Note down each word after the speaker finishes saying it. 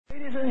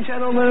and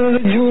gentlemen of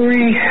the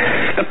jury,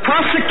 the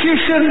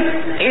prosecution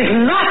is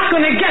not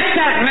going to get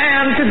that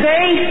man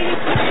today.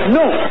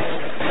 No,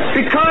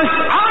 because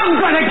I'm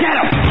going to get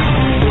him.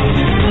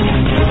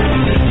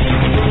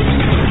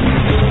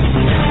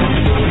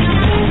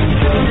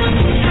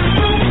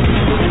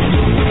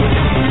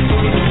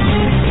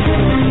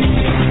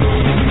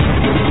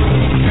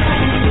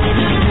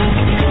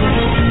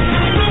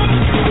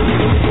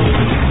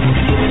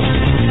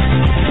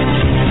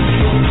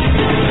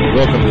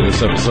 Welcome to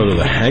this episode of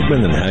the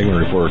Hagman and Hagman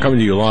Report. We're coming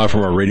to you live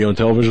from our radio and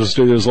television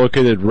studios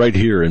located right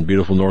here in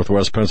beautiful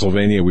Northwest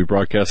Pennsylvania. We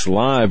broadcast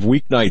live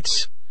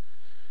weeknights,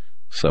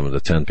 7 to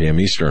 10 p.m.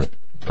 Eastern,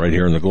 right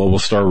here on the Global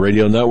Star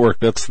Radio Network.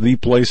 That's the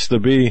place to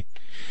be.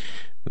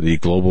 The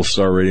Global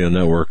Star Radio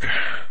Network,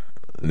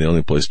 the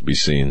only place to be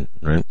seen,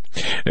 right?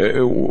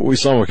 We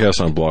simulcast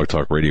on Blog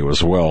Talk Radio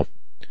as well,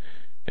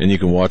 and you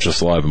can watch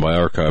us live and by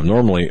archive.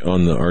 Normally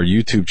on our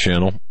YouTube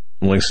channel,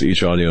 links to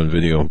each audio and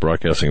video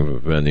broadcasting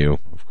venue,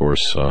 of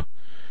course,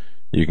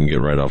 you can get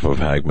right off of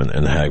Hagman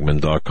and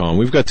Hagman.com.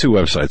 We've got two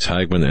websites,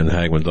 Hagman and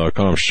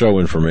Hagman.com. Show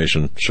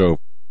information, show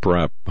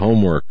prep,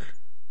 homework,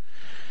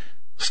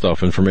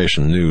 stuff,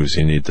 information, news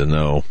you need to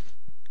know.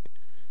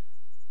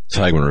 It's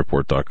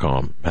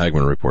HagmanReport.com,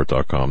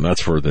 HagmanReport.com.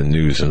 That's for the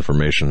news,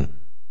 information,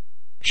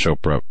 show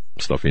prep,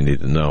 stuff you need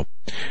to know.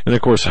 And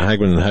of course,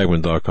 Hagman and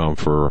Hagman.com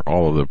for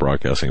all of the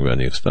broadcasting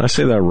venues. Did I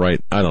say that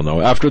right? I don't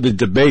know. After the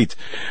debate,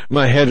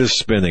 my head is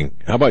spinning.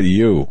 How about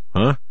you,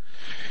 huh?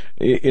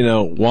 You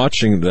know,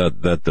 watching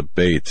that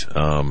debate,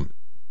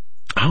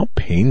 how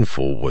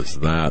painful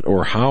was that?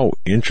 Or how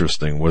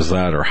interesting was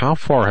that? Or how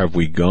far have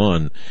we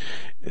gone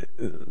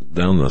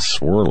down the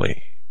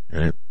swirly?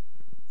 Right?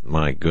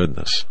 My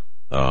goodness.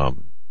 Now,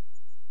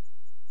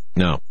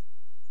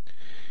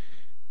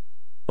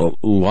 a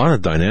lot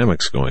of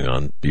dynamics going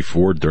on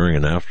before, during,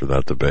 and after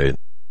that debate.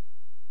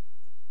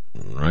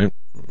 Right?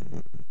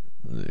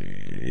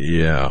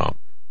 Yeah.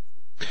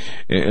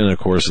 And of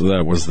course,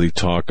 that was the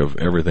talk of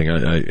everything.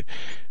 I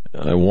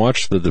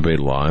watched the debate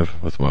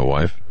live with my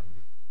wife.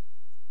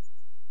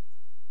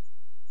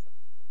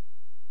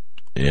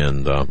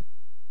 And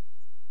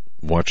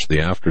watched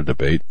the after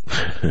debate.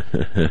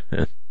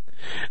 And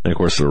of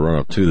course, the run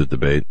up to the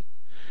debate.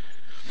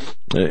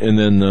 And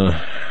then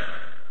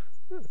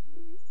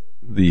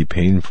the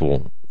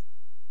painful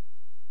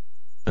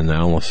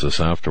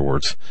analysis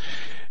afterwards.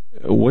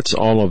 What's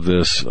all of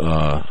this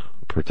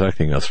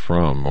protecting us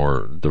from,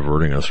 or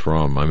diverting us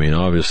from? I mean,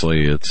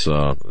 obviously it's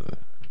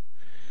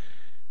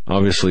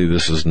obviously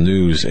this is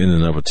news in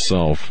and of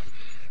itself.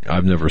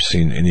 I've never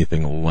seen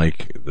anything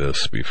like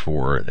this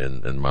before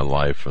in my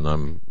life, and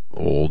I'm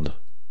old.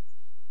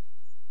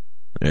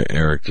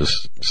 Eric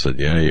just said,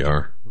 yeah, you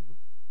are.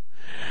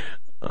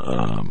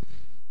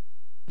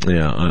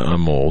 Yeah,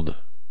 I'm old.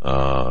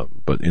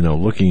 But, you know,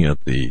 looking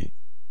at the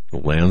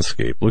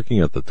landscape,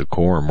 looking at the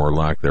decorum or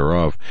lack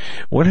thereof,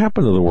 what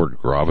happened to the word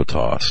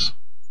gravitas?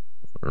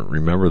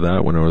 Remember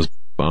that when it was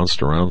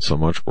bounced around so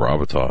much,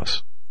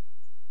 gravitas?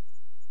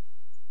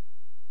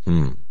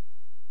 It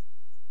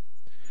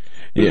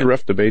was a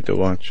rough debate to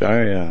watch.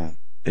 I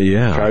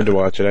tried to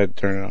watch it. I had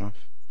to turn it off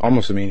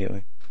almost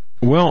immediately.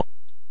 Well,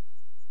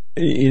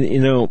 you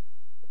know,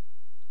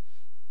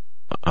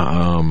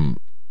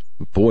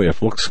 boy,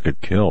 if looks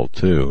could kill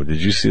too.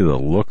 Did you see the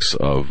looks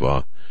of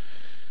the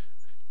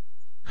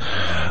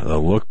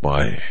look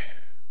by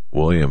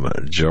William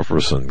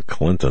Jefferson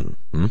Clinton?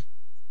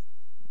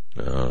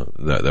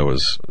 That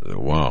was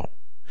wow.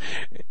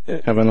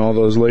 Having all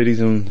those ladies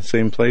in the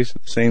same place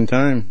at the same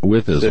time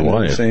with his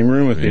wife, in the same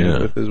room with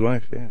his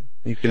wife. Yeah,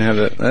 you can have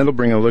that. That'll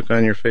bring a look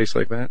on your face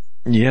like that.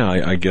 Yeah,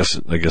 I guess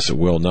it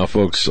will. Now,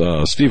 folks,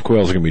 Steve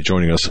Quayle is going to be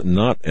joining us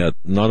not at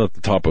the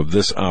top of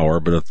this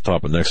hour, but at the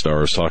top of next hour.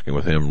 I was talking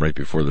with him right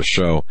before the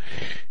show,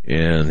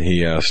 and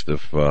he asked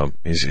if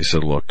he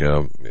said, "Look,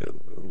 let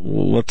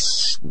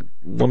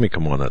me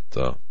come on at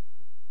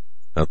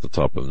the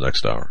top of the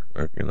next hour."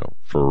 You know,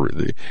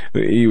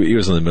 he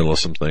was in the middle of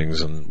some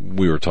things, and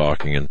we were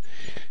talking, and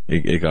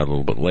it got a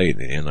little bit late,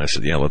 and I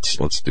said, "Yeah,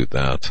 let's do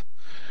that."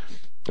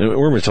 And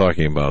we're going to be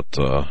talking about.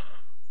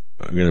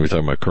 I'm going to be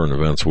talking about current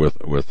events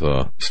with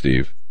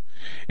Steve,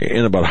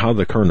 and about how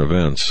the current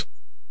events,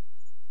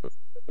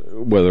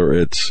 whether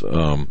it's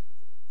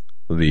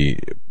the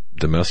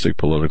domestic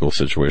political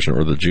situation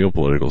or the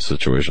geopolitical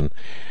situation,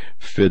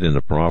 fit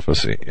into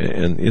prophecy.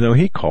 And you know,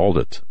 he called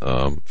it,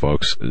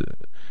 folks.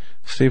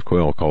 Steve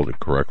Quayle called it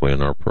correctly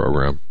in our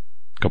program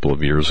a couple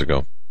of years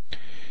ago.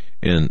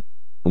 And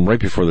right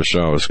before the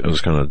show, I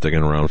was kind of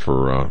digging around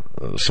for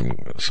some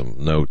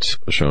notes,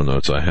 show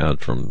notes I had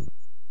from,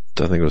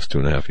 I think it was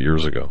 2.5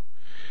 years ago,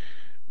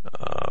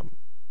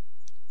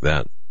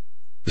 that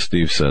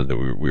Steve said that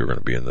we were going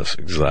to be in this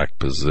exact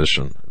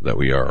position that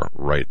we are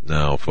right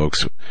now,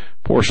 folks.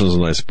 Portions of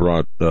tonight's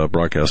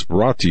broadcast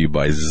brought to you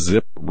by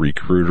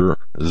ZipRecruiter,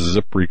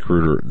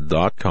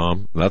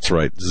 ZipRecruiter.com. That's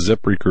right,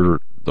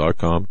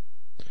 ZipRecruiter.com.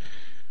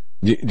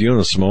 Do you own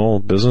a small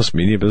business,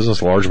 medium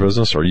business, large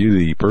business? Are you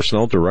the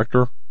personnel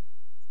director?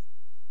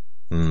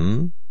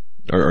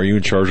 Are you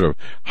in charge of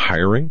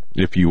hiring?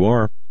 If you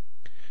are,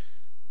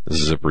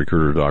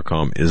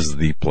 ZipRecruiter.com is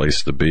the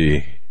place to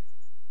be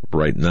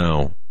right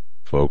now,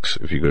 folks.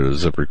 If you go to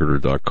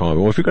ZipRecruiter.com,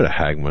 well, if you go to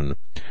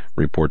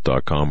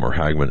HagmannReport.com or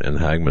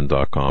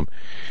HagmannandHagmann.com,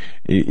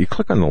 you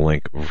click on the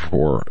link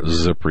for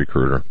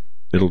ZipRecruiter.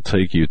 It'll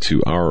take you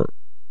to our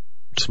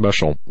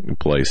special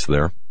place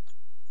there.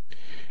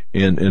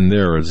 And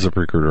there at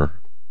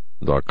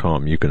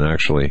ZipRecruiter.com, you can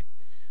actually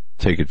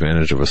take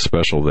advantage of a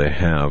special they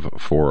have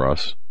for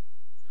us.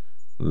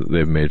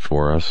 They've made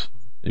for us.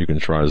 You can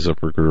try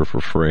ZipRecruiter for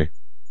free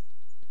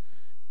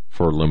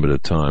for a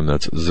limited time.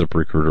 That's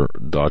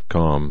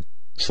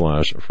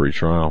ZipRecruiter.com/free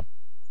trial.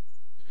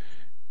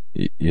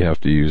 You have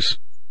to use,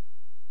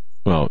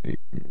 well,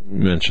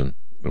 mention.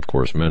 You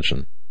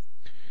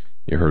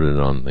heard it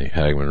on the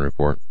Hagmann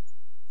Report.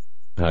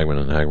 Hagmann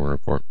and Hagmann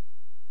Report.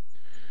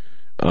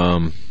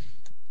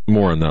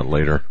 More on that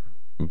later.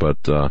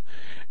 But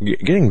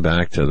getting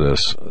back to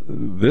this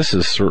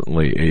is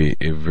certainly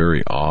a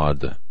very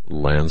odd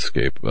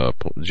landscape,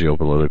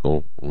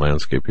 geopolitical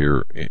landscape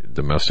here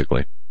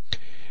domestically.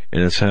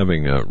 And it's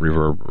having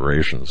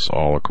reverberations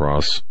all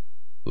across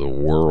the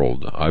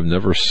world. I've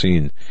never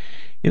seen,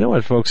 you know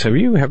what, folks, have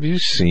you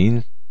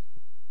seen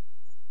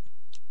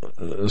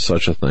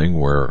such a thing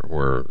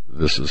where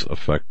this has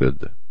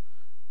affected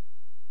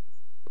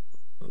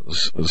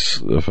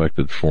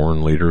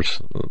foreign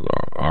leaders?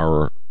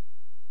 Our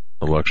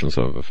elections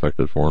have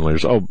affected foreign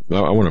leaders. Oh,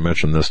 I want to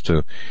mention this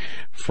too.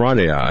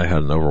 Friday, I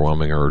had an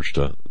overwhelming urge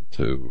to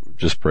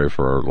just pray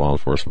for our law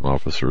enforcement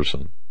officers,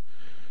 and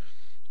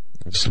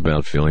just a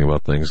bad feeling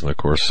about things. And of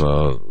course,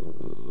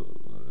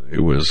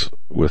 it was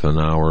within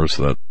hours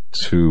that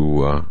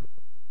two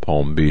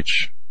Palm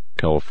Beach,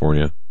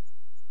 California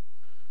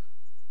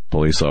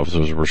police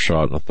officers were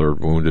shot and a third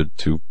wounded.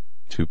 Two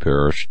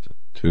perished.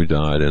 Two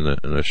died in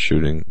a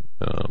shooting.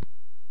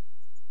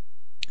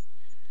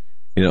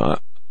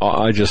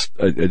 I just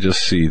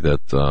see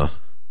that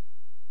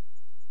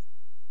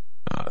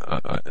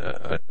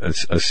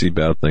I see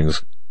bad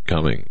things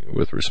coming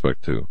with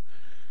respect to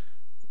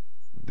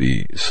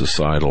the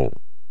societal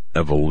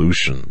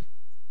evolution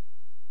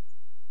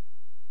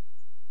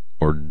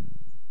or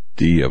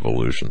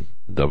devolution.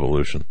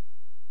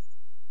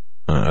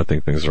 I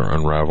think things are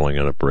unraveling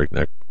at a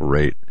breakneck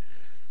rate.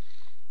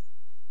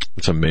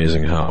 It's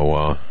amazing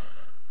how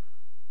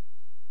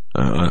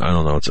I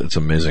don't know. It's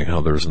amazing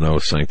how there's no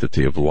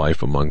sanctity of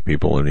life among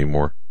people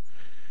anymore.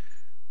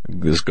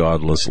 This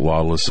godless,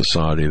 lawless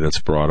society that's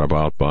brought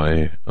about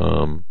by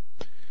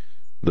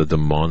the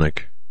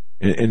demonic,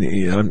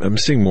 and I'm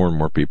seeing more and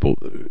more people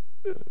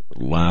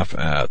laugh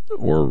at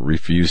or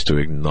refuse to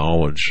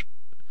acknowledge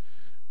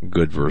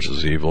good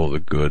versus evil,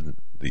 the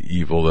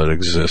evil that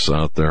exists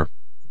out there,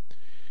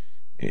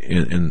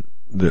 and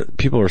the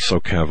people are so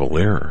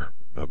cavalier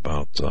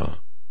about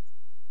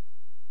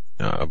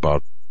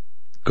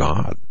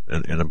God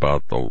and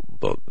about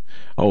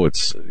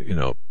it's,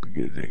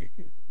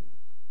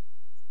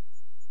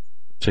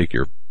 take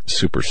your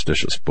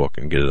superstitious book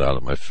and get it out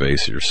of my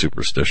face, your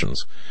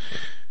superstitions.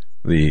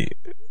 The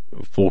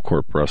full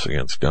court press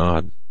against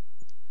God,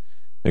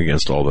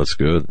 against all that's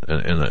good,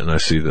 and I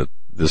see that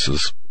this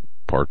is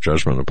part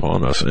judgment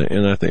upon us,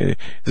 and I think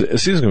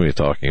he's going to be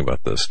talking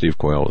about this. Steve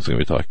Quayle is going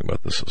to be talking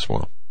about this as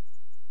well.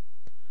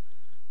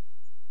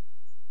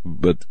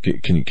 But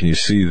can you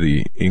see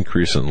the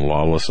increase in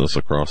lawlessness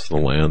across the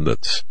land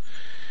that's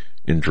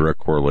in direct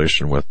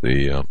correlation with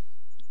the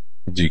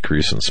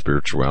decrease in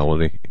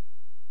spirituality?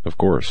 Of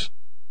course.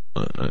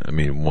 I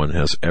mean, one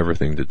has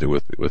everything to do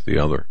with the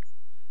other.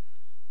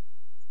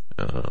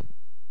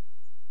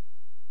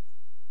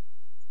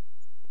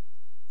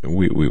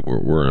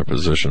 We're in a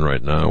position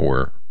right now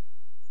where,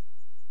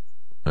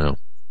 well,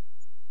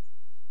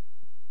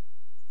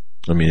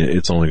 I mean,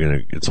 it's only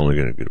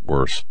gonna get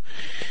worse.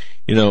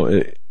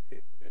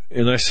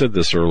 And I said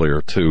this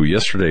earlier too.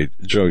 Yesterday,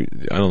 Joe,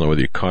 I don't know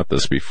whether you caught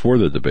this before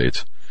the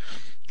debates,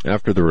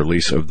 after the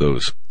release of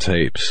those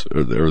tapes,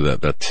 or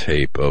that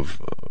tape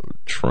of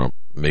Trump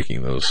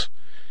making those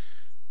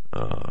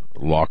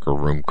locker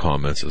room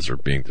comments as they're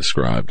being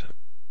described.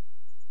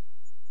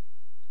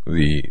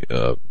 We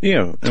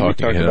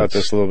talked about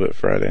this a little bit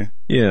Friday.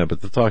 Yeah,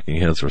 but the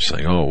talking heads were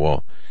saying, oh,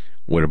 well,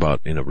 what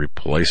about,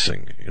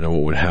 replacing?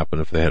 What would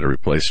happen if they had to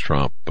replace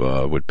Trump?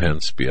 Would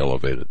Pence be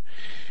elevated?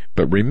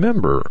 But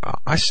remember,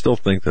 I still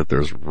think that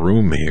there's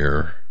room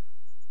here.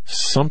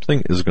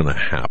 Something is going to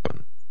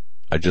happen.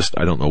 I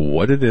don't know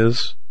what it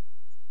is,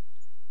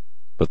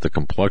 but the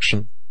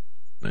complexion,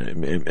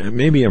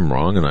 maybe I'm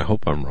wrong, and I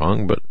hope I'm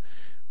wrong, but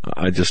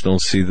I just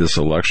don't see this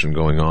election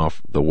going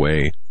off the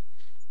way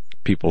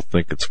people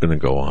think it's going to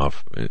go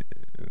off,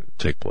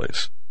 take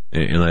place.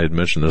 And I had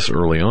mentioned this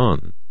early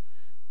on.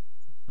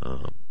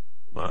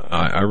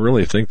 I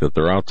really think that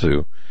they're out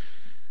to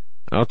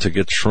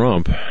get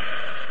Trump,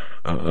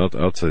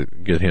 out to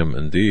get him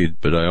indeed,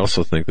 but I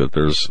also think that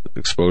there's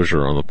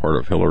exposure on the part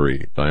of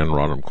Diane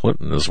Rodham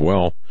Clinton as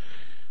well.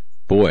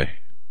 Boy,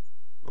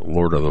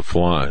 Lord of the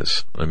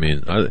Flies. I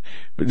mean,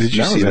 did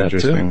you see that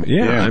too?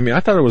 Yeah, I mean, I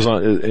thought it was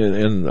on,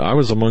 and I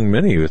was among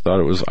many who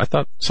thought it was, I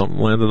thought something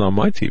landed on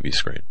my TV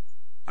screen.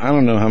 I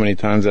don't know how many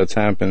times that's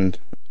happened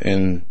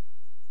in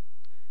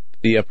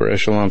the upper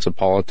echelons of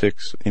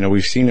politics. You know,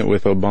 we've seen it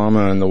with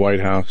Obama in the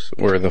White House,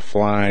 where the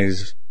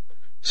flies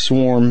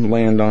swarm,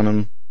 land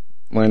on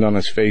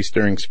his face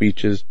during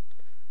speeches.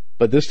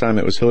 But this time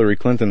it was Hillary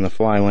Clinton. The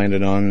fly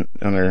landed on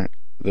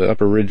the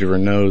upper ridge of her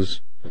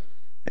nose.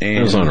 And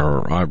it was on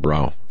her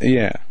eyebrow.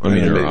 Yeah. I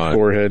mean her eye.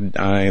 Forehead,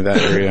 eye, that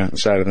area,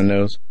 side of the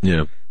nose.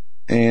 Yeah.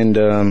 And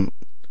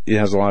it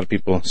has a lot of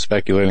people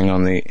speculating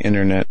on the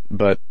internet,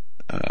 but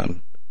a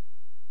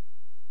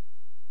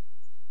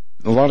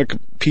lot of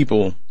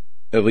people,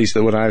 at least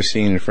what I've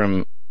seen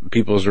from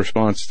people's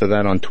response to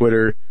that on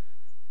Twitter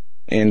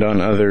and on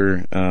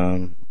other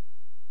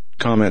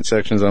comment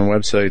sections on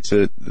websites,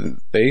 that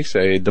they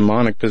say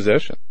demonic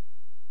possession.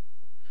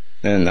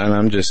 And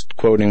I'm just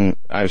quoting,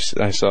 I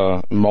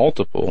saw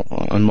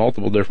on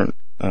multiple different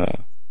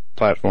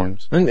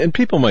platforms. And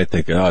people might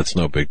think, it's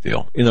no big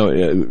deal. You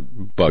know,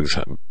 bugs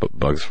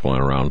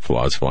flying around,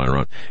 flies flying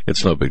around.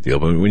 It's no big deal.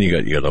 But when you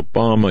got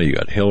Obama, you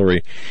got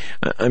Hillary.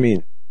 I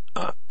mean,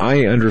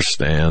 I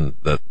understand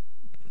that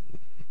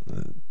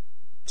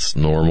it's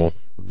normal,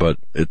 but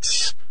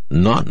it's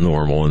not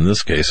normal in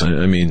this case.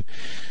 I mean,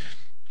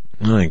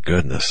 my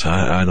goodness,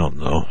 I don't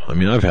know. I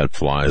mean, I've had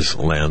flies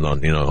land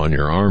on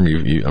your arm.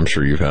 I'm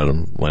sure you've had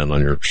them land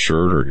on your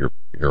shirt or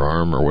your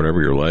arm or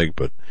whatever, your leg.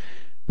 But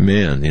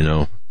man,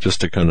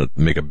 just to kind of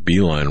make a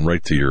beeline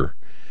right to your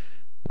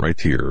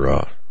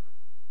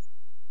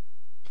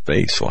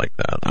face like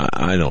that.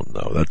 I don't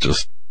know. That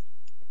just,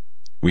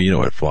 you know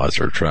what flies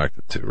are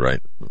attracted to,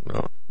 right?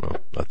 Well,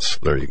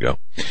 there you go.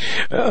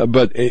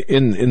 But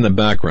in the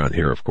background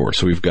here, of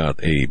course, we've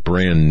got a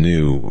brand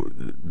new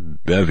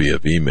bevy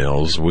of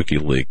emails,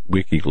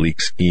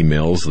 WikiLeaks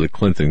emails, the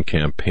Clinton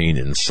campaign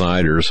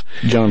insiders.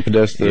 John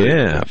Podesta,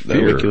 the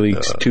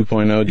WikiLeaks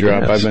 2.0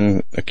 drop. Yes. I've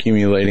been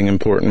accumulating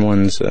important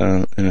ones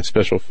in a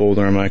special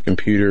folder on my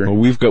computer. Well,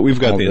 we've got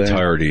the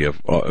entirety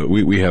of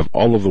we have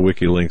all of the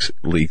WikiLeaks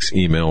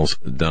emails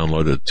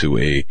downloaded to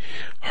a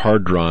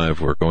hard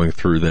drive. We're going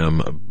through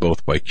them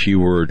both by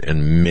keyword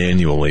and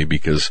manually,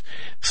 because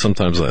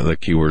sometimes the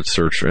keyword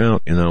search,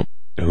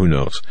 who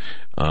knows.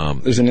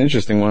 There's an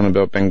interesting one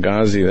about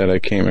Benghazi that I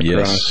came across.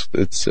 Yes.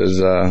 It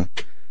says,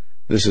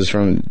 this is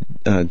from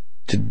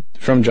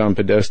John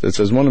Podesta. It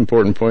says, one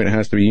important point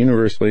has to be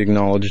universally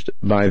acknowledged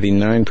by the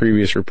 9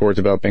 previous reports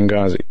about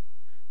Benghazi.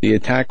 The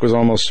attack was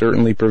almost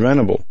certainly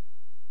preventable.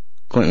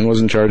 Clinton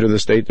was in charge of the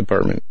State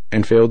Department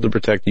and failed to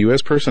protect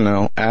U.S.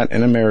 personnel at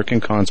an American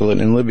consulate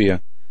in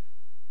Libya.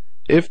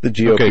 If the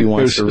GOP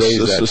wants to raise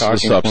that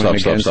talking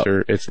point against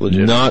her, it's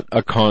legitimate. Not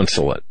a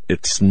consulate.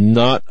 It's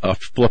not a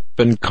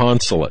flippin'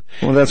 consulate.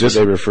 Well, that's what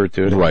they refer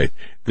to it. Right.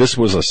 This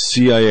was a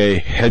CIA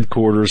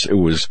headquarters. It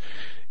was,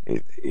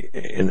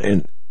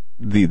 and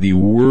the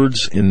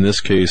words in this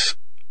case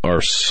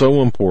are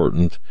so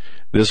important.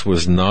 This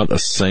was not a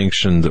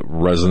sanctioned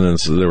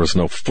residence. There was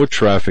no foot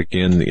traffic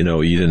in,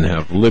 you didn't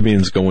have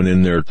Libyans going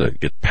in there to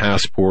get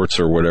passports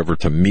or whatever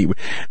to meet.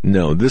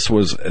 No, this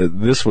was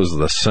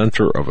the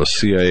center of a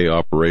CIA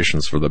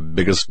operations for the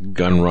biggest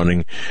gun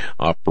running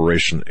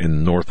operation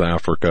in North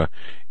Africa.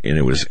 And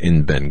it was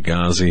in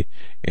Benghazi.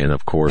 And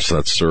of course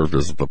that served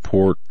as the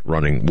port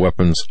running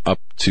weapons up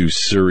to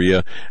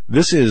Syria.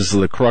 This is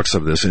the crux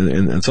of this.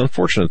 And it's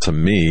unfortunate to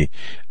me.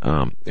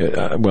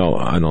 Well,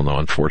 I don't know,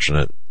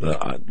 unfortunate.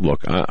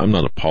 Look, I'm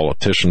not a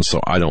politician,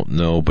 so I don't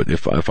know. But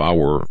if I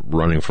were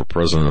running for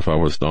president, if I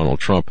was Donald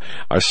Trump,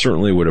 I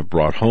certainly would have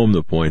brought home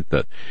the point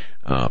that,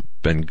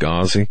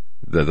 Benghazi,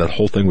 that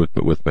whole thing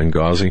with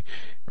Benghazi,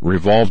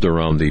 revolved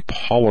around the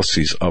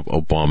policies of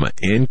Obama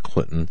and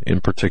Clinton, in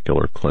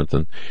particular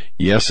Clinton.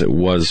 Yes, it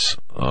was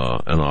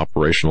an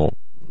operation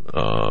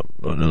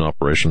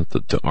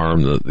to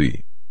arm the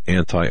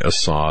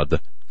anti-Assad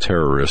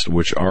terrorists,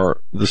 which are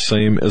the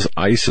same as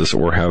ISIS,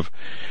 or have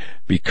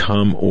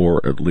become,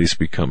 or at least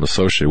become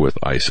associated with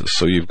ISIS.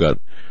 So you've got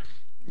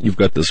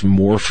this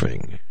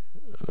morphing,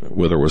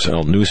 whether it was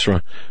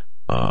al-Nusra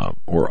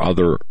or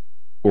other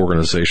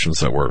organizations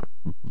that were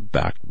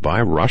backed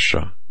by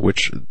Russia,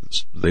 which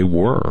they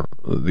were.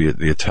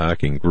 The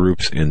attacking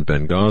groups in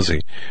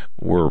Benghazi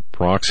were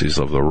proxies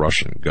of the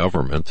Russian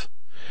government,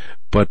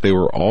 but they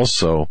were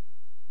also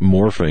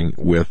morphing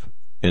with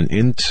and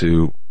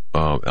into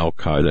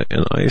Al-Qaeda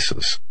and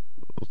ISIS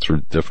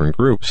through different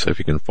groups, if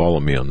you can follow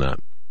me on that.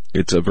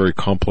 It's a very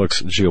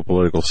complex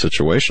geopolitical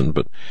situation,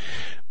 but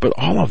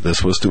all of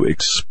this was to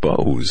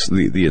expose.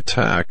 The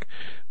attack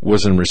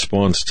was in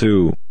response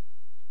to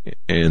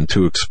and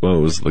to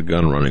expose the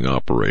gun running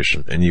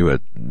operation. And you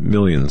had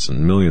millions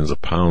and millions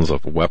of pounds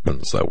of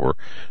weapons that were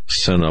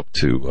sent up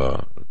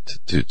to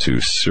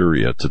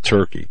Syria, to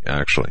Turkey,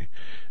 actually,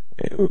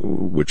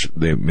 which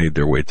they made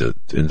their way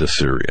into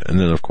Syria. And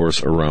then, of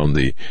course, around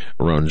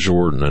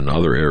Jordan and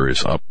other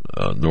areas up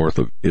north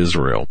of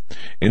Israel,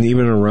 and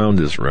even around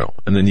Israel.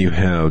 And then you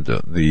had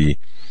the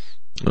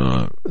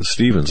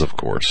Stevens, of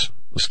course.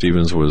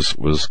 Stevens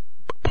was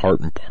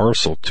part and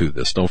parcel to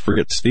this. Don't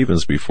forget,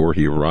 Stevens, before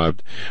he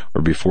arrived,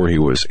 or before he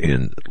was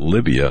in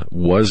Libya,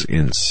 was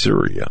in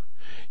Syria.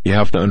 You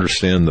have to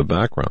understand the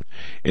background.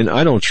 And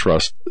I don't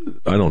trust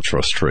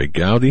Trey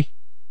Gowdy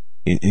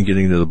in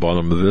getting to the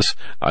bottom of this.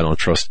 I don't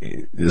trust,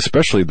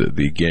 especially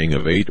the Gang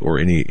of Eight or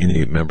any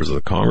members of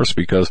the Congress,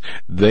 because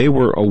they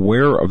were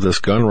aware of this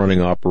gun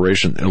running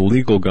operation,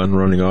 illegal gun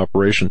running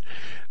operation,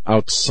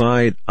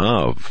 outside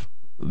of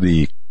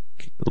the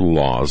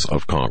laws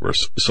of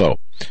Congress. So,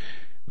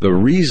 the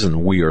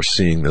reason we are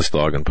seeing this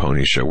dog and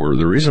pony show,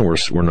 the reason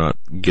we're not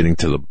getting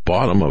to the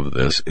bottom of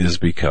this is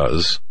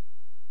because,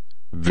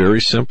 very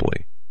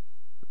simply,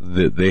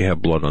 that they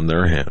have blood on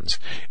their hands.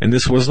 And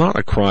this was not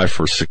a cry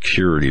for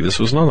security. This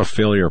was not a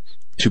failure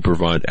to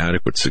provide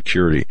adequate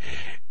security.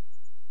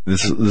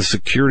 This is the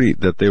security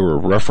that they were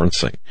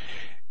referencing,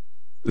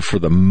 for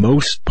the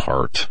most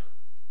part,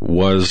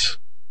 was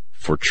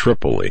for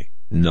Tripoli,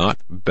 not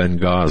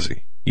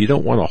Benghazi. You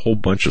don't want a whole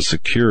bunch of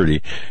security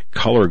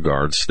color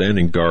guards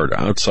standing guard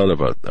outside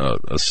of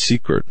a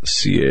secret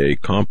CIA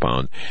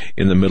compound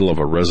in the middle of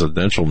a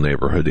residential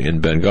neighborhood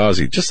in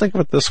Benghazi. Just think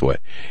of it this way.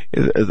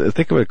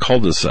 Think of a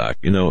cul-de-sac,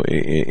 in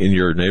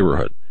your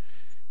neighborhood.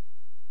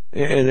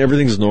 And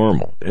everything's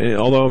normal.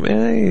 Although,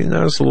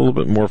 there's a little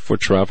bit more foot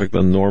traffic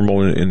than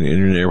normal in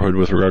your neighborhood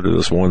with regard to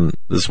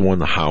this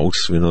one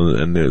house,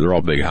 and they're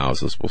all big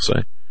houses, we'll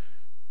say.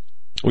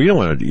 Well, you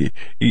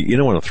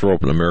don't want to throw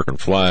up an American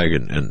flag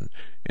and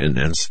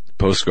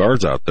post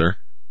guards out there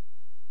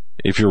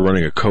if you're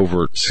running a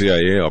covert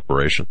CIA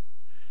operation.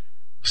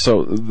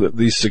 So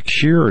the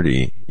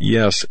security,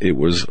 yes, it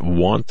was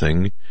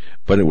wanting,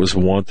 but it was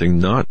wanting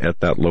not at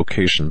that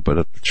location, but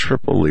at the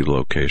Tripoli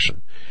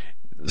location.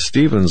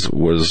 Stevens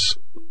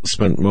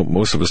spent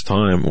most of his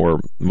time, or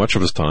much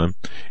of his time,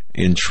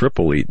 in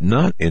Tripoli,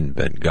 not in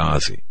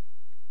Benghazi.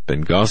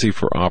 Benghazi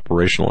for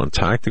operational and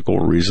tactical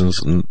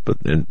reasons,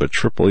 but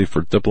Tripoli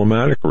for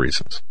diplomatic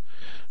reasons.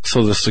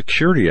 So the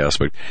security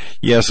aspect,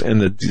 yes, and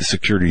the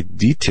security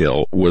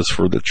detail was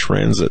for the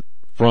transit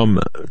from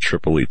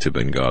Tripoli to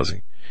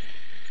Benghazi.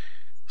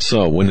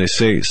 So when they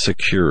say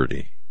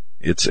security,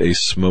 it's a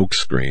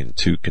smokescreen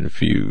to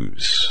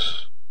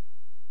confuse,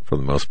 for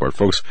the most part.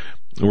 Folks,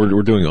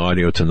 we're doing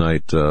audio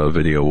tonight,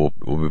 video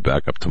we'll be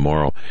back up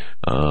tomorrow.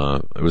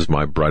 It was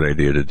my bright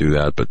idea to do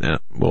that, but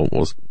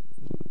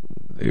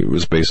it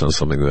was based on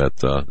something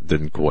that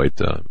didn't quite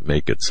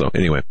make it. So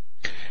anyway,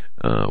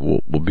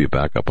 we'll be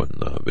back up on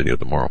video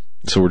tomorrow.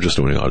 So we're just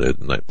doing audio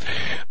tonight.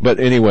 But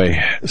anyway,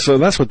 so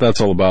that's what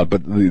that's all about.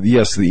 But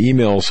yes, the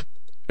emails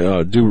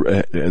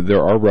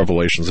there are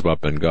revelations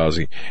about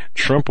Benghazi.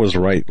 Trump was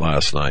right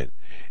last night.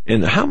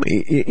 And how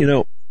many,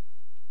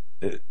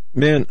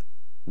 man,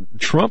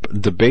 Trump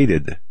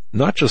debated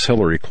not just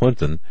Hillary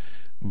Clinton,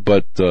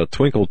 but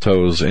Twinkle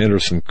Toes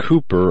Anderson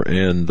Cooper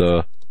and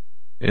Martha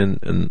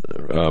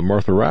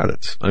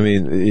Raddatz. I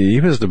mean,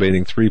 he was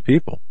debating three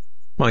people.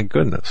 My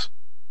goodness.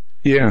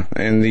 Yeah,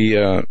 and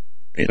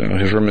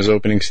from his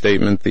opening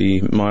statement,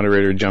 the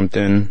moderator jumped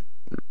in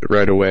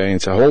right away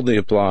and said, "Hold the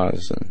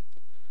applause," and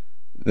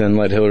then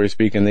let Hillary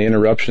speak. And the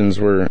interruptions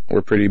were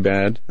pretty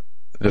bad.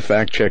 The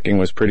fact checking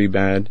was pretty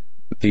bad.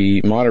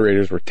 The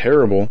moderators were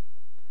terrible.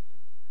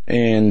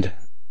 And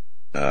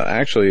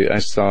actually, I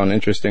saw an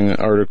interesting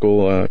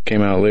article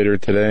came out later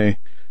today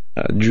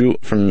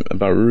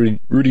about Rudy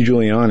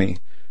Giuliani,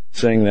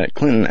 saying that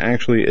Clinton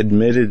actually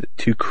admitted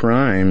to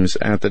crimes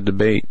at the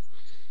debate.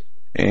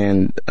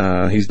 And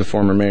he's the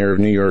former mayor of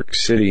New York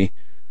City.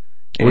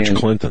 Which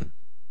Clinton?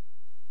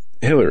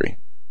 Hillary.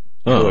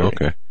 Oh, Hillary.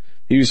 Okay.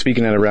 He was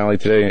speaking at a rally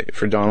today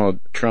for Donald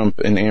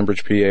Trump in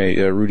Ambridge,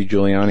 PA. Rudy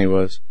Giuliani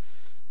was.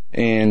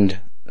 And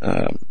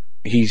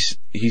he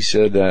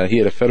said he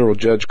had a federal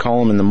judge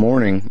call him in the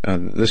morning,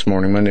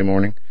 Monday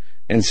morning,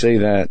 and say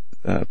that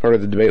part of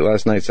the debate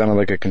last night sounded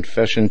like a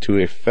confession to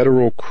a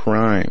federal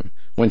crime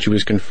when she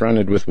was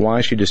confronted with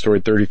why she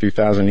destroyed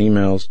 33,000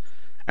 emails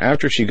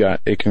after she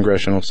got a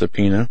congressional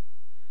subpoena.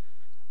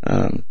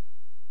 And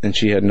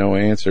she had no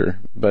answer.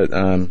 But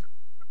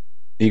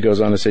he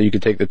goes on to say you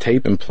could take the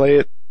tape and play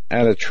it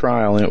at a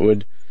trial, and it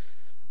would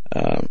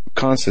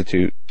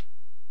constitute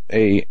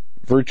a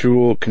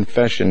virtual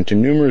confession to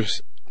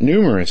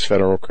numerous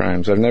federal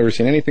crimes. I've never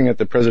seen anything at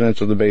the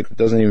presidential debate that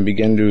doesn't even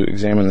begin to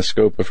examine the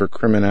scope of her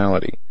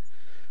criminality.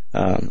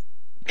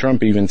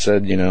 Trump even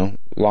said,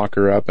 lock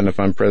her up, and if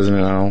I'm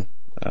president,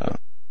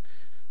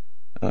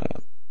 I'll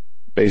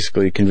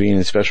basically convene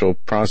a special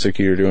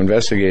prosecutor to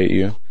investigate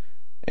you.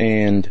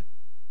 And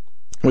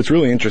what's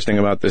really interesting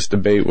about this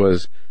debate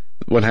was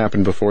what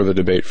happened before the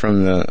debate,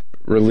 from the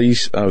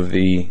release of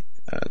the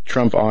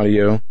Trump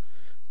audio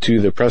to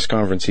the press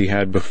conference he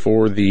had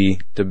before the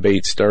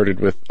debate started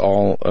with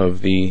all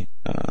of the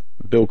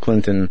Bill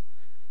Clinton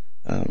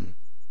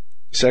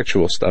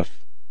sexual stuff.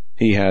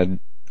 He had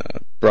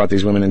brought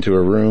these women into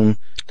a room,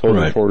 told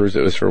reporters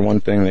it was for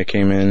one thing. They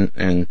came in,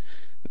 and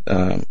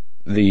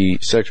the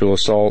sexual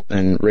assault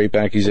and rape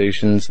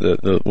accusations,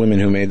 the women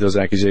who made those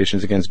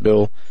accusations against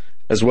Bill,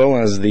 as well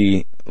as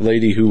the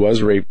lady who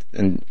was raped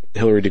and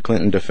Hillary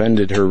Clinton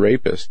defended her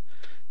rapist,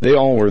 they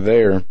all were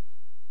there.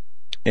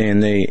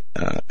 And they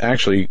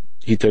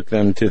he took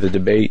them to the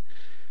debate,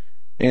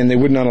 And they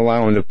would not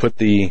allow him to put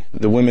the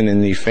women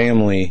in the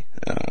family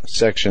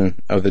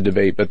section of the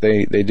debate, but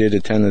they did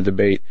attend the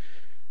debate.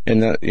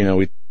 And that,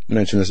 we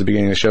mentioned this at the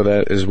beginning of the show,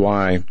 that is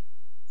why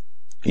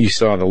you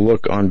saw the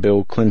look on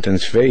Bill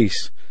Clinton's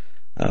face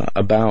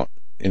about,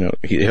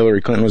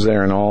 Hillary Clinton was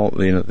there and all,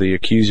 the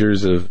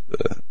accusers of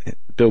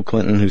Bill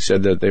Clinton who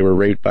said that they were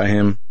raped by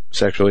him,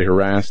 sexually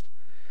harassed,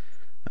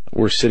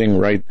 were sitting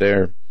right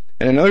there.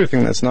 And another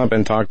thing that's not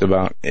been talked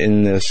about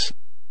in this,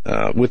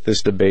 with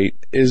this debate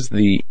is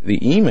the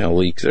email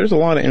leaks. There's a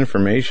lot of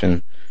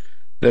information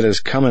that is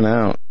coming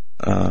out,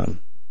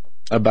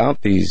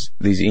 about these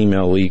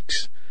email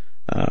leaks,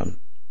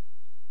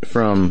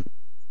 from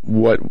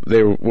what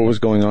was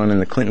going on in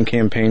the Clinton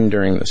campaign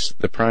during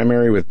the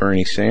primary with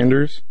Bernie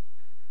Sanders,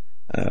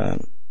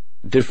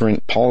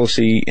 different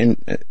policy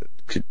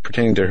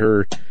pertaining to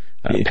her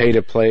pay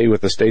to play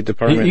with the State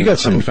Department. He got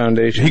some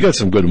foundation. He got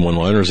some good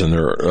one-liners in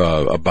there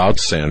about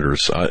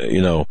Sanders.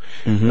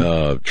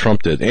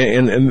 Trump did,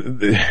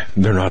 and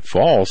they're not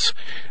false.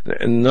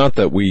 Not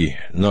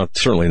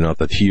certainly not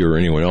that he or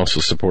anyone else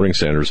is supporting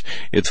Sanders.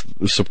 It's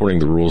supporting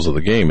the rules of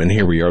the game. And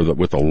here we are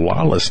with the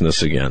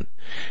lawlessness again.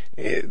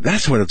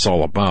 That's what it's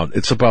all about.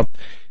 It's about.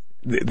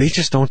 They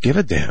just don't give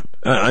a damn.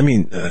 I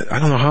don't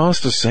know how else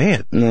to say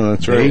it. No,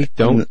 that's right. They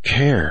don't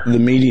care. The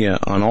media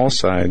on all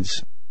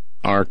sides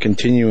are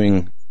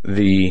continuing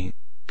the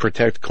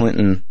protect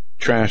Clinton,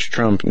 trash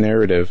Trump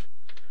narrative,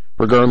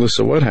 regardless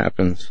of what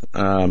happens.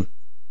 And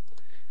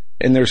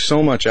there's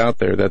so much out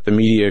there that the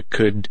media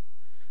could,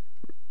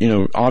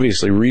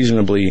 obviously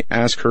reasonably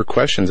ask her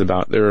questions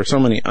about. There are so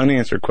many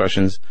unanswered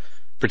questions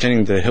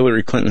pertaining to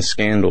Hillary Clinton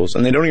scandals,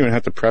 and they don't even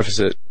have to preface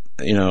it.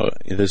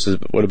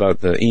 What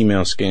about the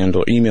email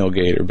scandal,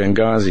 Emailgate, or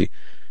Benghazi?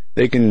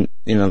 They can,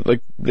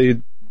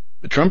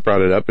 Trump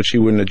brought it up, but she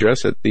wouldn't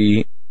address it.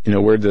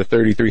 Where'd the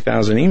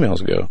 33,000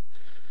 emails go?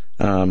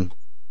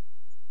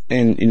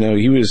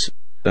 He was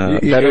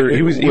better.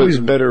 He was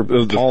better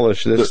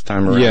polished this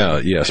time around.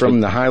 Yeah, yes.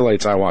 From the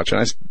highlights I watched,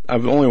 and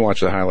I've only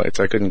watched the highlights.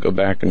 I couldn't go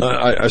back and.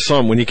 I saw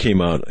him when he came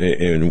out,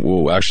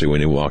 and actually when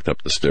he walked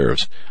up the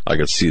stairs, I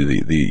could see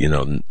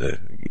how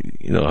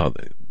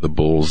the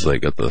bulls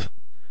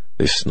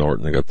they snort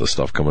and they got the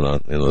stuff coming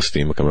out, the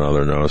steam coming out of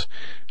their nose.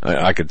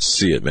 I could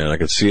see it, man. I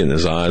could see it in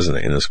his eyes and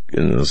in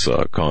his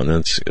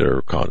countenance.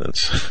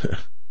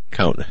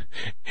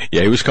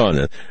 Yeah, he was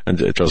continent,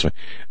 and trust me.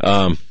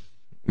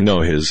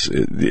 His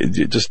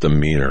just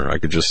demeanor. I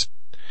could just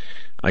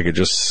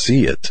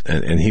see it,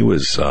 and he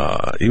was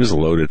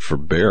loaded for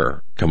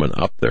bear coming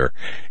up there,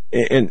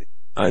 and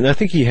I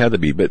think he had to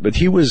be, but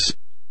he was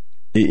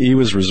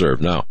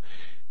reserved. Now,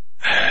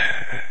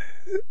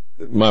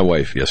 my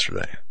wife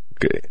yesterday,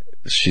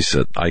 she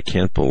said, "I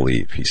can't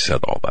believe he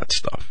said all that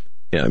stuff."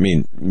 Yeah,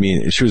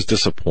 she was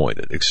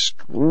disappointed,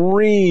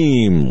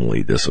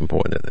 extremely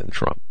disappointed in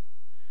Trump.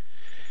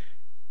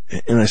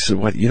 And I said,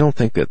 "What? You don't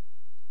think that?"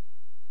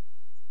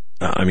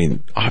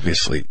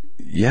 Obviously,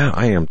 yeah,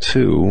 I am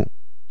too.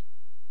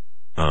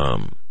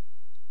 But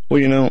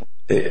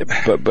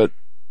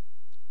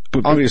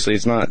obviously,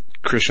 it's not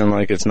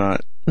Christian-like. It's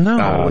not.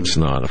 No, it's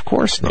not. Of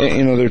course not.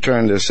 They're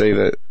trying to say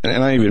that,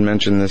 and I even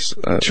mentioned this.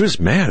 She was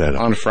mad at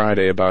him on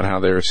Friday about how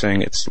they were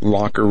saying it's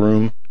locker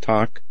room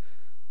talk.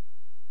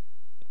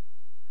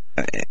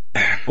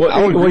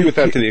 I'll agree with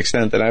that to the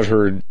extent that I've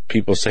heard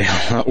people say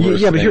a lot worse.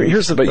 Yeah, but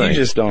here's the thing. But you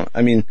just don't.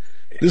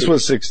 This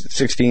was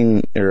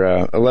 16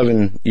 or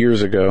 11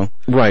 years ago.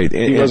 Right.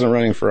 He wasn't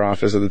running for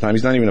office at the time.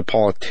 He's not even a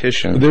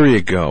politician. There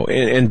you go.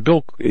 And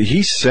Bill,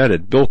 he said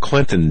it. Bill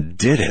Clinton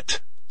did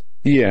it.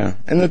 Yeah,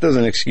 and that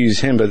doesn't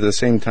excuse him, but at the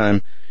same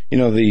time,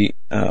 the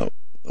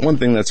one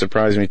thing that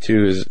surprised me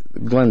too is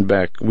Glenn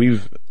Beck.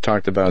 We've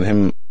talked about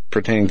him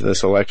pertaining to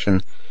this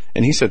election,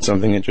 and he said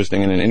something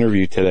interesting in an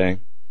interview today.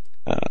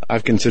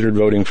 I've considered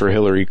voting for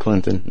Hillary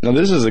Clinton. Now,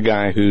 this is a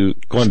guy who...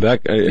 Glenn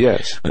Beck?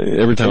 Yes.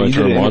 Every time I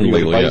turn him on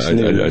lately,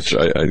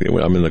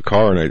 I'm in the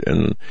car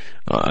and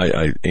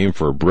I aim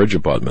for a bridge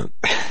abutment.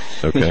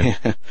 Okay?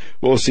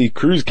 Well, see,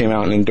 Cruz came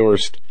out and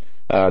endorsed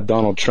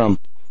Donald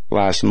Trump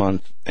last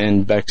month,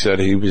 and Beck said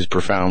he was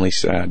profoundly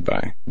sad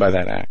by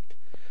that act.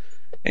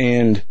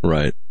 And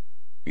right,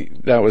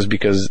 that was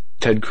because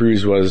Ted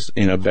Cruz was,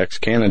 Beck's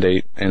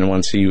candidate, and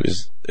once it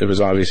was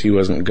obvious he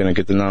wasn't going to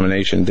get the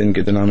nomination, didn't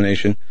get the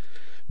nomination,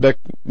 Beck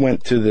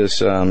went to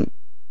this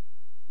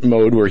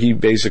mode where he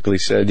basically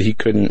said he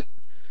couldn't,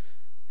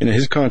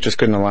 his conscience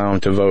couldn't allow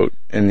him to vote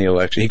in the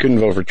election. He couldn't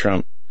vote for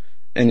Trump.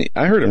 And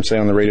I heard him say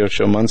on the radio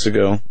show months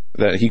ago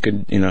that he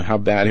could, how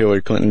bad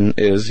Hillary Clinton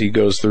is. He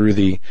goes through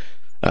the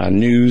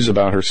news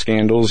about her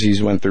scandals.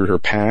 He's went through her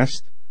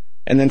past.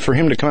 And then for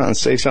him to come out and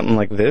say something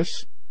like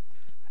this,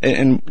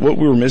 and what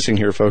we were missing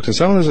here, folks, and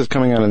some of this is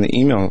coming out in the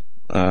email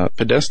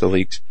Podesta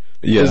leaks,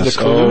 is the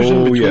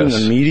collusion between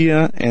the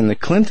media and the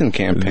Clinton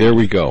campaign. There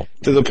we go.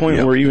 To the point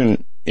where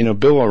even,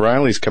 Bill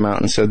O'Reilly's come out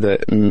and said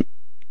that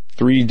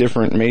 3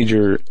 different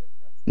major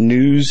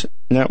news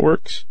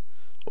networks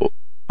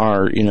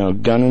are,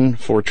 gunning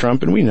for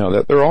Trump, and we know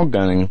that they're all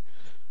gunning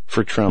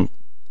for Trump.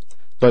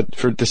 But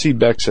to see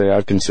Beck say,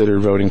 I've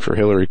considered voting for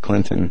Hillary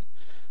Clinton,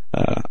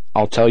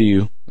 I'll tell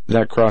you,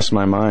 that crossed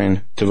my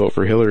mind to vote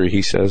for Hillary,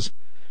 he says.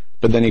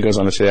 But then he goes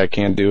on to say, I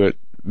can't do it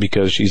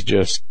because she's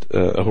just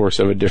a horse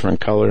of a different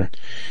color.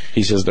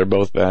 He says they're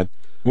both bad.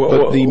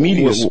 But the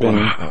media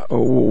spin.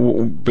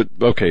 But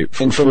okay,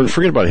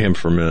 forget about him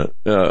for a minute.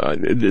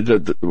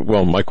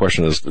 Well, my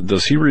question is: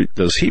 does he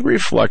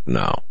reflect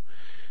now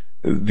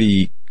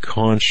the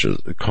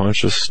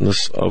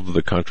consciousness of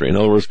the country? In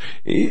other words,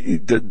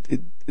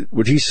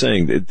 what he's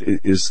saying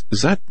is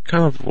that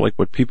kind of like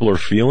what people are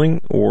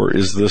feeling, or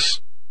is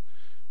this?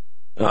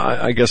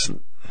 I guess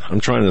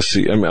I'm trying to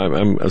see.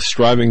 I'm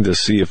striving to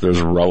see if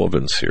there's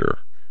relevance here.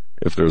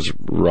 If there's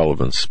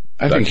relevance.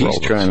 I think he's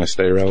trying to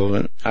stay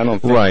relevant. I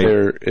don't think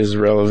there is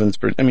relevance.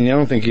 I mean, I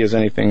don't think he has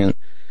anything in...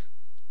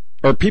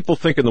 Are people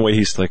thinking the way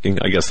he's thinking?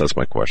 I guess that's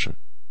my question.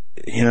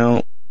 You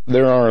know,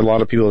 there are a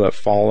lot of people that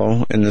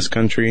follow in this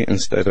country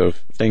instead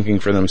of thinking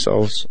for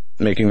themselves,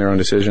 making their own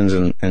decisions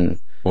and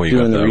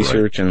doing the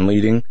research and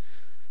leading.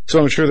 So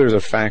I'm sure there's a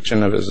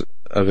faction of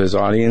his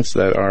audience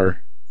that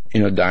are,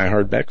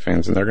 diehard Beck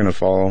fans, and they're going to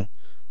follow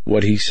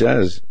what he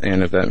says.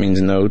 And if that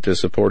means no to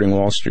supporting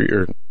Wall Street,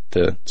 or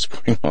to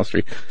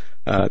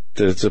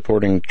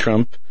supporting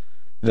Trump,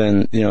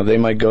 then, they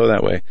might go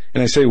that way.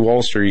 And I say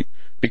Wall Street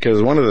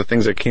because one of the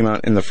things that came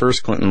out in the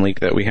first Clinton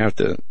leak that we have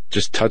to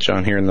just touch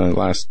on here in the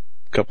last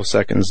couple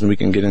seconds, and we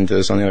can get into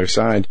this on the other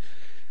side,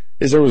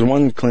 is there was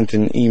one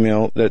Clinton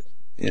email that,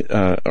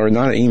 or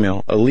not an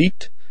email, a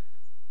leaked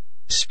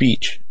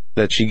speech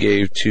that she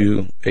gave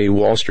to a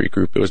Wall Street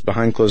group. It was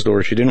behind closed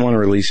doors. She didn't want to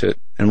release it.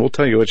 And we'll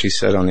tell you what she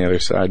said on the other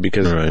side,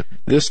 because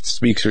this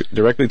speaks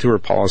directly to her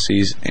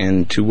policies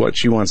and to what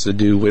she wants to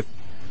do with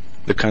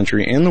the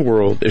country and the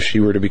world if she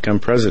were to become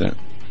president.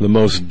 The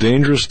most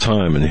dangerous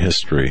time in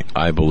history,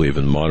 I believe,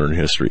 in modern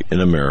history in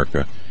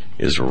America,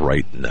 is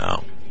right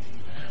now.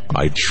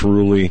 I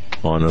truly,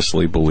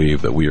 honestly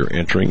believe that we are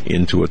entering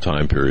into a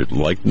time period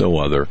like no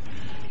other.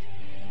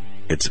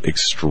 It's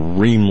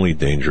extremely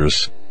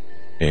dangerous,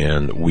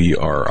 and we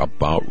are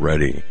about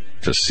ready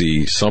to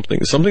see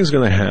something. Something's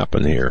going to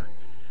happen here.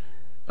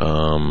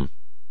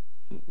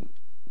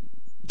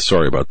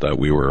 Sorry about that.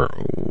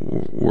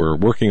 We're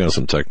working on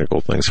some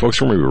technical things. Folks,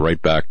 we're going to be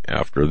right back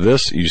after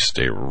this. You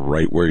stay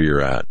right where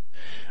you're at.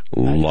 A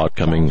lot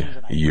coming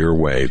your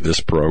way. This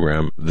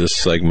program, this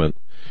segment,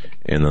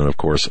 and then, of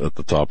course, at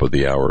the top of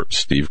the hour,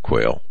 Steve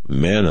Quayle.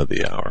 Man of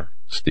the hour,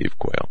 Steve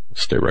Quayle.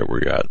 Stay right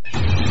where you're at.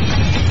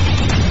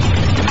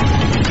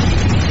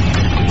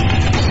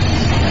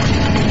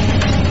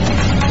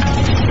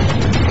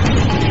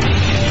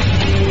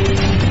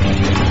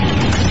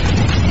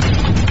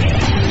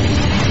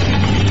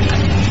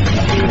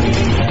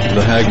 The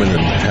Hagman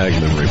and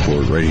Hagman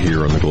Report right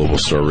here on the Global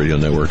Star Radio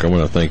Network. I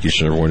want to thank each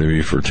and every one of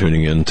you for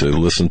tuning in to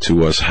listen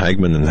to us.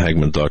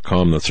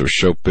 HagmanandHagman.com. That's our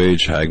show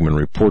page.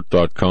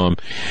 HagmanReport.com.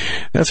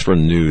 That's for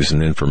news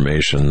and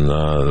information.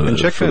 And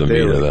check for that the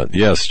daily. That.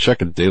 Yes,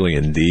 check it daily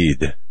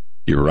indeed.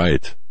 You're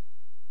right.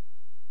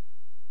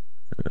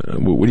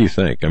 What do you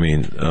think? I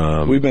mean,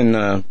 we've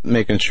been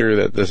making sure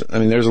that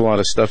there's a lot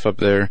of stuff up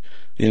there.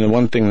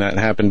 One thing that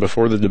happened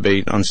before the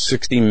debate on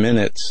 60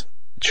 Minutes,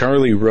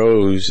 Charlie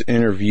Rose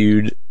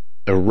interviewed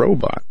a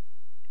robot,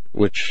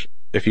 which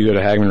if you go to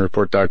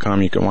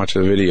HagmanReport.com, you can watch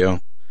the video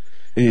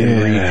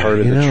and read part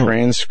of the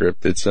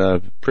transcript. It's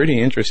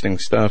pretty interesting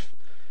stuff.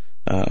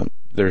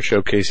 They're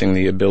showcasing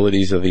the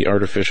abilities of the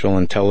artificial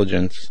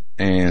intelligence,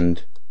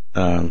 and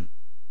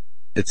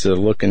it's a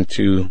look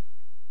into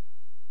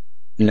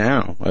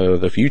now,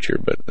 the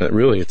future, but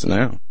really it's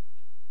now.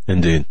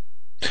 Indeed.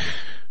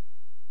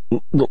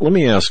 Let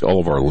me ask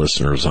all of our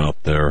listeners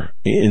out there,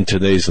 in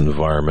today's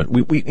environment,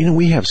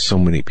 we have so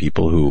many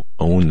people who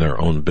own their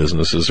own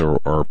businesses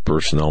or are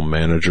personnel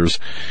managers.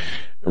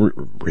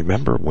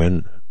 Remember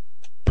when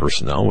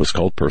personnel was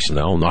called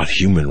personnel, not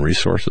human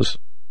resources?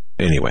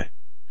 Anyway,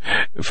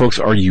 folks,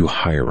 are you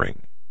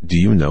hiring? Do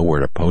you know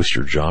where to post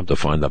your job to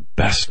find the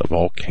best of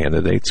all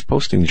candidates?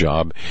 Posting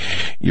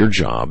your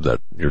job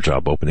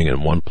opening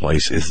in one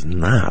place is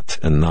not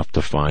enough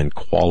to find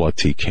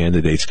quality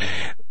candidates.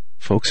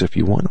 Folks, if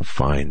you want to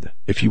find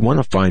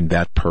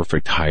that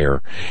perfect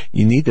hire,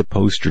 you need to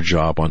post your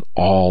job on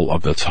all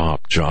of the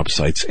top job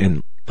sites.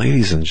 And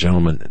ladies and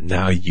gentlemen,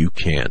 now you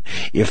can.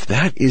 If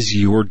that is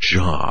your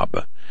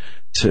job,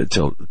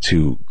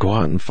 to go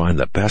out and find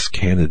the best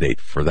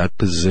candidate for that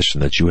position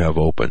that you have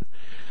open,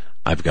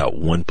 I've got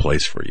one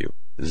place for you: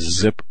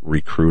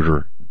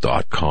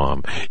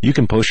 ZipRecruiter.com. You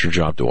can post your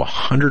job to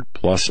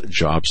 100+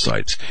 job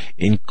sites,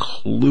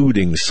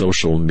 including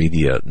social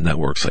media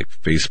networks like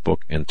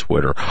Facebook and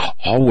Twitter,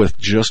 all with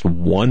just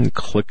one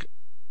click.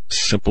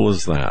 Simple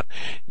as that.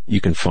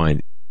 You can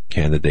find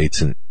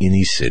candidates in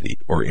any city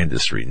or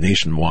industry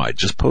nationwide.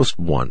 Just post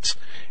once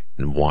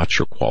and watch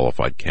your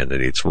qualified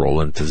candidates roll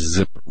into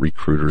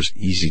ZipRecruiter's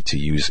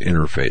easy-to-use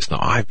interface. Now,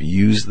 I've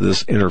used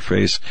this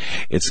interface.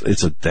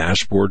 It's a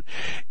dashboard,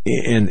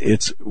 and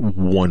it's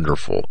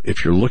wonderful.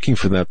 If you're looking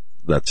for that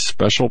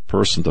special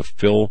person to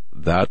fill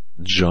that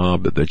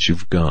job that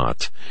you've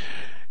got,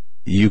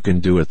 You can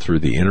do it through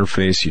the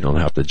interface. You don't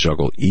have to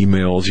juggle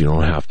emails. You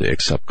don't have to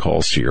accept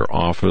calls to your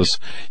office.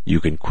 You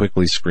can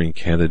quickly screen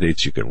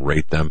candidates. You can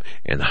rate them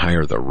and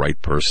hire the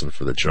right person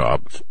for the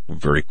job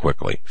very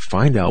quickly.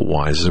 Find out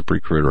why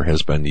ZipRecruiter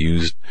has been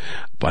used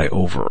by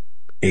over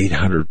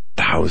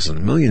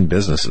 800,000 million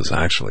businesses,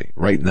 actually.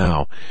 Right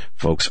now,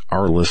 folks,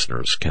 our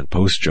listeners can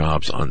post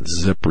jobs on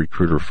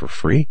ZipRecruiter for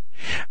free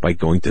by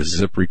going to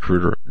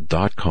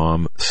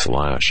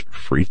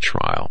ZipRecruiter.com/free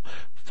trial.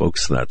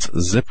 Folks, that's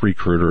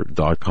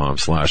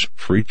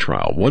ZipRecruiter.com/free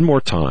trial. One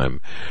more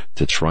time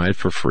to try it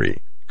for free.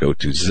 Go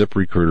to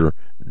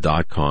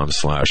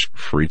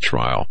ZipRecruiter.com/free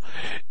trial.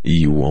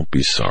 You won't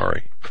be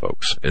sorry,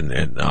 folks.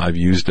 And I've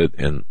used it,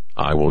 and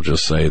I will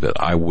just say that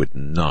I would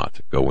not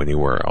go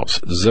anywhere else.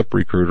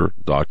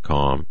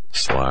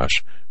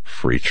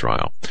 ZipRecruiter.com/free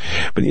trial.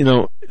 But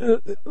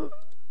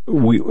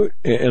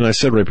and I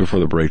said right before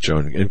the break, Joe,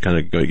 and kind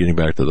of getting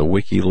back to the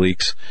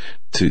WikiLeaks,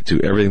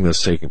 to everything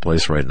that's taking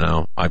place right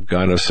now, I've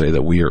got to say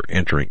that we are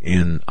entering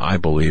in, I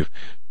believe,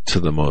 to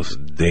the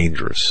most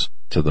dangerous,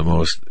 to the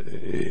most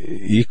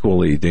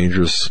equally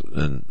dangerous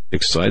and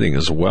exciting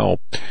as well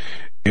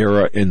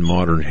era in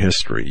modern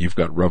history. You've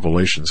got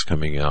revelations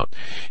coming out.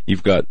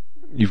 You've got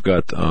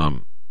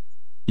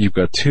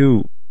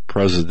two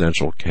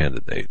presidential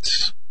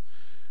candidates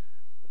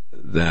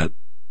that,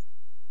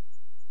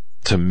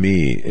 to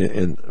me,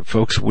 and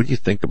folks, what do you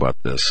think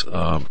about this?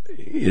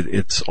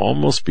 It's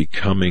almost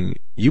becoming,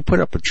 you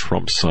put up a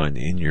Trump sign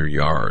in your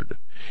yard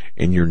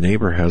and your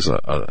neighbor has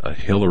a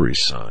Hillary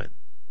sign.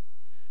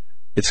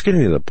 It's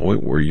getting to the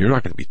point where you're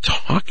not going to be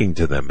talking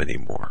to them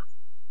anymore.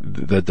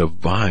 The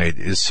divide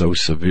is so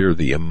severe.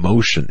 The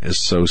emotion is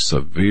so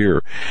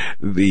severe.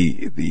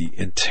 The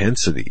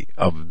intensity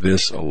of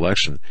this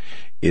election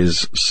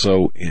is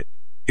so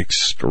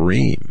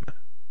extreme.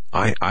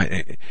 I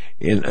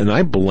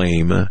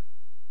blame,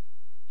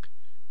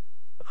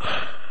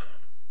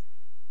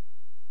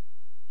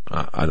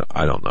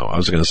 I don't know. I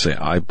was going to say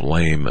I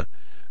blame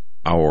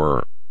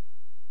our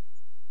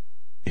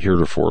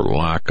heretofore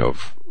lack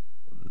of,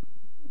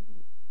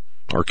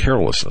 our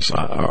carelessness,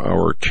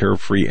 our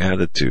carefree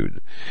attitude,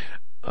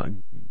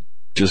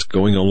 just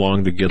going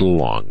along to get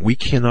along. We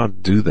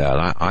cannot do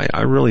that.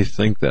 I really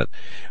think that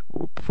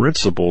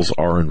principles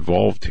are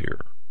involved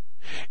here.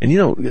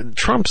 And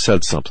Trump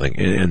said something,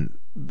 and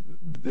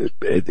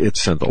it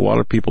sent a lot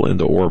of people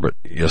into orbit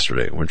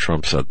yesterday when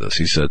Trump said this.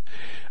 He said,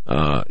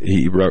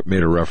 he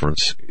made a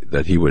reference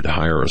that he would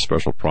hire a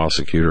special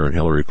prosecutor and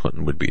Hillary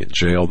Clinton would be in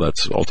jail.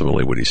 That's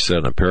ultimately what he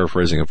said. I'm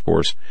paraphrasing, of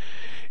course.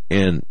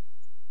 And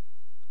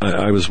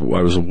I was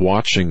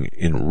watching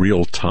in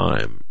real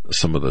time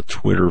some of the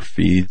Twitter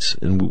feeds,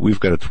 and we've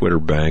got a Twitter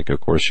bank.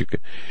 Of course,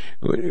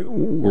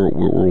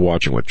 we're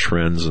watching what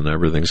trends and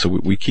everything, so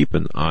we keep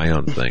an eye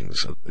on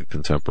things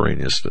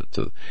contemporaneous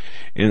to.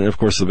 And of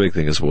course, the big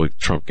thing is, well,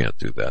 Trump can't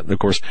do that. And of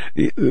course,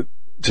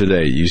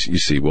 today you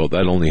see, well,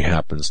 that only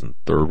happens in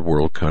third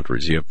world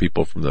countries. You have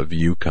people from The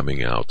View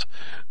coming out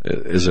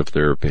as if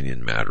their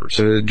opinion matters.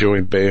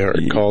 Joy Behar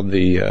called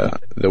the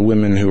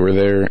women who were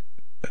there,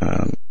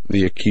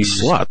 the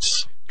accused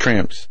sluts,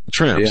 tramps,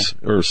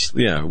 or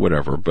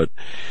whatever. But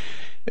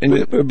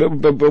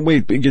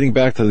wait, getting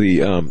back to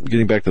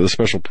the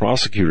special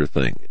prosecutor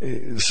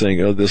thing, saying,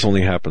 oh, this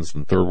only happens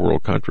in third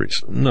world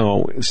countries.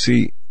 No,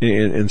 see,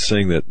 and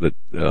saying that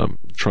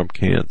Trump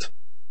can't,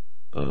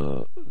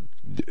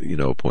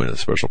 appoint a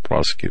special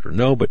prosecutor.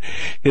 No, but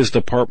his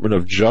Department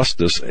of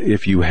Justice,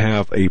 if you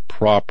have a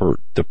proper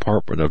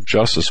Department of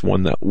Justice,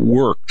 one that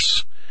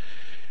works,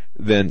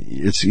 then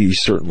he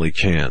certainly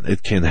can.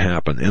 It can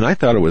happen. And I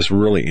thought it was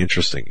really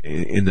interesting.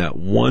 In that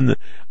one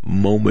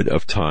moment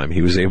of time,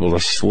 he was able to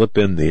slip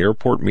in the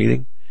airport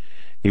meeting.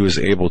 He was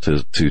able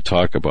to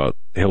talk about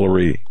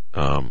Hillary,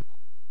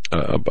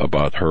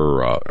 about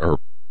her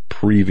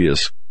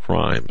previous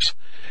crimes.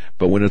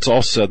 But when it's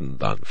all said and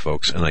done,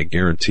 folks, and I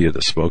guarantee you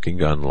the smoking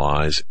gun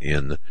lies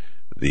in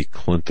the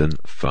Clinton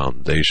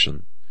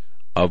Foundation,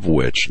 of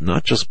which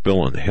not just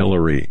Bill and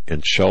Hillary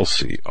and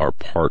Chelsea are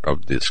part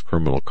of this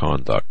criminal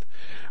conduct,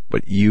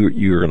 but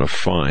you're going to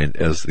find,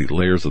 as the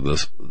layers of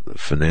this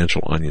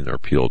financial onion are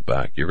peeled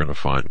back, you're going to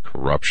find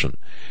corruption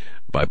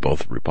by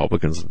both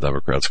Republicans and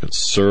Democrats,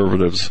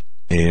 conservatives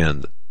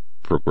and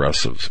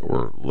progressives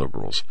or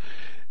liberals.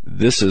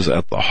 This is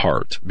at the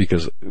heart,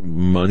 because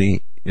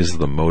money is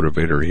the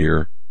motivator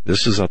here.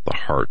 This is at the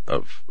heart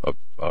of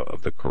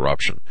the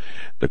corruption.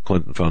 The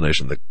Clinton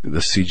Foundation, the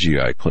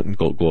CGI, Clinton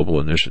Global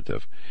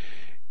Initiative.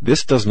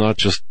 This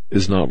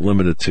is not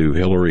limited to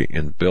Hillary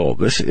and Bill.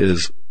 This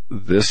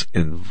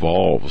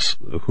involves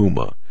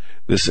Huma.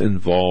 This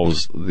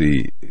involves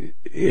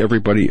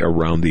everybody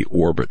around the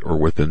orbit or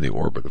within the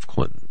orbit of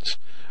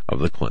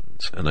the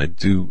Clintons. And I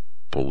do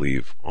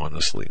believe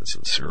honestly and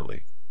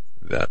sincerely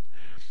that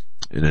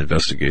an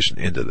investigation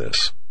into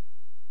this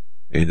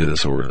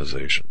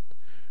organization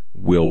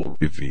will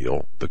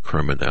reveal the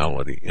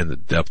criminality and the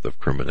depth of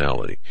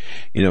criminality.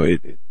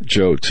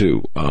 Joe,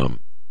 too,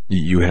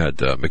 you had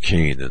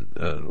McCain,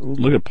 and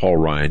look at Paul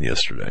Ryan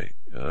yesterday,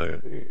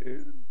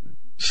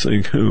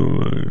 saying,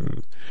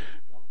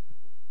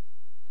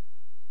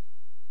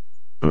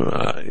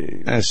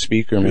 As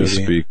speaker,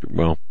 maybe.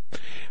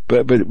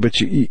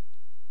 But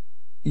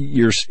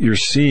you're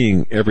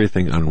seeing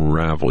everything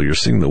unravel. You're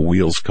seeing the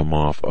wheels come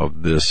off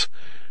of this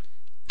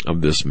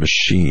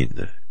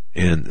machine.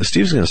 And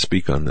Steve's going to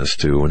speak on this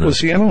too. Well,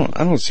 see, I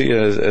don't see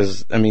it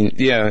as I mean,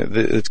 yeah,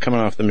 it's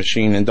coming off the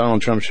machine, and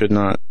Donald Trump should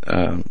not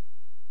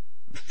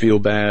feel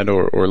bad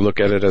or look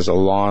at it as a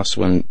loss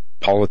when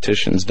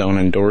politicians don't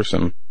endorse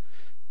him.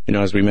 You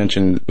know, as we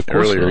mentioned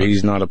earlier,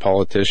 he's not a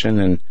politician,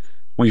 and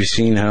we've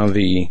seen how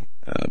the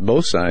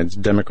both sides,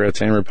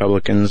 Democrats and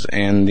Republicans,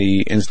 and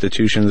the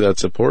institutions that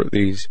support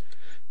these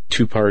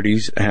two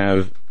parties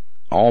have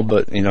all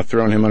but,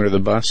 thrown him under the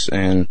bus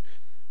and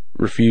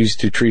refused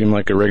to treat him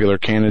like a regular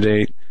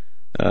candidate.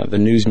 The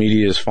news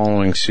media is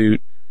following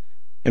suit.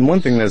 And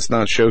one thing that's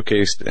not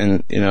showcased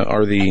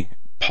are the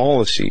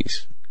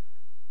policies.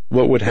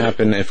 What would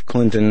happen if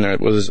Clinton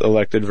was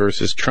elected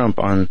versus Trump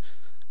on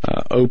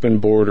open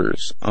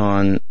borders,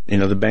 on,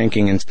 the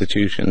banking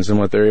institutions and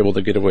what they're able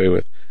to get away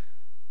with.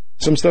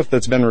 Some stuff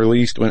that's been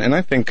released and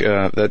I think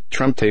that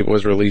Trump tape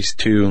was released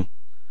to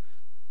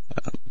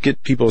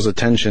get people's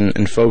attention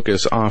and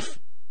focus off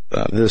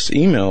this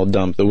email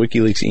dump, the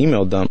WikiLeaks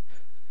email dump,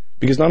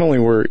 because not only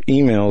were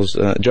emails,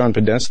 John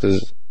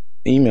Podesta's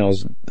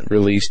emails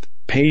released,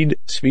 paid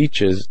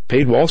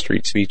Wall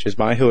Street speeches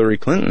by Hillary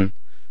Clinton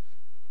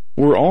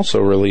were also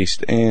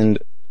released. And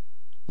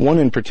one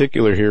in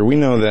particular here, we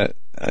know that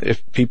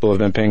if people have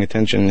been paying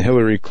attention,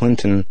 Hillary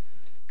Clinton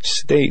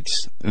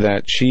states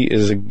that she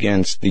is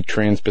against the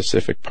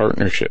Trans-Pacific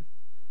Partnership.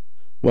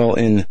 Well,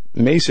 in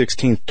May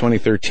 16th,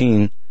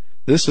 2013,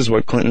 this is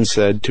what Clinton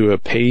said to a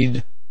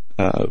paid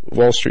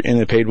Wall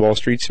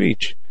Street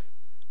speech.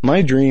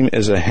 My dream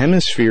is a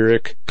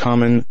hemispheric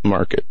common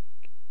market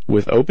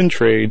with open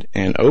trade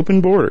and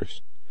open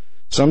borders.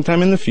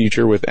 Sometime in the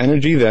future, with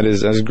energy that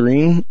is as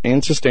green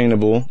and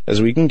sustainable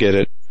as we can get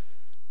it,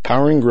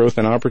 powering growth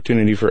and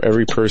opportunity for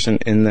every person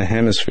in the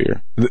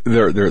hemisphere.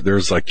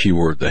 There's that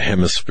keyword, the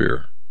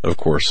hemisphere, of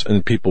course,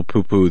 and people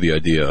poo-poo the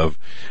idea of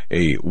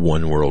a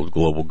one world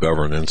global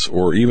governance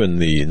or even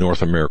the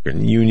North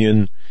American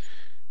Union.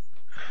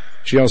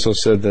 She also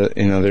said that,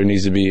 there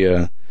needs to be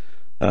a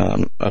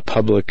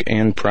public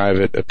and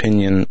private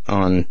opinion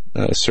on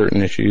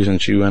certain issues,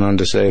 and she went on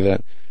to say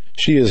that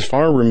she is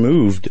far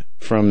removed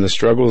from the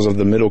struggles of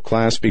the middle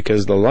class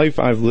because the life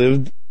I've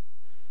lived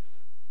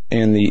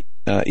and the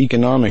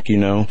economic,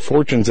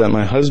 fortunes that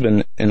my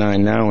husband and I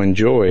now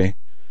enjoy,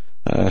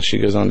 she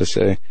goes on to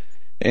say.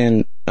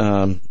 And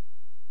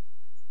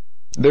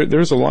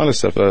there's a lot of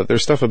stuff.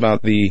 There's stuff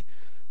about in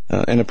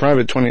a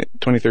private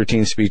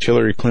 2013 speech,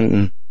 Hillary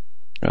Clinton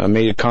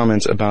made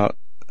comments about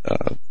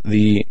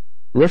the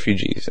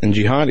refugees and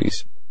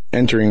jihadis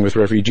entering with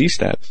refugee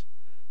status.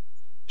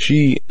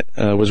 She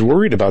was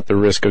worried about the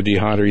risk of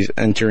jihadis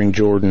entering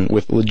Jordan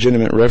with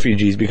legitimate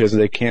refugees because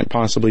they can't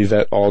possibly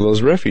vet all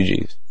those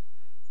refugees.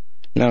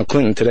 Now,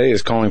 Clinton today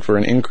is calling for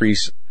an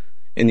increase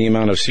in the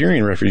amount of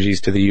Syrian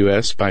refugees to the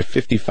U.S. by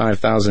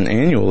 55,000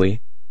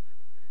 annually,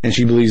 and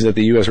she believes that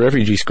the U.S.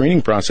 refugee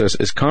screening process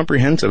is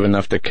comprehensive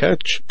enough to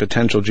catch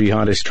potential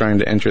jihadists trying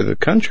to enter the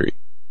country.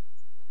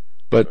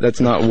 But that's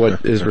not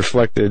what is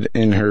reflected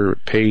in her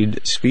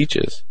paid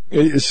speeches.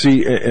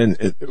 See,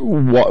 and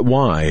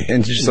why?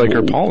 And just like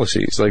her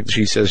policies, like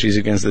she says she's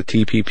against the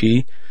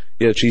TPP,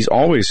 yet she's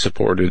always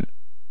supported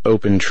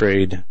open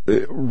trade,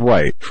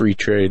 right? Free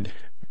trade.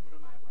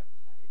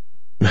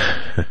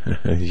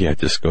 Yeah,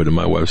 just go to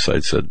my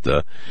website, said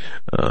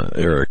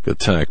Eric the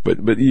Tech.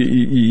 But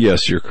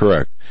yes, you're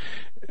correct.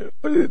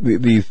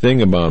 The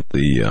thing about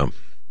the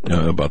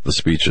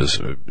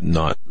speeches,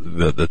 not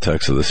the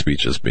text of the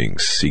speeches being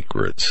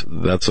secret,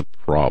 that's a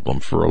problem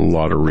for a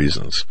lot of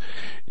reasons.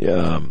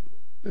 There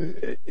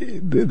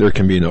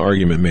can be an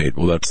argument made,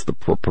 well, that's the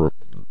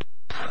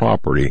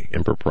property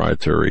and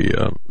proprietary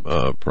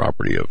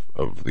property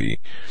of the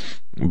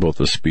both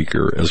the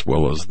speaker as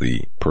well as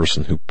the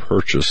person who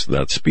purchased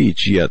that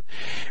speech. Yet,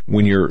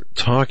 when you're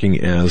talking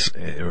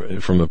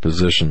from a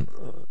position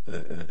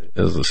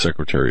as the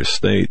Secretary of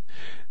State,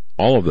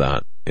 all of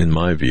that, in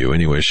my view,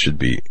 anyway, should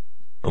be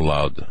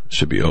allowed,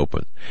 should be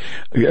open.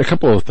 A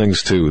couple of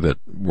things too that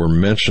were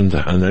mentioned,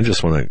 and I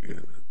just want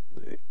to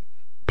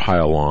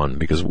pile on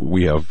because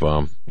we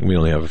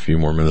only have a few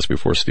more minutes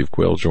before Steve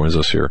Quayle joins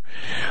us here.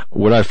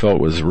 What I felt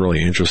was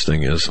really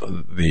interesting is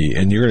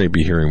and you're going to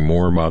be hearing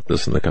more about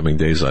this in the coming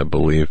days, I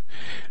believe.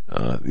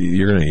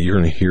 You're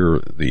going to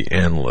hear the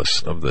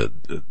analysts of the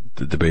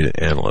debate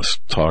analysts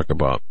talk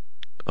about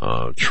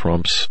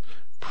Trump's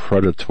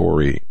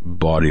predatory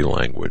body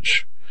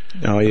language.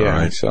 Oh yeah,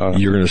 right? I saw.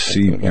 You're going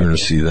to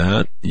see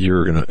that.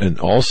 And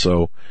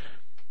also,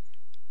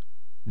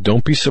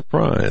 don't be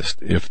surprised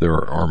if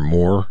there are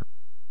more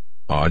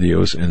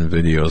audios and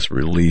videos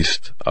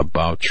released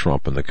about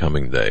Trump in the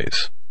coming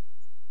days.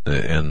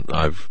 And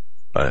I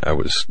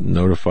was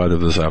notified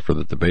of this after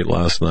the debate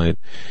last night.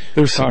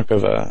 There's talk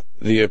of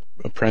The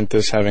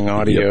Apprentice having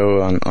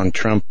audio on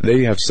Trump.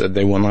 They have said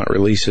they will not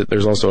release it.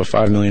 There's also a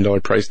 $5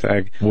 million price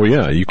tag. Well,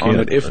 yeah, you can't. On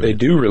it if they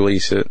do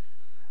release it.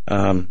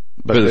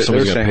 But if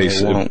somebody's going to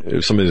pay,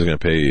 if somebody's going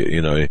to pay,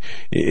 you know,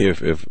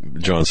 if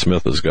John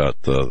Smith has got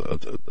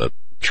a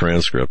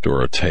transcript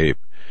or a tape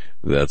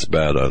that's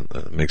bad,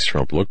 makes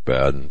Trump look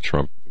bad, and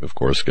Trump, of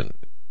course, can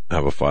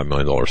have a $5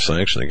 million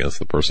sanction against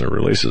the person who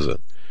releases it.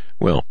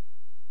 Well,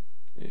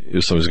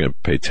 if somebody's going to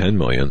pay $10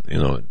 million, you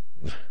know,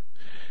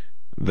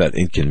 that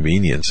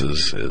inconvenience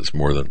is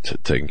more than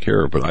taken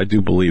care of. But I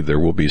do believe there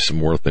will be some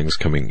more things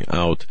coming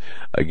out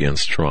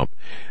against Trump.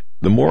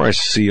 The more I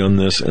see on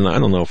this, and I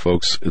don't know,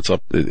 folks, it's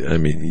up, I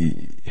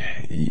mean,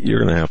 you're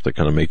going to have to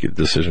kind of make a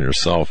decision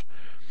yourself.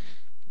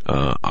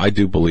 I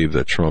do believe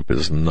that Trump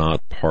is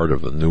not part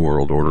of the New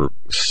World Order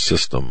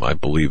system. I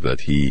believe that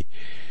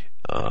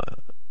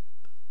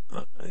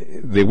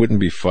they wouldn't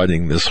be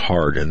fighting this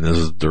hard and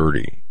this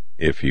dirty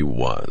if he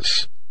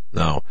was.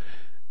 Now,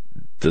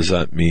 does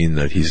that mean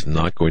that he's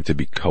not going to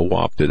be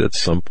co-opted at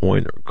some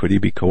point? Or could he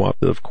be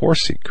co-opted? Of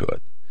course he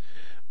could.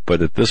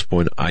 But at this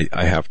point,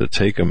 I have to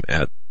take him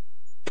at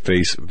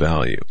face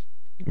value.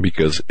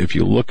 Because if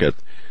you look at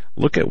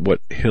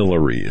what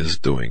Hillary is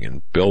doing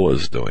and Bill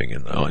is doing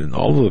and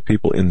all of the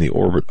people in the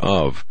orbit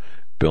of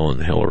Bill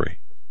and Hillary,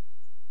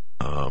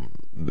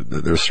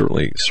 they're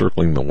certainly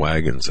circling the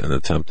wagons and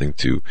attempting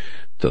to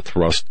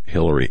thrust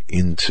Hillary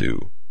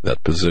into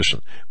that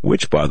position,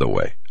 which, by the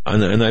way,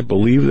 and I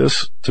believe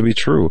this to be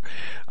true,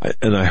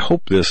 and I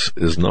hope this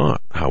is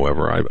not,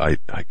 however,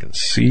 I can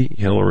see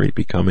Hillary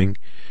becoming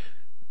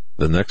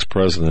the next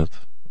president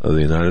of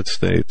the United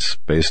States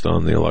based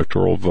on the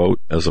electoral vote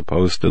as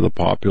opposed to the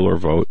popular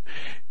vote,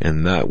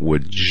 and that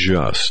would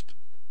just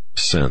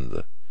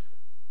send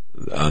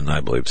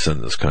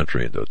this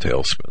country into a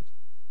tailspin.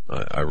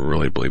 I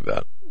really believe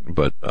that.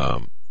 But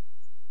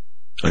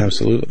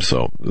absolutely.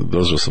 So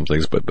those are some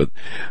things. But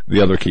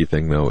the other key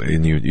thing, though,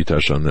 and you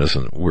touched on this,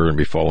 and we're going to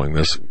be following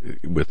this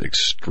with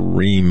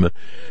extreme.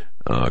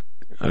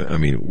 I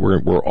mean,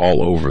 we're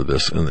all over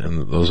this,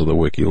 and those are the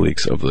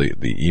WikiLeaks of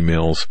the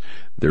emails.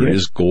 There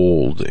is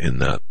gold in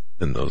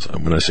those.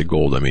 When I say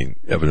gold, I mean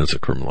evidence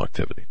of criminal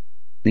activity.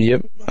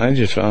 Yep, I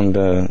just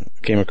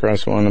came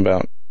across one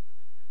about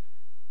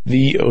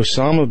the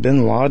Osama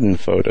bin Laden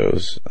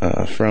photos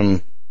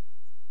from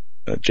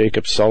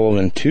Jacob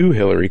Sullivan to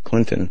Hillary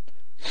Clinton,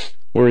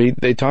 where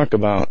they talk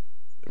about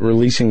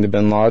releasing the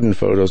bin Laden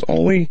photos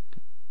only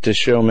to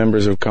show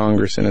members of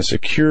Congress in a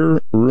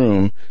secure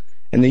room,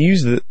 and they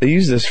use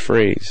this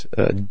phrase,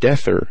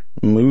 deather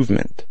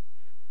movement.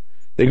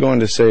 They go on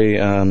to say,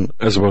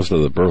 as opposed to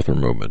the birther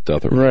movement,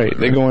 deather movement. Right.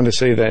 They go on to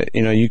say that,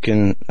 you know, you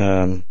can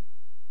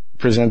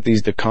present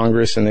these to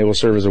Congress and they will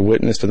serve as a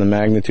witness to the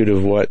magnitude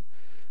of what,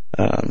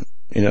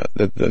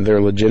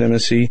 their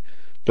legitimacy.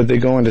 But they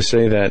go on to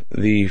say that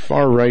the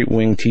far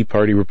right-wing Tea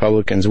Party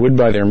Republicans would,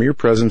 by their mere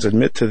presence,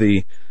 admit to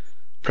the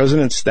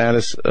president's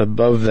status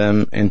above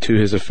them and to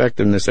his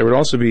effectiveness. There would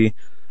also be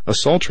a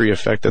sultry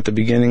effect at the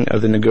beginning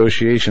of the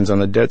negotiations on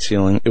the debt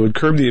ceiling. It would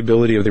curb the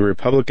ability of the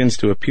Republicans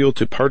to appeal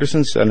to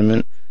partisan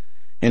sentiment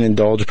and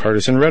indulge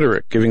partisan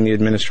rhetoric, giving the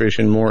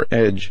administration more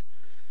edge.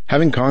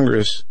 Having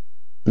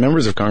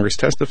members of Congress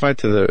testify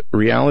to the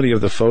reality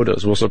of the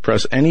photos will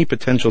suppress any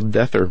potential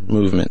deather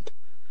movement.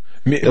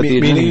 That the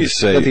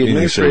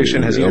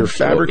administration has either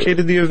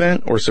fabricated the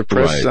event or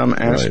suppressed some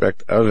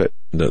aspect of it.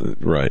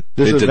 Right.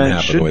 This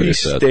event should be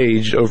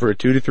staged over a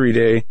 2 to 3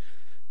 day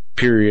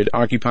period,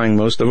 occupying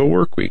most of a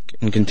work week,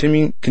 and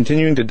continuing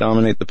to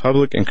dominate the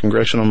public and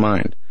congressional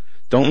mind.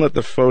 Don't let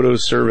the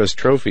photos serve as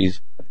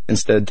trophies.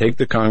 Instead, take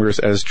the Congress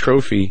as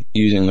trophy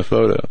using the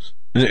photos.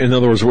 In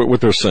other words,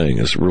 what they're saying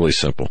is really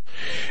simple.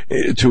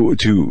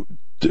 To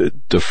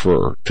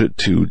defer,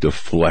 to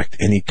deflect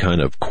any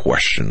kind of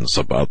questions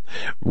about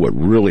what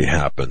really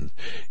happened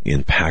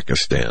in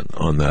Pakistan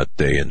on that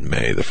day in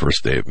May, the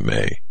first day of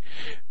May,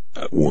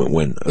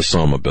 when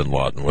Osama bin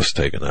Laden was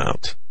taken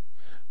out.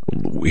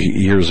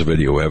 Here's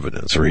video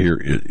evidence, or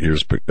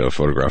here's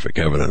photographic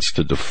evidence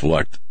to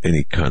deflect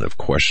any kind of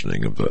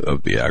questioning of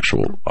the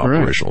actual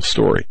operational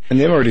story. And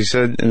they've already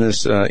said in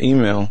this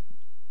email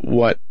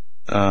what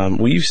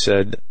we've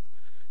said.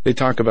 They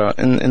talk about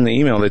in the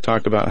email. They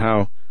talk about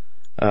how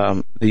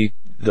the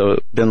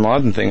bin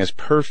Laden thing is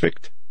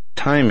perfect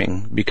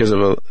timing because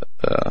of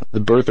the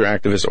birther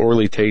activist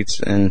Orly Tates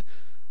and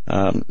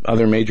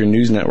other major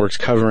news networks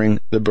covering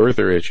the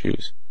birther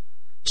issues.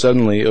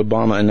 Suddenly,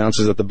 Obama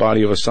announces that the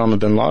body of Osama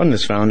bin Laden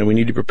is found, and we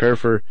need to prepare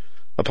for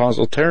a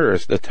possible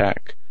terrorist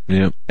attack.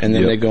 Yep. And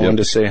then they go on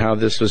to say how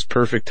this was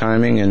perfect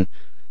timing, and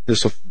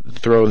this will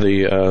throw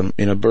the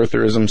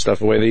birtherism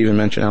stuff away. They even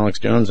mention Alex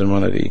Jones in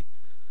one of the.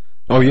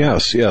 Oh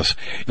yes.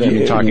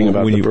 Talking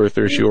about the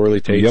birther issue, Orly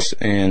Tates,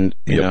 and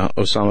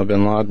Osama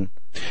bin Laden.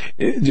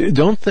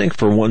 Don't think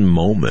for one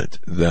moment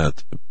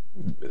that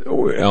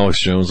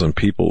Alex Jones and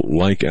people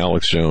like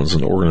Alex Jones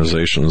and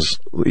organizations,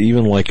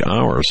 even like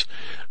ours,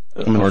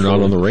 are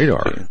not on the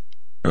radar.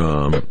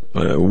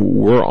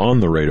 We're on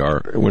the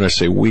radar. When I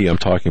say we, I'm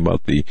talking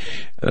about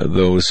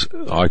those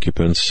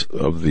occupants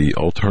of the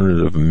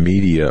alternative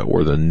media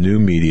or the new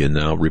media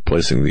now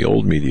replacing the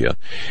old media.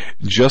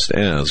 Just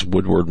as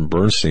Woodward and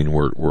Bernstein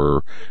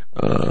were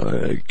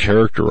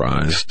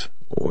characterized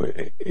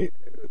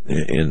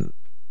in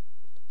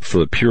for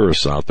the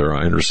purists out there,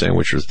 I understand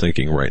what you're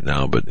thinking right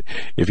now, but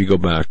if you go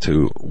back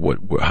to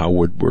how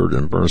Woodward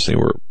and Bernstein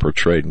were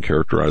portrayed and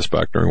characterized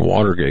back during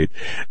Watergate,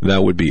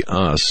 that would be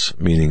us,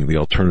 meaning the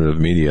alternative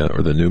media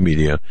or the new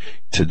media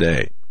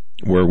today,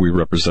 where we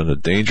represent a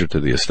danger to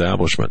the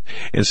establishment.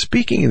 And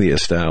speaking of the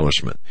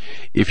establishment,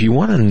 if you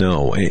want to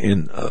know,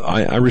 and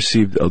I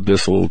received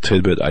this little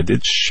tidbit, I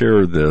did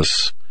share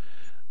this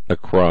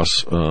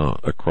across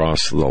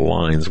the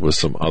lines with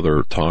some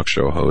other talk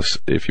show hosts.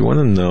 If you want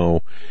to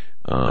know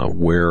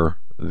where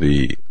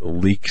the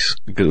leaks,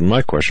 because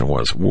my question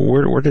was,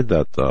 where did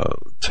that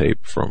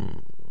tape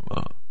from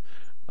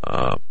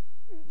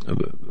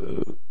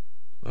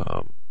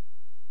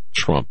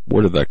Trump,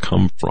 where did that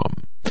come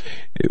from?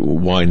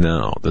 Why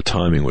now? The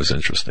timing was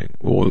interesting.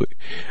 Well,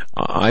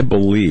 I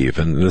believe,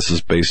 and this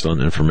is based on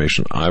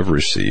information I've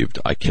received,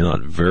 I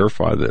cannot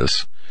verify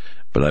this,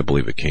 but I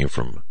believe it came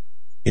from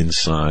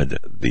inside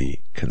the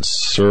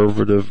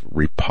conservative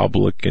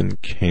Republican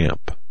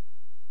camp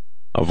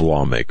of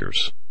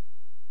lawmakers.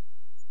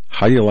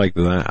 How do you like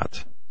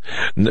that?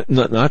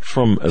 Not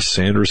from a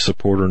Sanders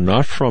supporter,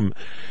 not from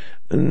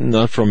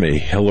a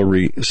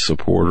Hillary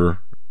supporter,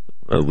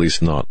 at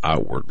least not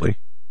outwardly,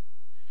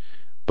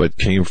 but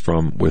came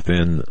from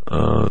within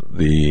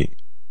the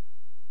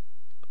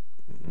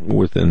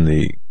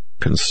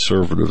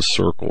conservative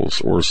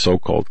circles, or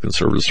so-called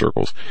conservative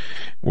circles.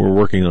 We're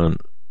working on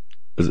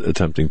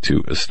attempting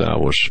to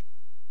establish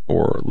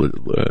or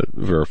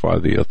verify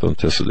the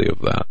authenticity of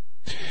that.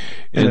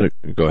 And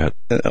go ahead.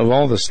 Of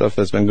all the stuff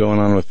that's been going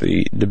on with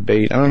the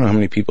debate, I don't know how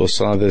many people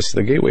saw this.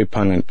 The Gateway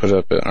Pundit put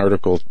up an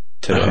article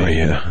today. Oh,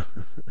 yeah.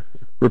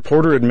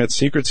 Reporter admits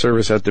Secret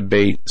Service at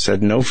debate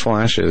said no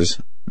flashes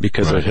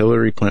because of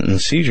Hillary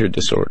Clinton's seizure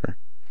disorder.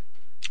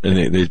 And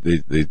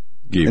they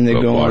gave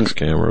a box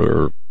camera.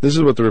 Or this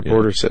is what the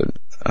reporter said.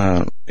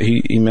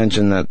 He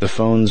mentioned that the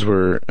phones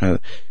were...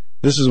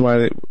 this is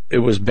why it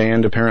was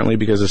banned, apparently,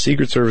 because the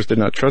Secret Service did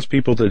not trust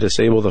people to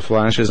disable the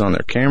flashes on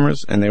their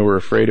cameras, and they were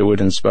afraid it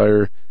would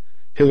inspire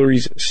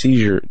Hillary's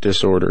seizure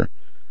disorder.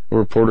 A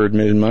reporter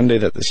admitted Monday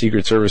that the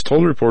Secret Service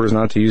told reporters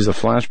not to use the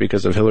flash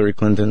because of Hillary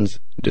Clinton's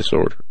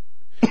disorder.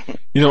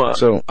 You know,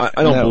 so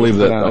I don't believe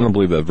that. I don't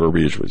believe that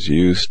verbiage was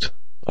used.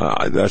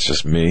 That's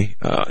just me.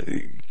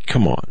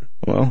 Come on.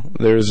 Well,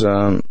 there's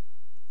I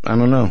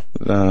don't know.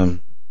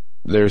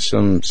 There's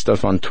some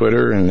stuff on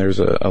Twitter, and there's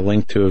a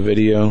link to a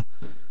video.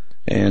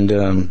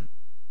 And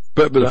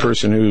but the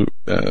person who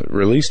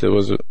released it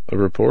was a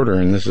reporter,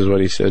 and this is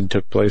what he said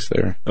took place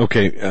there.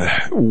 Okay,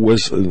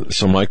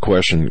 so my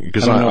question,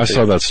 because I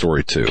saw that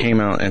story too,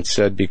 came out and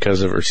said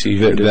because of her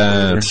seizure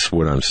disorder. That's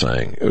what I'm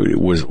saying.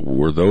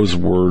 Were those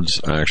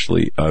words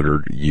actually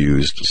uttered,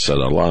 used, said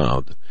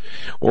aloud,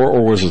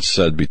 or was it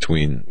said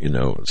between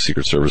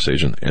Secret Service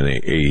agent and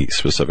a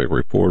specific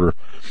reporter?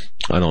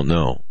 I don't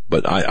know,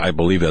 but I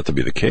believe that to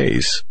be the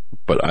case,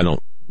 but I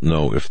don't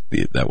know if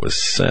that was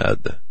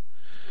said.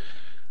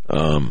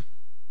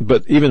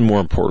 But even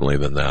more importantly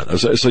than that, I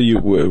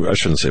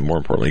shouldn't say more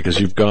importantly, because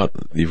you've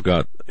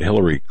got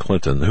Hillary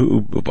Clinton,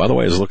 who, by the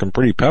way, is looking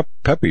pretty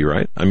peppy,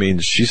 right? I mean,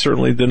 she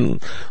certainly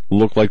didn't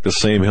look like the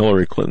same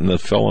Hillary Clinton that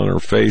fell on her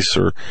face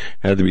or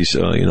had to be,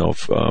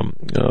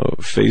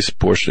 face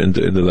pushed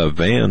into that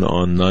van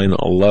on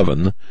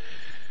 9/11.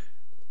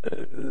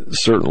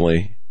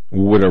 Certainly,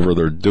 whatever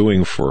they're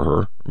doing for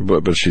her,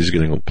 but she's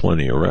getting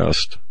plenty of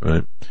rest,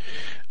 right?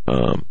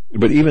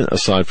 But even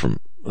aside from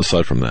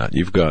that,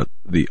 you've got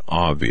the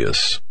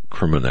obvious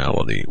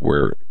criminality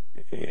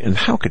and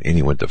how can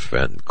anyone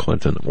defend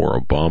Clinton or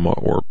Obama,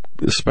 or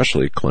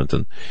especially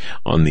Clinton,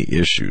 on the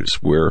issues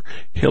where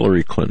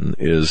Hillary Clinton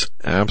is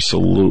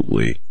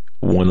absolutely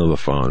one of the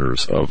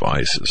founders of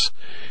ISIS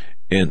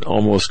and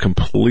almost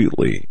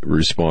completely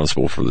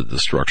responsible for the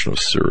destruction of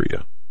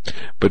Syria.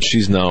 But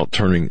she's now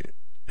turning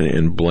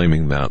and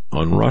blaming that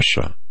on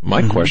Russia.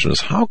 My question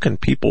is, how can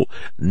people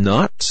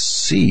not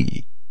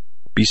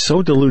be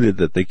so deluded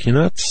that they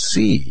cannot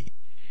see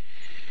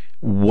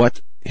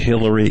what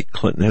Hillary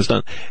Clinton has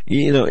done?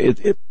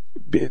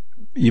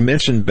 You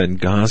mentioned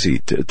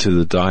Benghazi to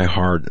the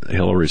die-hard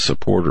Hillary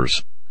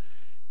supporters.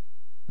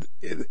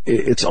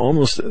 It's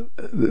almost,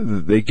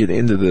 they get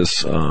into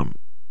this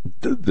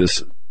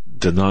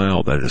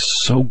denial that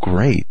is so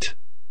great,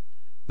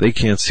 they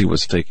can't see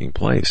what's taking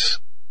place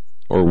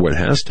or what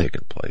has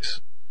taken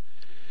place.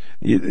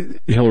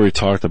 Hillary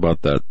talked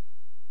about that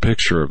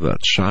picture of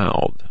that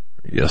child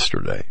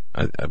yesterday.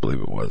 I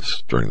believe it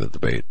was during the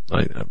debate.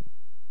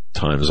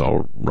 Time's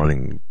all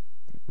running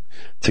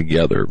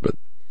together, but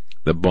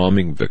the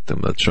bombing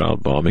victim, that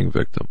child bombing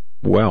victim.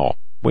 Well,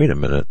 wait a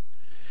minute.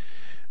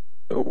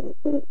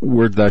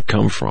 Where'd that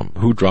come from?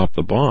 Who dropped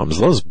the bombs?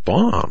 Those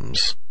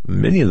bombs,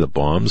 many of the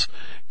bombs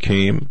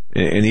came,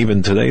 and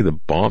even today the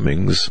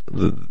bombings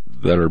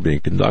that are being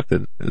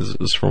conducted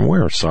is from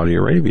where? Saudi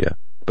Arabia.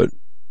 But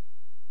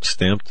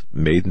stamped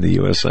made in the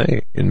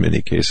USA in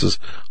many cases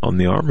on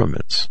the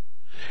armaments.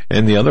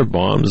 And the other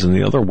bombs and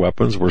the other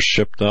weapons were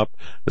shipped up,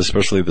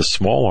 especially the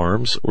small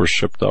arms, were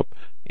shipped up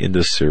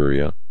into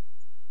Syria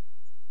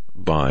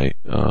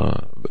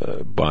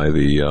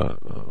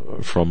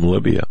from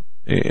Libya,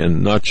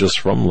 and not just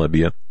from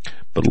Libya,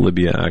 but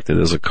Libya acted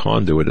as a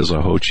conduit, as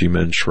a Ho Chi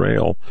Minh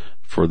Trail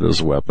for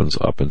those weapons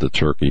up into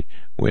Turkey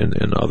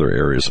and other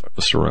areas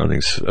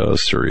surrounding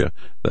Syria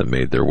that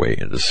made their way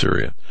into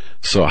Syria.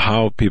 So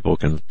how people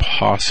can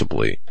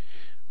possibly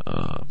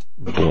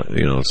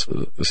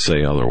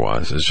say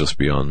otherwise is just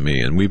beyond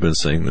me. And we've been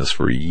saying this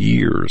for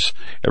years.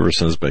 Ever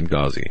since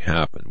Benghazi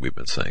happened, we've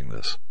been saying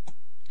this.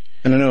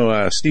 And I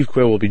know Steve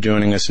Quayle will be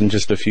joining us in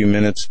just a few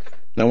minutes.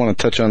 And I want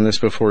to touch on this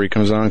before he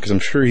comes on, because I'm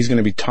sure he's going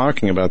to be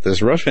talking about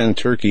this. Russia and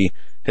Turkey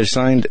have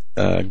signed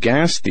a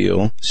gas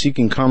deal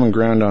seeking common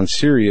ground on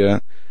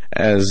Syria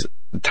as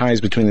the ties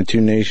between the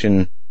two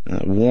nations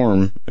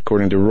warm,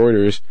 according to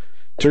Reuters.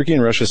 Turkey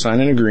and Russia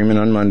signed an agreement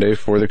on Monday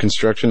for the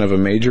construction of a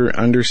major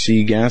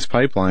undersea gas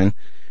pipeline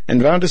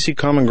and vowed to seek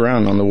common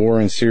ground on the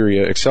war in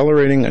Syria,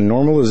 accelerating a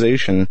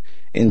normalization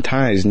in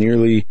ties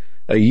nearly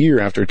a year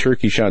after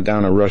Turkey shot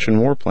down a Russian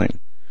warplane.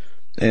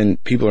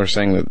 And people are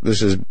saying that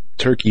this is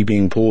Turkey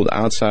being pulled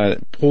out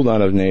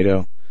of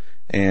NATO,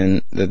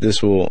 and that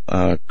this will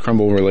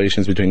crumble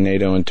relations between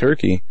NATO and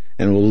Turkey,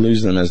 and will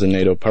lose them as a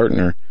NATO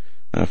partner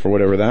for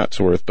whatever that's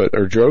worth. But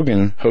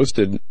Erdogan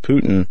hosted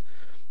Putin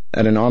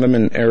at an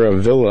Ottoman-era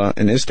villa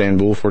in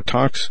Istanbul for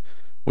talks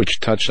which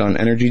touched on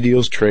energy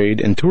deals,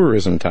 trade, and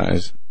tourism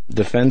ties.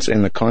 Defense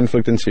and the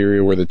conflict in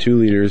Syria were the two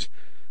leaders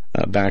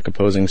back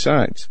opposing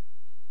sides.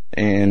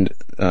 And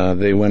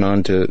they went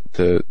on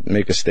to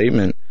make a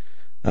statement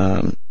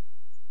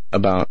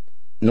about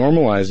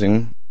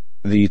normalizing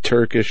the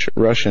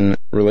Turkish-Russian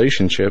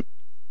relationship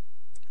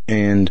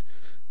and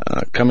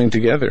coming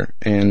together.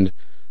 And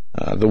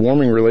the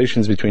warming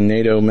relations between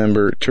NATO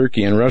member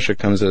Turkey and Russia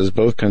comes as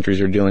both countries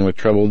are dealing with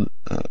troubled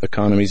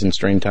economies and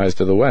strained ties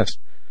to the West.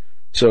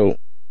 So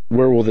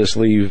where will this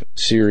leave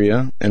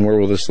Syria, and where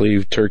will this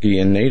leave Turkey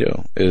and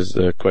NATO is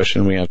the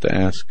question we have to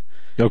ask.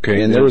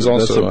 Okay, and there was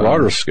also that's a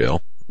broader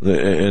scale,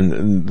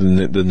 and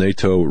the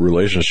NATO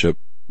relationship.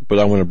 But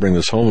I want to bring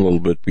this home a little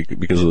bit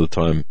because of the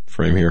time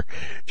frame here.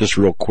 Just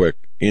real quick,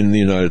 in the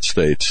United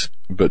States,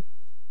 but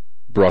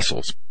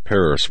Brussels,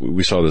 Paris,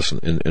 we saw this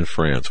in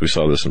France, we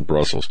saw this in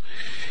Brussels.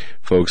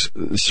 Folks,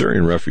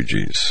 Syrian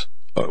refugees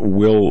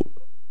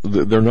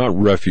they're not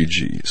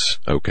refugees,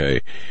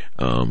 okay?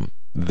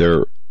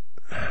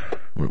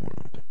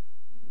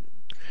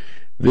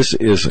 This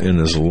is an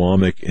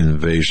Islamic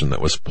invasion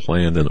that was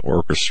planned and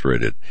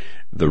orchestrated.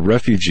 The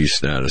refugee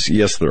status,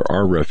 yes, there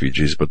are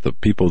refugees, but the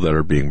people that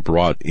are being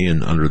brought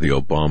in under the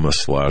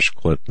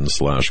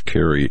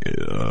Obama/Clinton/Kerry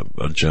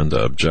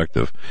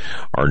objective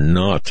are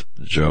not,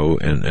 Joe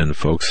and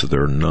folks,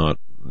 they're not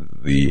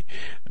the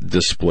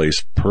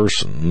displaced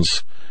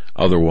persons.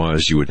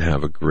 Otherwise, you would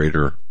have a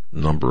greater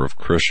number of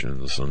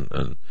Christians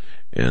and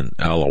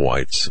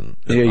Alawites and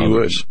yeah, you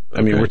others. would.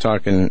 I mean, we're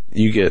talking,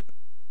 you get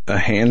a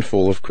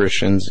handful of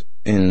Christians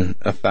in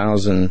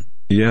 1,000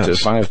 to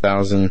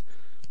 5,000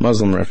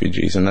 Muslim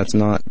refugees, and that's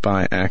not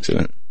by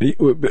accident.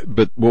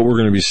 But what we're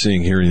going to be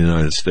seeing here in the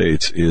United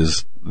States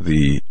is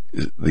the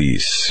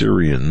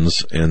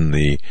Syrians and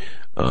the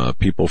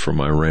people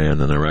from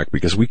Iran and Iraq,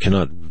 because we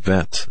cannot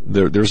vet.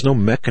 There's no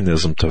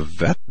mechanism to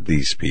vet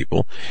these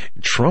people.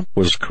 Trump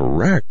was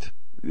correct.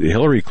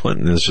 Hillary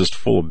Clinton is just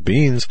full of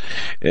beans,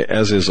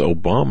 as is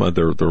Obama.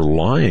 They're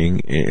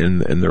lying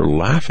and they're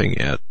laughing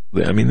at.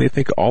 I mean, they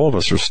think all of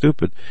us are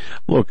stupid.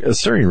 Look, a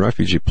Syrian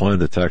refugee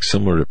planned attacks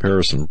similar to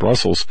Paris and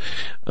Brussels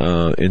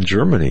in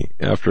Germany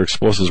after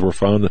explosives were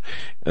found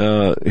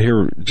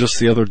here just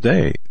the other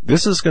day.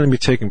 This is going to be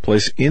taking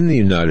place in the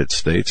United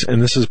States,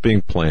 and this is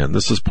being planned.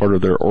 This is part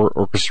of their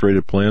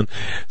orchestrated plan.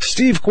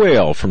 Steve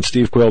Quayle from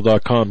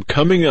stevequayle.com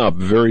coming up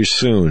very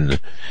soon.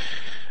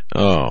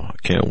 Oh, I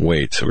can't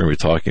wait. So we're going to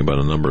be talking about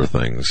a number of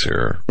things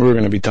here. We're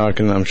going to be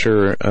talking, I'm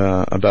sure,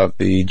 about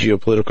the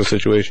geopolitical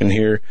situation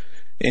here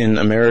in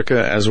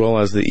America, as well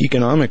as the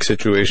economic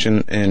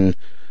situation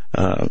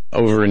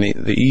over in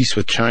the east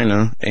with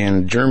China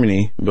and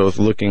Germany, both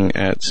looking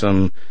at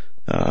some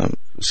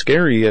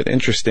scary yet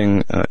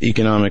interesting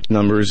economic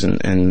numbers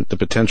and the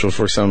potential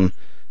for some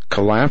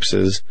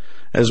collapses,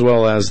 as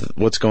well as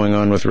what's going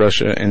on with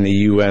Russia and the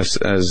U.S.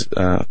 as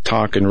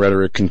talk and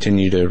rhetoric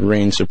continue to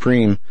reign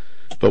supreme.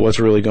 But what's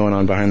really going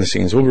on behind the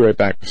scenes. We'll be right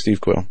back with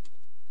Steve Quayle.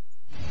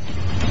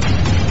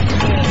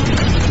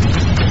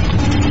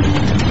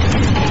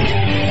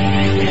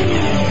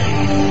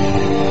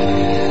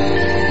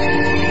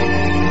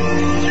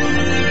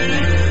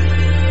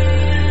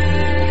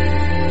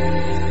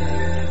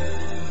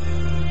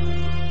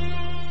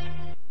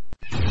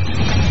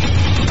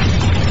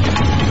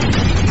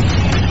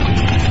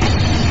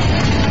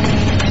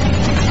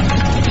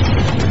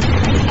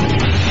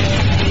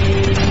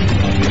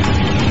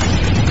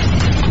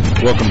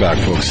 Welcome back,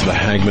 folks, to the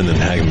Hagman and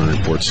Hagman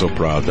Report. So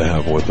proud to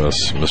have with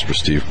us Mr.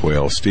 Steve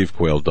Quayle,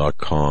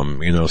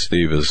 stevequayle.com. You know,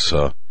 Steve is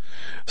a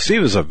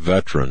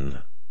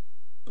veteran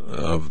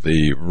of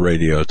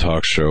the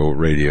talk show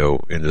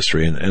radio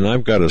industry, and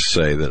I've got to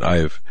say that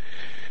I've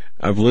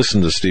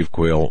listened to Steve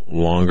Quayle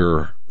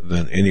longer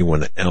than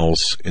anyone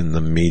else in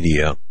the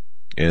media,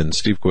 And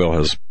Steve Quayle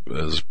has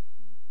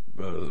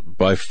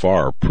by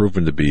far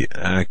proven to be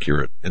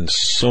accurate in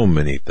so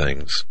many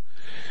things.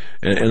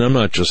 And I'm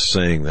not just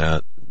saying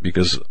that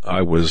because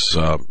I was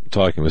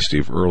talking with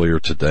Steve earlier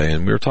today,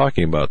 and we were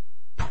talking about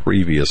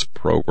previous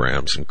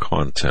programs and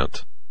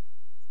content.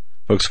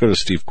 Folks, go to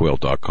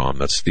stevequayle.com.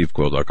 That's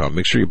stevequayle.com.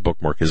 Make sure you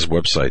bookmark his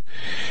website.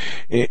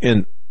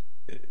 And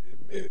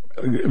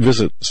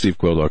visit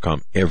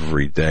stevequayle.com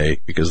every day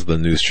because the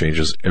news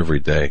changes every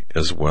day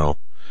as well.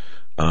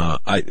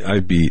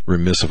 I'd be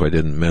remiss if I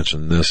didn't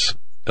mention this,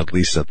 at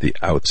least at the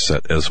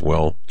outset as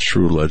well.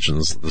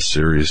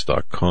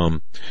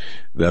 TrueLegendsTheSeries.com.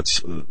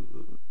 That's an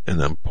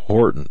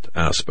important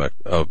aspect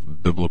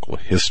of biblical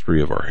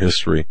history, of our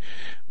history.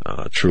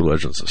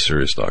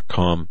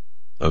 TrueLegendsTheSeries.com,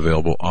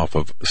 available off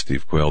of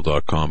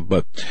SteveQuayle.com.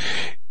 But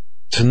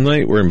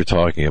tonight we're going to be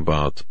talking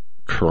about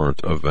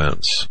current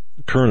events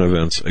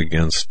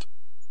against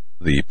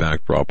the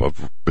backdrop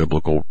of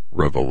biblical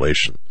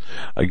revelation,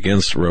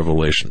 against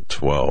Revelation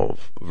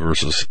 12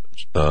 verses,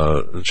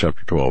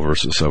 chapter 12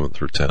 verses 7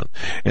 through 10,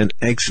 and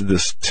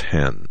Exodus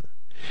 10.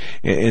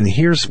 And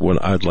here's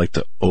what I'd like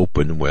to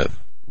open with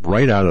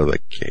right out of the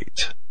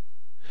gate.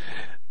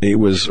 It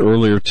was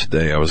earlier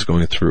today. I was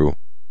going through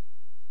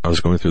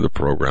the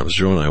programs.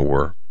 Joe and I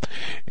were,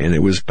 and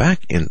it was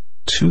back in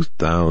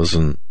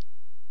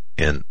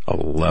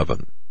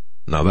 2011.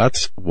 Now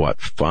that's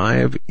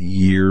 5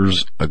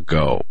 years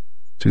ago,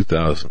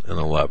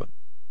 2011.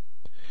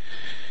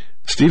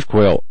 Steve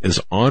Quayle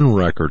is on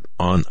record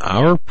on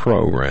our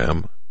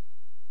program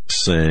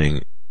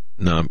saying,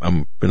 now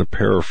I'm going to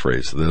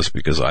paraphrase this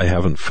because I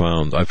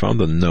found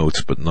the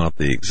notes but not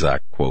the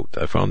exact quote.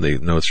 I found the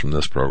notes from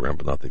this program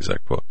but not the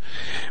exact quote.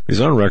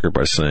 He's on record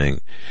by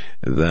saying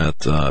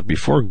that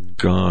before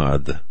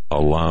God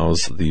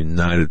allows the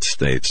United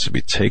States to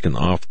be taken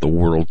off the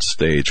world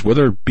stage,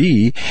 whether it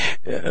be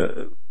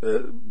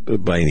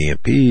by an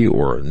EMP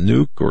or a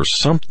nuke or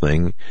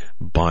something,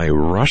 by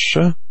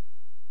Russia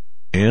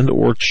and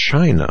or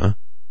China,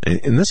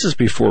 and this is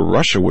before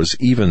Russia was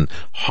even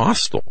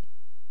hostile,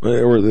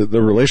 or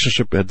the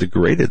relationship had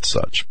degraded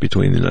such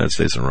between the United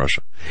States and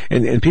Russia.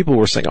 And people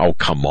were saying, oh,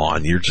 come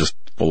on, you're just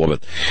full of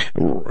it.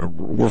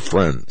 We're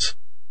friends.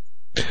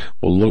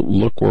 Well,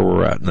 look where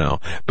we're at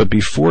now. But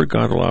before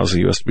God allows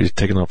the U.S. to be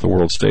taken off the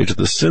world stage,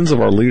 the sins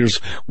of our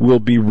leaders will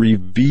be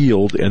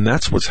revealed, and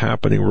that's what's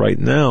happening right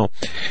now.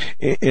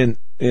 And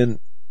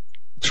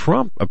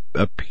Trump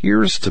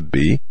appears to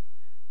be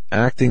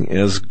acting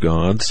as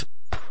God's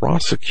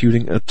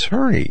prosecuting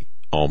attorney,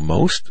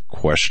 almost,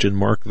 question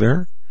mark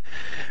there.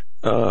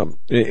 And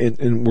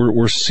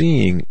we're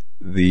seeing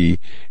so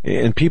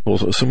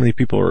many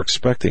people are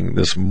expecting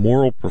this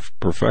moral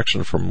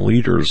perfection from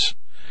leaders.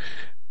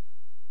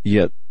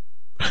 Yet,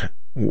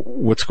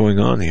 what's going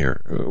on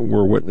here?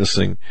 We're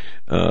witnessing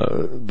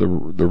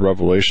the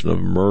revelation of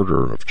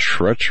murder and of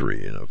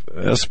treachery and of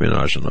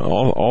espionage and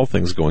all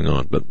things going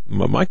on. But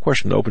my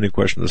opening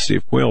question to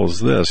Steve Quayle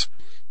is this.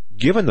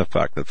 Given the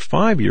fact that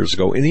 5 years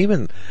ago, and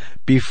even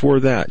before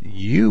that,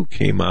 you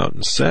came out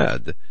and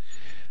said,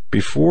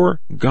 before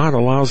God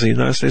allows the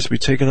United States to be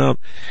taken out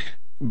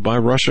by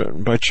Russia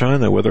and by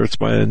China, whether it's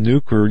by a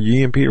nuke or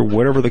EMP or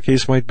whatever the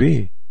case might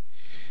be,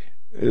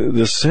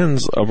 the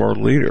sins of our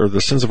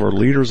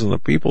leaders and the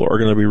people are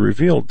going to be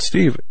revealed.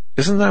 Steve,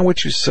 isn't that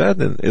what you said,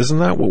 and isn't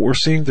that what we're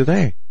seeing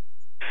today?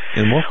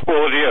 And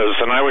well, it is,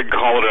 and I would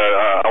call it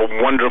a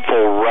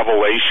wonderful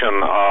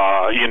revelation,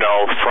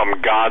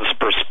 from God's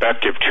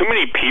perspective. Too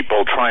many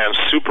people try and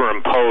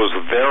superimpose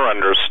their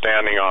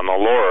understanding on the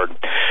Lord.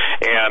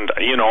 And,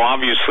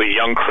 obviously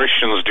young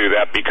Christians do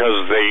that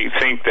because they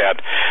think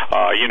that,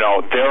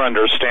 their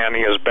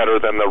understanding is better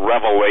than the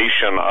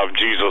revelation of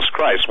Jesus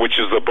Christ, which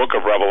is the book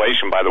of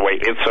Revelation, by the way.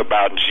 It's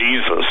about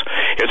Jesus.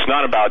 It's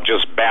not about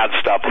just bad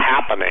stuff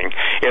happening.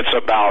 It's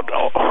about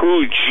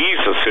who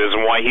Jesus is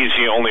and why he's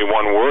the only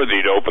one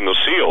worthy to open the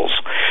seals.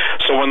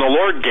 So when the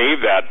Lord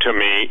gave that to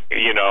me,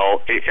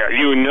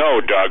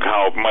 Doug,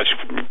 how much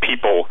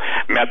people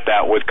met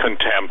that with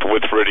contempt,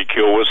 with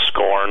ridicule, with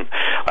scorn.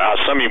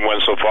 Some even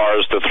went so far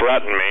as to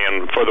threaten me.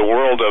 And for the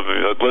world of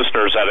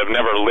listeners that have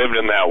never lived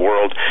in that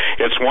world,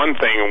 it's one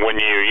thing when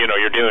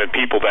you're dealing with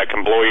people that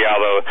can blow you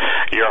out of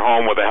your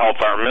home with a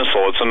hellfire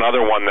missile. It's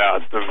another one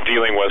that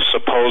dealing with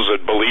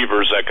supposed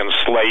believers that can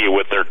slay you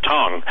with their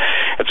tongue.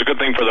 It's a good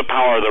thing for the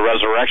power of the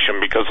resurrection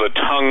because the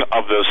tongue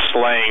of the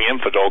slaying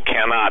infidel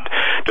cannot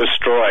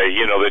destroy,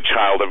 the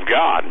child of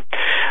God.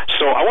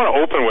 So I want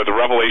to open with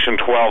Revelation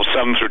 12,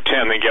 7 through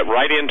 10, and get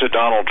right into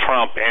Donald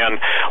Trump and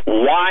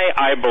why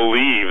I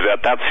believe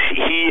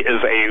he is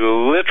a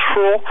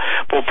literal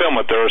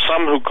fulfillment. There are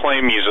some who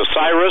claim he's a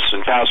Cyrus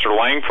and Pastor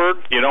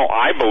Langford.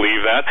 I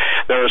believe that.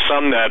 There are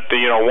some that,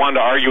 want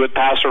to argue with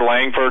Pastor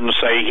Langford and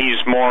say he's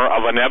more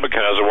of a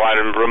Nebuchadnezzar. Well,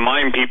 I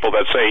remind people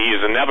that say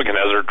he's a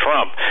Nebuchadnezzar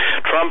Trump.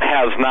 Trump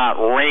has not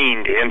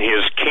reigned in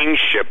his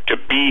kingship to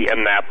be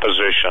in that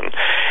position.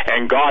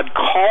 And God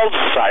called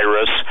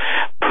Cyrus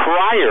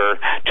prior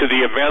to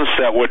the events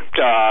that would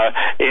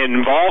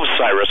involve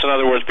Cyrus. In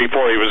other words,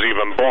 before he was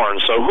even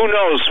born. So who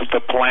knows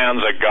the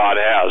plans that God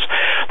has?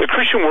 The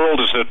Christian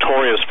world is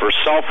notorious for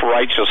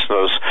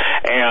self-righteousness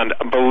and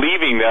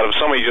believing that if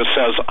somebody just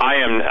says,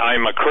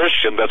 I'm a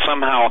Christian, that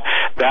somehow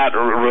that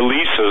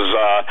releases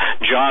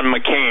John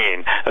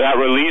McCain,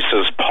 that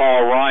releases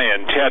Paul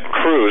Ryan, Ted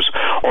Cruz,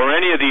 or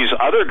any of these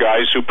other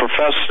guys who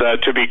profess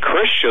to be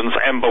Christians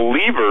and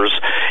believers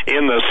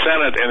in the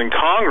Senate and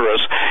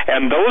Congress,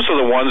 and those are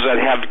the ones that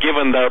have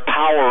given their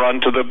power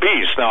unto the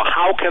beast. Now,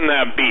 how can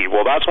that be?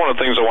 Well, that's one of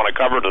the things I want to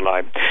cover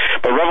tonight.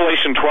 But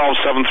Revelation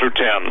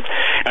 12:7-10,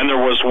 and there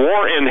was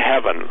war in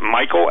heaven.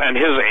 Michael and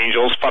his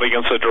angels fought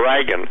against the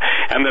dragon,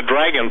 and the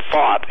dragon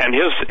fought and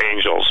his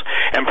angels,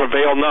 and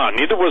prevailed not.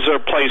 Neither was their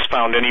place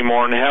found any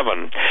more in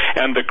heaven.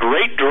 And the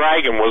great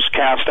dragon was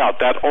cast out,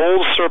 that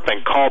old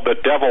serpent called the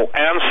devil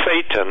and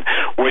Satan,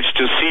 which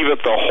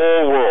deceiveth the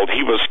whole world.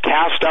 He was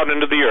cast out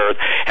into the earth,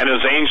 and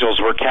his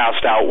angels were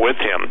cast out with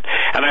him.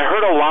 And I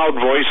heard a loud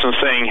voice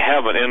saying,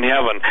 in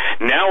heaven,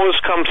 now is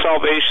come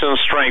salvation and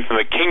strength, and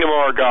the kingdom of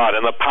our God,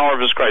 and the power of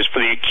his Christ. For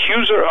the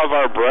accuser of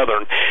our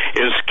brethren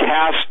is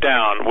cast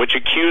down, which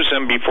accuse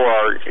them before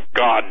our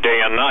God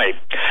day and night.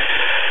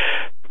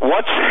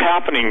 What's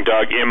happening,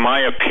 Doug, in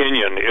my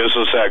opinion, is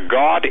that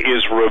God is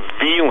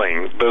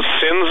revealing the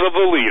sins of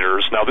the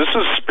leaders. Now, this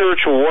is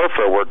spiritual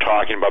warfare we're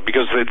talking about,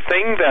 because the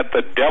thing that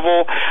the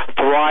devil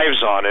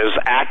thrives on is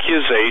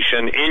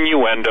accusation,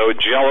 innuendo,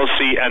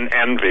 jealousy, and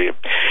envy.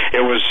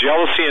 It was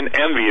jealousy and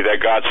envy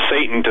that got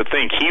Satan to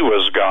think he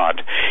was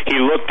God. He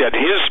looked at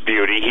his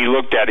beauty, he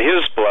looked at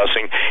his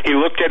blessing, he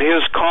looked at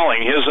his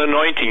calling, his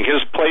anointing,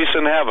 his place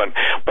in heaven,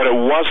 but it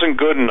wasn't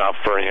good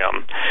enough for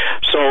him.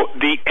 So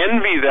the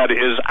envy that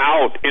is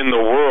out in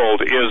the world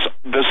is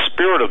the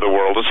spirit of the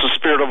world. It's the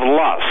spirit of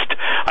lust.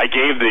 I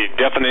gave the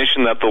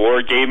definition that the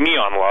Lord gave me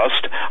on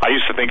lust. I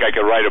used to think I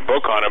could write a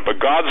book on it, but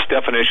God's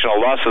definition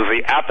of lust is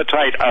the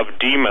appetite of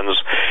demons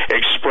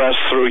expressed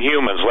through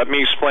humans. Let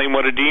me explain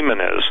what a demon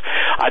is.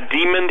 A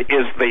demon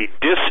is the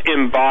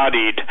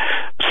disembodied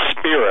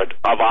spirit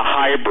of a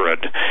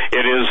hybrid.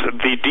 It is,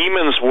 the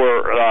demons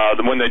were,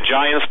 when the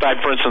giants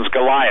died, for instance,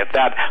 Goliath,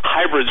 that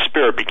hybrid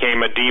spirit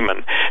became a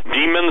demon.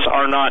 Demons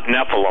are not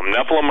Nephilim.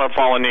 Nephilim are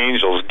fallen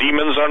angels.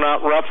 Demons are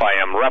not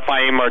Rephaim.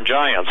 Rephaim are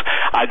giants.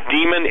 A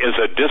demon is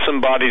a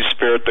disembodied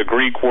spirit. The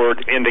Greek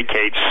word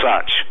indicates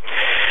such.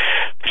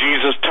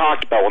 Jesus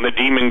talked about when the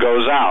demon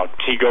goes out.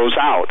 He goes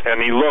out and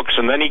he looks,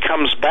 and then he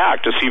comes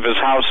back to see if his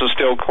house is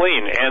still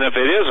clean. And if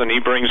it isn't, he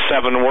brings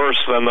 7 worse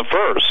than the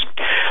first.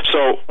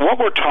 So what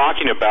we're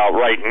talking about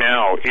right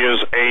now is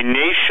a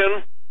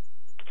nation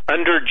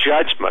under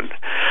judgment,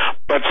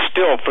 but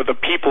still for the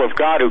people of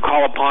God who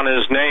call upon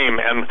his name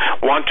and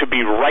want to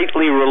be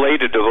rightly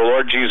related to the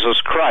Lord Jesus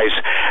Christ,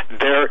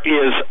 there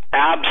is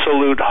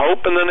absolute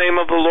hope in the name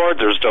of the Lord,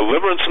 there's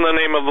deliverance in the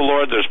name of the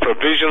Lord, there's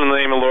provision in the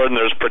name of the Lord, and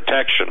there's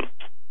protection.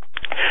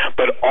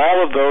 But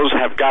all of those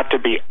have got to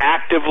be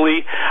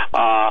actively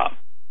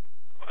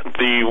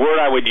the word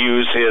I would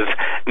use is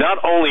not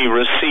only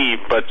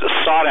received, but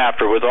sought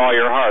after with all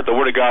your heart. The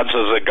Word of God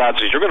says that God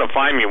says, you're going to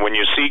find me when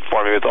you seek for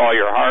me with all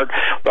your heart,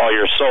 with all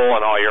your soul,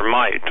 and all your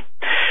might.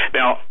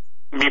 Now,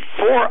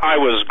 before I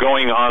was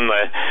going on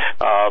the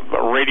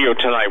radio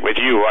tonight with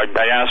you,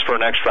 I asked for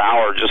an extra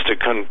hour just to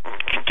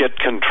get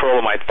control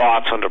of my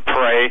thoughts and to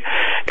pray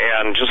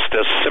and just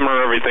to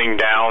simmer everything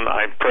down.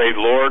 I prayed,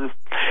 Lord,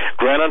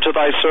 grant unto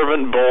thy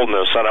servant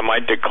boldness that I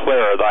might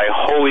declare thy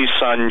holy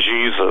Son,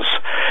 Jesus.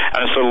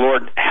 And so,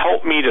 Lord,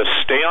 help me to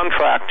stay on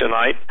track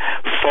tonight,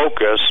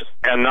 focus,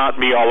 and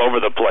not be all over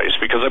the place,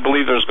 because I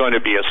believe there's going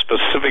to be a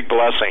specific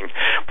blessing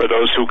for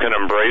those who can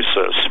embrace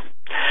this.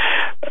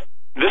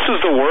 This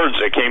is the words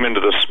that came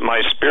into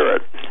my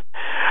spirit.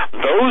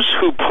 Those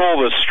who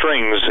pull the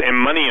strings in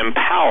money and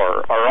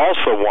power are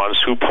also ones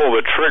who pull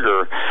the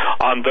trigger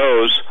on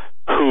those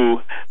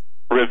who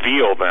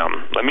reveal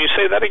them. Let me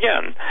say that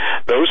again.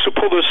 Those who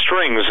pull the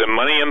strings in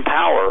money and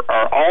power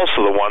are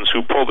also the ones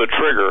who pull the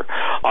trigger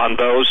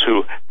on those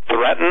who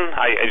threaten,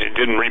 I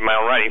didn't read my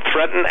own writing,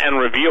 threaten and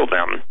reveal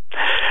them.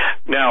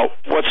 Now,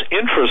 what's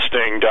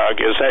interesting, Doug,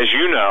 is, as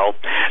you know,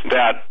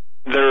 that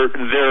there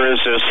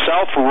is a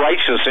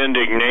self-righteous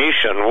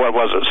indignation. What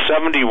was it,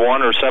 71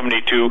 or 72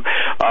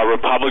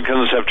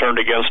 Republicans have turned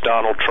against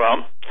Donald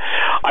Trump.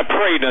 I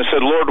prayed and I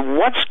said, Lord,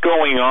 what's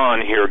going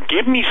on here?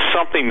 Give me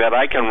something that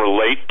I can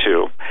relate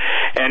to.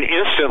 And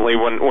instantly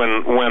when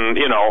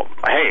you know,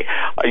 hey,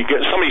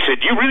 somebody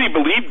said, you really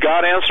believe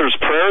God answers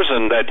prayers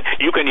and that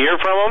you can hear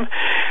from him?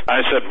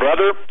 I said,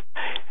 brother,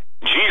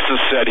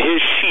 Jesus said his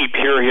sheep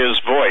hear his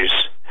voice.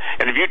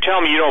 And if you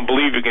tell me you don't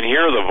believe you can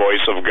hear the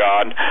voice of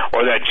God,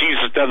 or that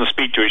Jesus doesn't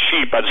speak to his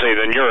sheep, I'd say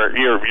then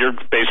you're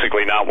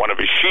basically not one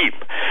of his sheep.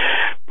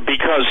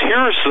 Because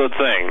here's the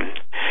thing.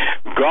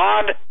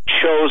 God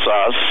chose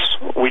us.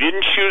 We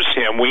didn't choose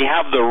him. We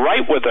have the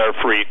right with our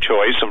free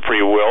choice and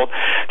free will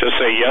to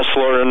say yes,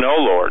 Lord, or no,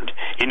 Lord.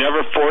 He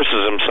never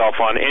forces himself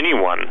on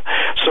anyone.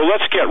 So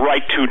let's get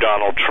right to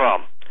Donald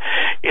Trump.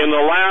 In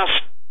the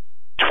last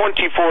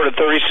 24 to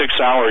 36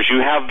 hours, you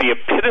have the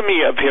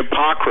epitome of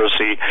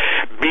hypocrisy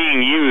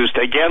being used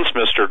against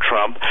Mr.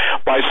 Trump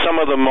by some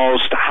of the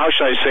most, how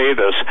should I say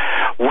this,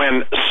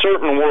 when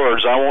certain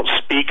words, I won't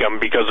speak them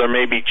because there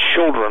may be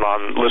children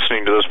on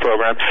listening to this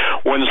program,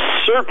 when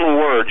certain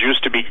words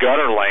used to be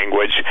gutter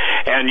language,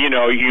 and, you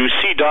know, you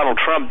see Donald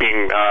Trump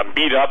being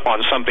beat up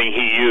on something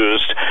he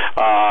used,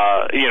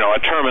 a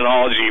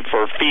terminology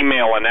for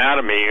female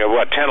anatomy,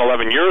 10,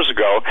 11 years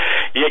ago,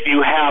 yet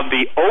you have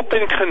the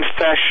open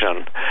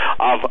confession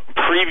of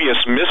previous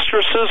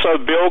mistresses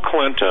of Bill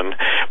Clinton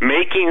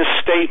making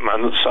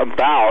statements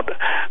about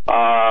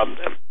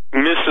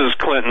Mrs.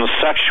 Clinton's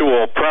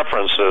sexual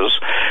preferences.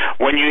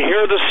 When you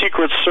hear the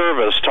Secret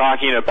Service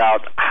talking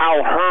about how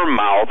her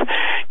mouth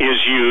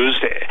is used,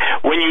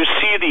 when you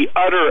see the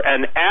utter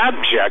and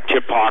abject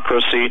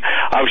hypocrisy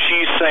of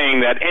she's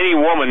saying that any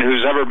woman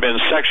who's ever been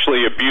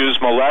sexually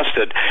abused,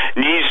 molested,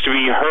 needs to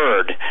be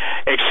heard,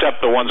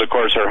 except the ones, of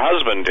course, her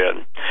husband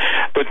did.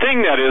 The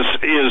thing that is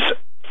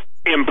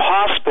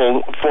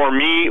impossible for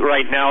me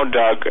right now,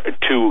 Doug,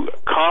 to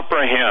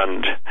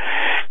comprehend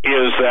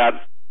is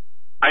that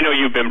I know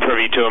you've been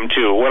privy to them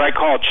too, what I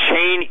call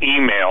chain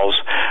emails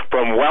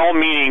from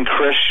well-meaning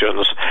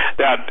Christians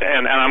that,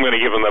 and I'm going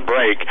to give them a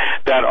break,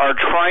 that are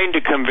trying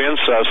to convince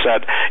us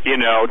that, you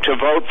know, to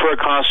vote for a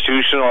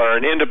constitutional or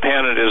an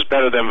independent is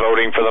better than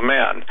voting for the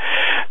man.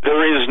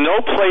 There is no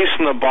place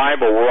in the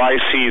Bible where I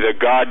see that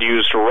God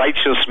used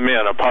righteous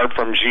men apart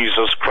from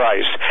Jesus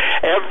Christ.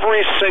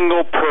 Every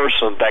single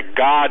person that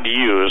God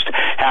used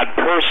had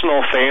personal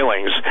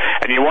failings.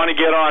 And you want to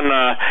get on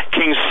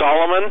King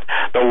Solomon,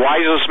 the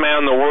wisest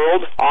man in the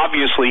world?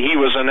 Obviously, he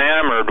was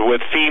enamored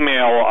with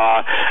female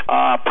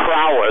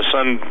prowess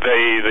and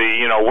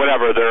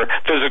their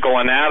physical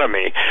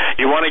anatomy.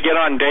 You want to get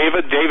on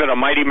David, a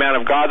mighty man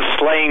of God,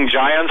 slaying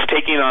giants,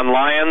 taking on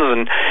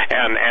lions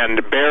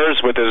and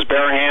bears with his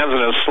bare hands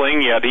and a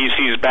sling, yet he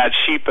sees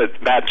Bathsheba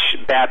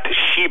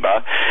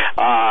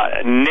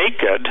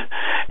naked,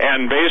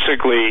 and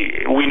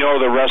basically we know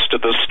the rest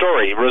of the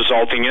story,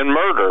 resulting in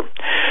murder.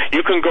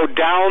 You can go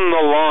down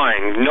the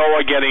line,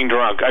 Noah getting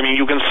drunk. I mean,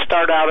 you can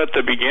start out at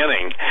the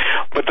beginning.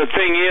 But the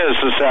thing is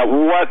that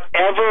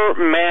whatever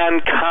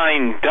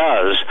mankind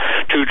does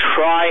to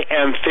try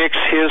and fix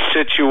his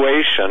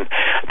situation,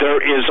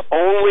 there is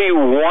only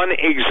one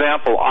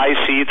example I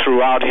see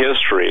throughout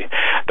history,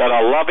 that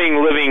a loving,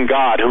 living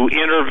God who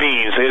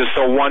intervenes is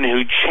the one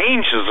who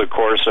changes the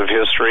course of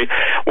history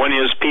when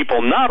his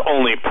people not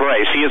only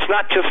pray. See, it's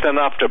not just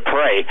enough to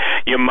pray.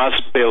 You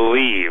must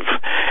believe.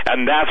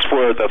 And that's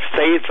where the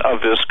faith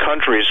of this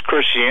country's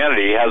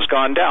Christianity has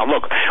gone down.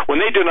 Look, when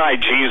they deny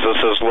Jesus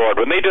as Lord,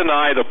 when they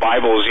deny the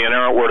Bible as the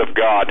inerrant Word of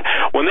God,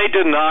 when they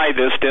deny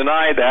this,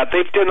 deny that,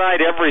 they've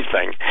denied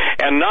everything.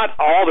 And not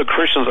all the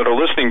Christians that are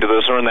listening to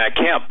this are in that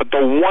camp, but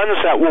the ones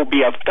that will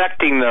be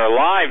affecting their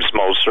lives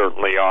most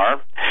certainly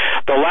are.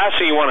 The last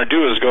thing you want to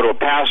do is go to a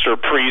pastor,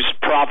 priest,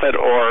 prophet,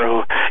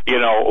 or,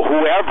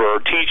 whoever,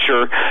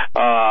 teacher,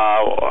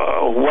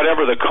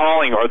 whatever the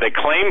calling or the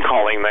claim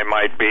calling they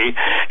might be,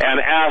 and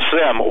ask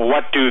them,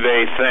 what do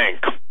they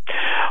think?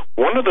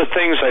 One of the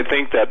things I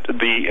think that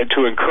to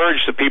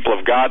encourage the people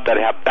of God that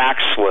have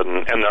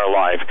backslidden in their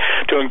life,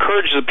 to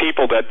encourage the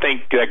people that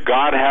think that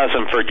God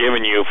hasn't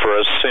forgiven you for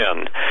a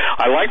sin.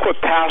 I like what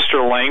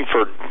Pastor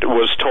Langford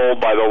was told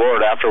by the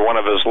Lord after one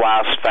of his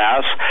last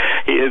fasts,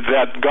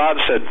 that God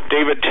said,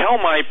 David, tell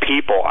my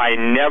people I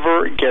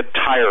never get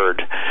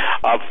tired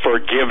of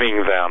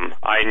forgiving them.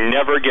 I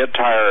never get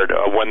tired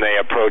of when they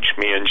approach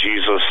me in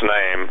Jesus'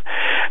 name.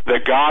 The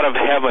God of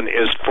heaven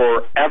is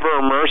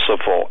forever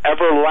merciful,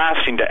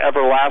 everlasting to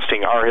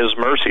everlasting are his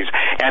mercies,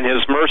 and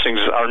his mercies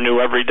are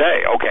new every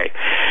day. Okay,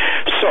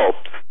 so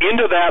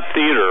into that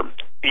theater,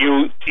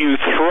 you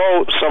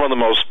throw some of the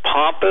most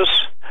pompous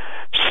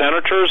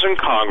senators and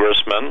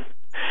congressmen,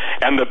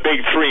 and the big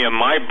three in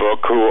my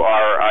book who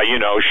are,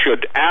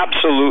 should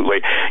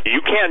absolutely, you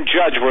can't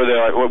judge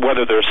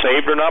whether they're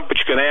saved or not, but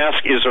you can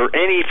ask, is there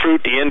any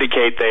fruit to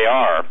indicate they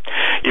are?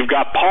 You've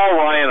got Paul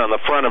Ryan on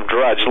the front of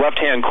Drudge,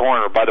 left-hand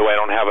corner. By the way, I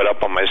don't have it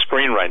up on my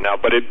screen right now,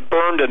 but it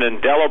burned an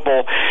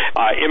indelible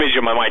image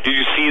in my mind. Did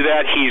you see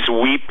that? He's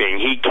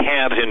weeping. He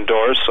can't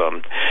endorse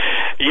them.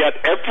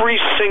 Yet every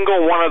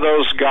single one of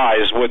those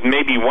guys, with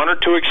maybe one or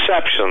two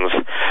exceptions,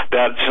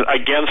 that's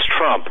against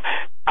Trump,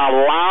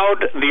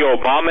 allowed the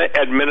Obama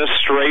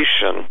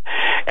administration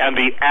and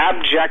the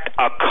abject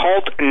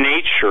occult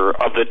nature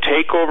of the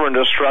takeover and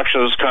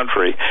destruction of this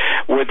country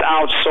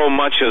without so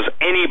much as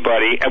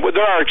anybody, and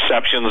there are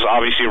exceptions,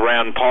 obviously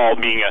Rand Paul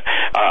being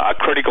a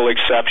critical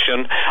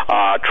exception,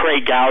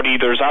 Trey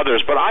Gowdy, there's others,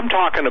 but I'm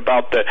talking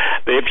about the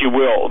if you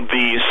will,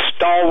 the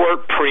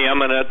stalwart,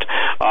 preeminent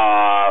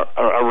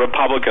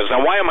Republicans.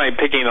 Now, why am I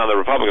picking on the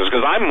Republicans?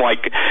 Because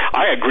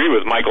I agree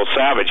with Michael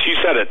Savage. He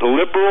said it,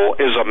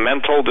 liberal is a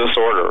mental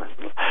disorder.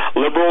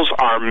 Liberals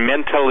are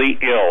mentally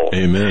ill.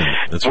 Amen.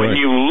 That's when right.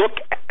 you look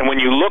And when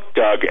you look,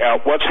 Doug,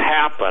 at what's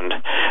happened,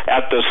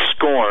 at the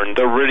scorn,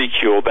 the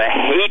ridicule, the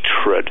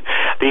hatred,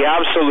 the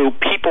absolute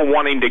people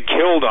wanting to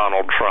kill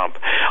Donald Trump,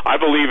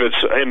 I believe it's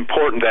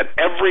important that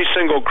every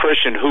single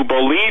Christian who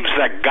believes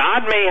that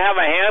God may have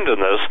a hand in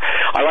this,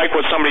 I like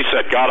what somebody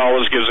said, God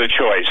always gives a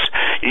choice.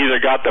 You either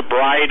got the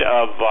bride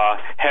of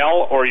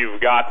hell or you've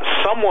got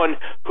someone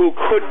who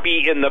could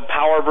be in the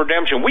power of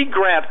redemption. We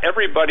grant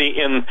everybody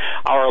in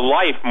our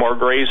life more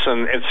grace,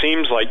 and it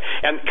seems like,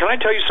 and can I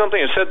tell you something?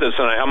 I said this,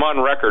 and I'm on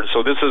record,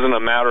 so this isn't a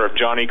matter of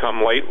Johnny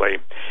come lately.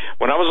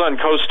 When I was on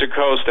Coast to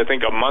Coast, I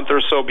think a month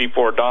or so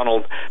before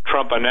Donald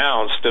Trump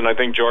announced, and I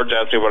think George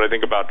asked me what I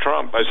think about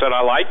Trump, I said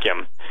I like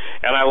him.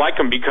 And I like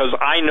him because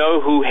I know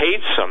who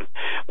hates him.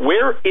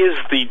 Where is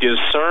the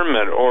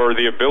discernment or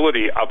the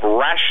ability of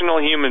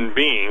rational human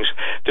beings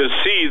to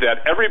see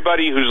that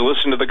everybody who's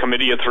listened to the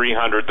Committee of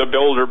 300, the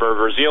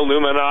Bilderbergers, the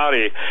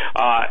Illuminati,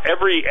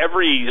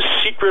 every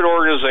secret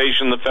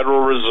organization, the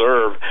Federal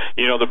Reserve,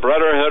 the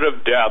Brotherhood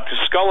of Death,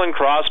 Skull and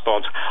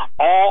Crossbones,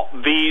 all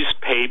these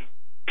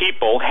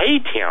people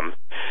hate him.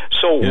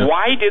 So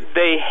why did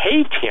they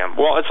hate him?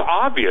 Well, it's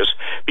obvious,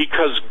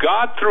 because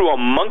God threw a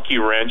monkey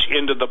wrench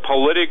into the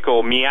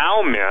political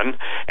meow men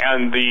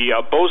and the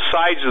both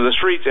sides of the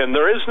streets, and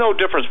there is no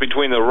difference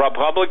between the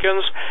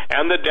Republicans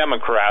and the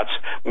Democrats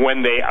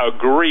when they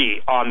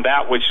agree on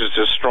that which is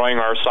destroying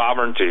our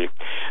sovereignty.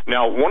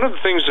 Now, one of the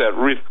things that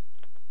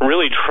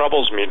really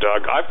troubles me,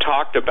 Doug, I've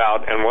talked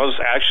about and was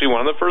actually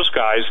one of the first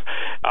guys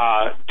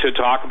to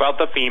talk about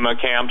the FEMA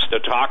camps, to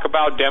talk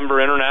about Denver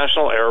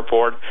International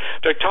Airport,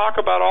 to talk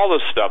about all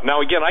this stuff.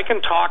 Now, again, I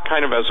can talk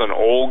kind of as an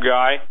old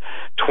guy,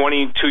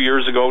 22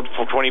 years ago,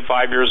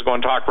 25 years ago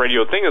on talk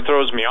radio. The thing that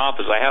throws me off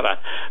is I had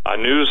a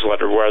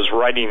newsletter where I was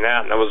writing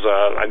that, and it was,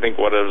 I think,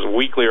 it was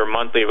weekly or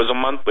monthly. It was a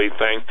monthly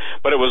thing,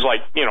 but it was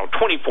like,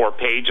 24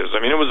 pages.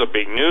 I mean, it was a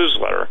big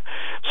newsletter.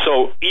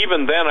 So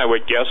even then I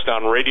would guest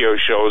on radio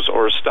shows,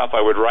 or stuff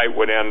I would write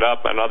would end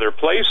up in other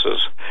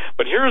places.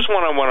 But here's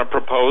one I want to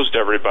propose to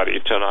everybody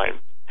tonight.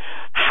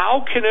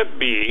 How can it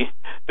be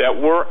that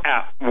we're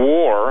at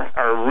war,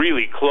 or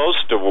really close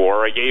to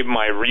war? I gave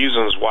my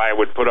reasons why I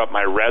would put up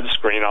my red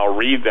screen. I'll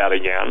read that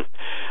again.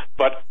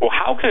 But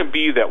how can it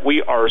be that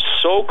we are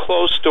so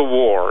close to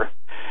war,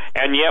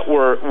 and yet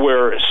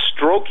we're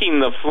stroking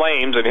the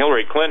flames, and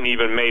Hillary Clinton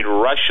even made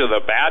Russia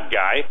the bad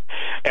guy?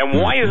 And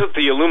why is it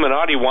the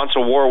Illuminati wants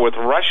a war with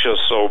Russia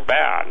so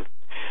bad?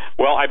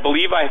 Well, I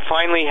believe I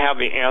finally have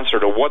the answer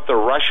to what the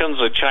Russians,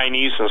 the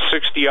Chinese, and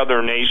 60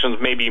 other nations,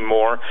 maybe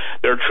more,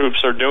 their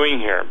troops are doing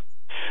here.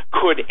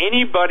 Could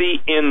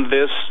anybody in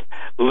this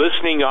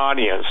listening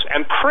audience,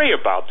 and pray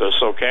about this,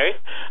 okay?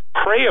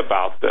 Pray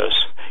about this.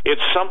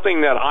 It's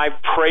something that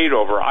I've prayed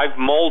over, I've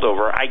mulled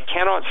over. I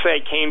cannot say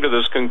I came to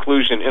this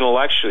conclusion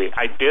intellectually.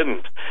 I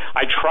didn't.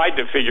 I tried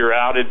to figure it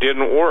out. It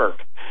didn't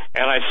work.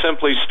 And I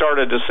simply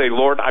started to say,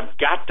 Lord, I've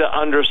got to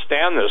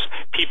understand this.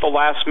 People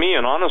ask me,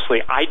 and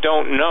honestly, I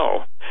don't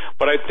know.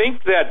 But I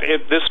think that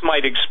this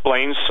might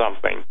explain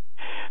something.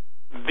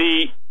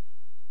 The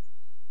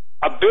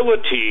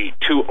ability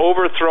to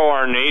overthrow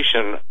our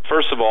nation,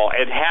 first of all,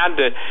 it had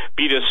to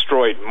be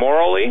destroyed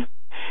morally.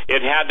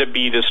 It had to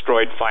be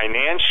destroyed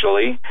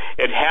financially.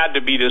 It had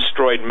to be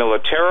destroyed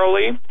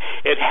militarily.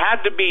 It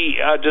had to be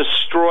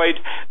destroyed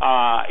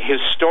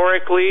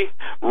historically,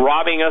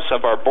 robbing us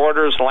of our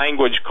borders,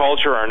 language,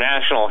 culture, our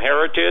national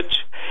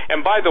heritage.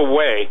 And by the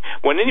way,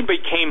 when anybody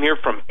came here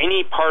from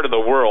any part of the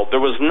world, there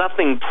was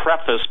nothing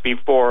prefaced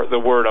before the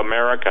word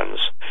Americans.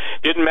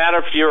 Didn't matter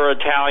if you were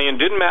Italian,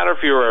 didn't matter if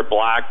you were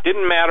black,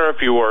 didn't matter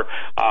if you were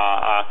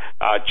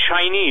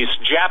Chinese,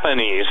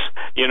 Japanese,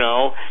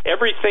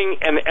 everything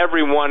and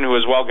everyone who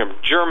was welcome,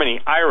 Germany,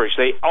 Irish,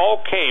 they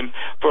all came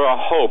for a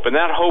hope, and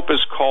that hope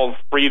is called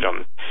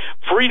freedom.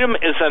 Freedom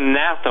is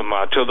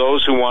anathema to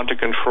those who want to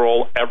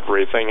control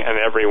everything and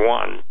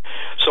everyone.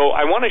 So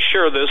I want to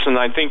share this, and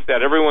I think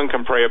that everyone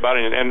can pray about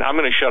it, and I'm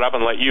going to shut up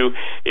and let you,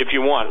 if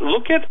you want.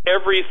 Look at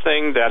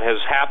everything that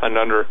has happened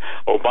under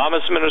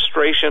Obama's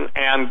administration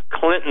and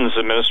Clinton's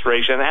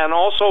administration, and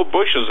also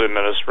Bush's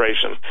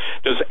administration.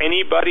 Does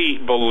anybody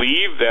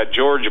believe that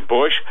George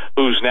Bush,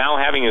 who's now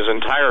having his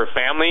entire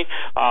family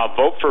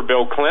vote for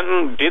Bill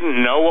Clinton, didn't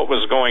know what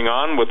was going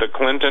on with the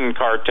Clinton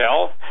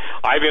cartel?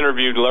 I've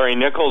interviewed Larry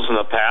Nichols in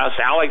the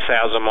past. Alex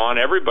has him on.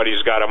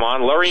 Everybody's got him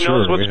on. Larry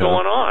knows what's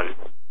going on.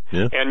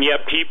 Yeah. And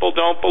yet people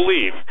don't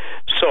believe.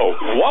 So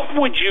what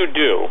would you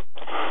do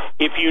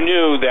if you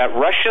knew that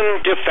Russian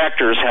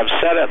defectors have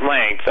said at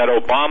length that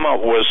Obama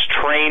was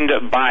trained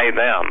by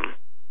them?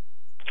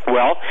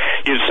 Well,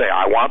 you'd say,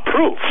 I want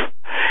proof.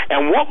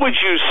 And what would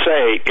you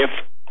say if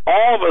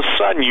all of a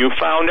sudden you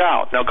found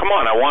out? Now, come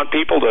on, I want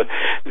people to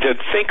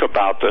think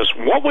about this.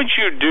 What would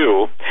you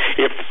do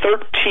if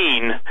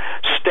 13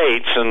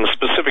 states and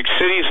specific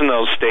cities in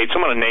those states,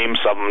 I'm going to name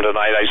some of them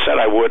tonight. I said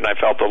I would, and I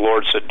felt the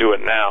Lord said do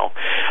it now.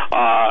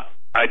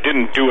 I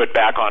didn't do it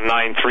back on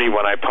 9/3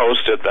 when I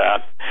posted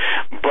that.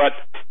 But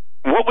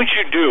what would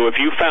you do if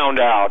you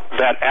found out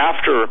that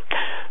after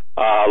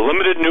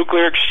limited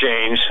nuclear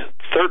exchange,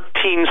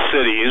 13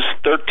 cities,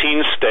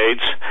 13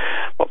 states,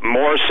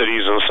 more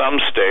cities in some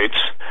states,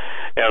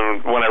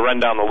 and when I run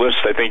down the list,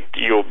 I think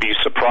you'll be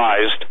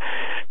surprised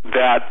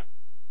that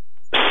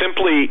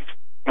simply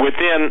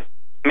within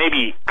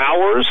maybe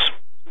hours,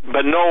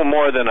 but no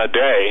more than a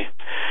day,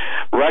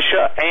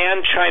 Russia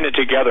and China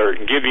together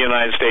give the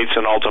United States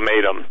an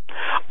ultimatum: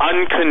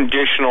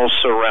 unconditional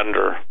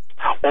surrender,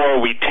 or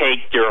we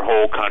take your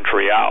whole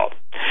country out.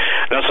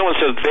 Now, someone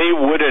says they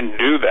wouldn't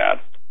do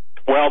that.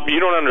 Well, you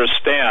don't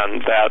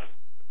understand that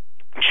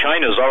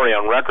China's already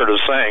on record as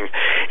saying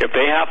if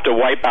they have to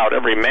wipe out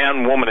every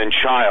man, woman, and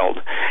child,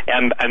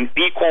 and an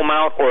equal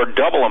amount or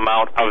double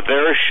amount of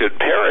theirs should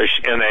perish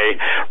in a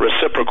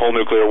reciprocal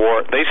nuclear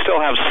war, they still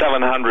have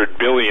 700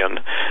 billion.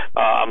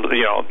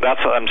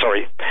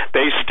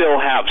 They still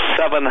have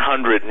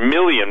 700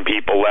 million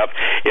people left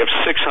if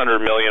 600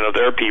 million of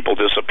their people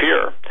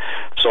disappear.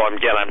 So I'm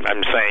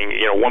saying,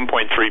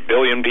 1.3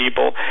 billion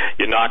people,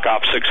 you knock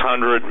off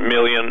 600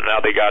 million, now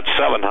they got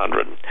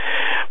 700.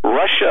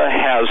 Russia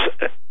has,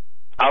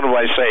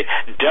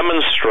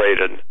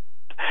 demonstrated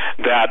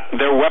that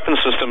their weapon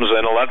systems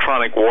and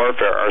electronic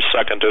warfare are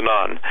second to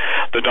none.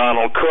 The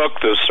Donald Cook,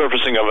 the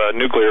surfacing of a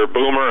nuclear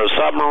boomer, a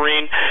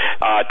submarine,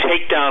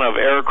 takedown of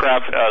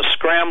aircraft,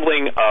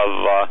 scrambling of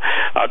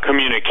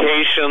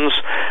communications,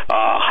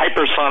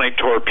 hypersonic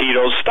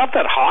torpedoes, stuff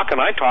that Hawk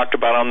and I talked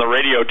about on the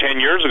radio 10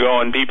 years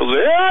ago, and people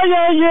say,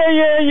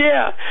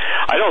 yeah.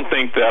 I don't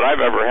think that I've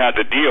ever had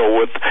to deal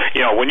with,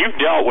 when you've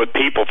dealt with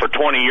people for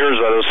 20 years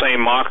that are the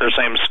same mockers,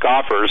 same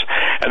scoffers,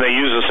 and they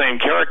use the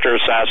same character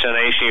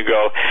assassination, you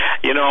go,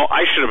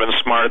 I should have been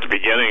smart at the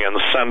beginning and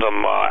send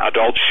them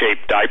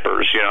adult-shaped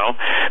diapers,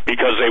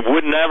 because they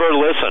would never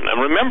listen. And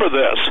remember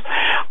this,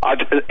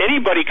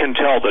 anybody can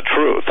tell the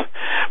truth,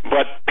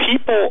 but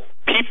people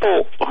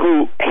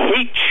who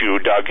hate you,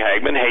 Doug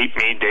Hagman, hate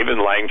me, David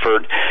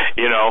Langford,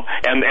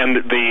 and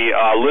the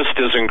list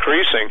is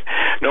increasing.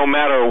 No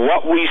matter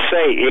what we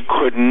say, it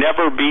could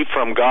never be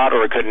from God,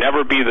 or it could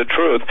never be the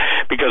truth,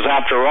 because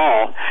after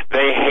all,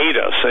 they hate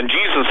us. And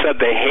Jesus said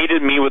they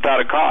hated me without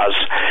a cause.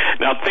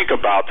 Now think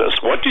about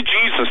this. What did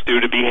Jesus do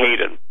to be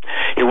hated?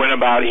 He went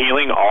about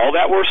healing all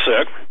that were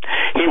sick.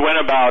 He went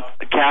about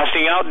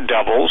casting out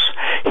devils.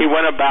 He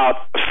went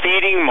about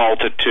feeding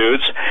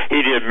multitudes.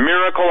 He did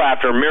miracle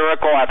after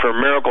miracle after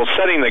miracle,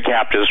 setting the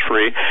captives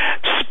free,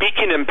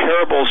 speaking in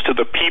parables to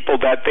the people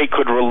that they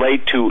could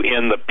relate to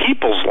in the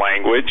people's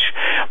language,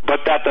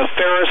 but that the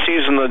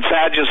Pharisees and the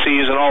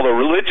Sadducees and all the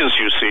religious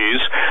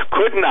Usees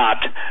could not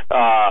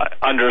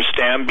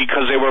understand,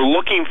 because they were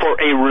looking for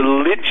a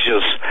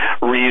religious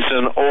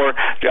reason or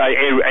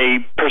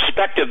a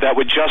perspective that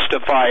would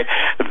justify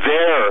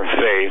their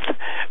faith,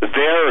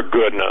 their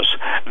goodness,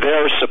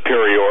 their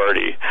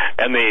superiority,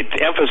 and the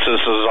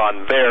emphasis is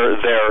on their,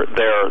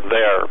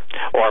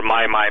 or my.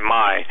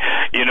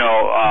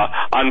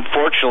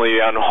 Unfortunately,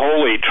 the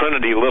unholy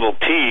trinity, little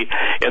t,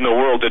 in the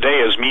world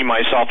today is me,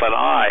 myself, and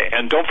I.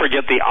 And don't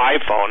forget the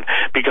iPhone,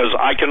 because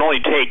I can only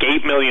take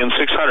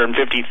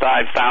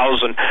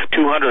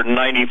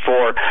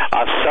 8,655,294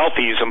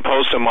 selfies and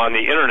post them on the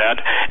internet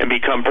and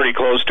become pretty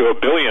close to a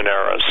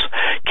billionaire.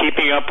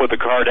 Keeping up with the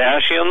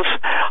Kardashians,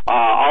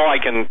 all I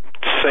can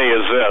say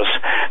is this: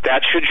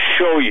 that should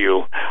show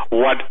you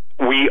what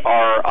we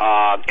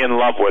are in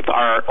love with,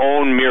 our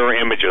own mirror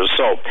images.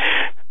 So,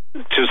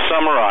 to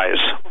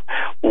summarize,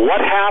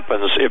 what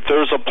happens if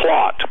there's a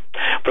plot?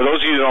 For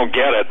those of you who don't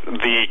get it,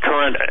 the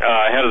current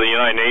head of the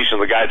United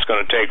Nations, the guy that's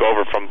going to take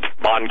over from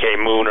Ban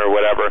Ki-moon or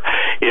whatever,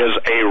 is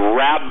a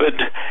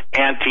rabid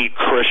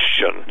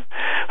anti-Christian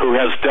who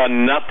has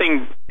done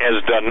nothing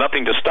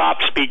to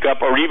stop, speak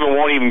up, or even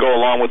won't even go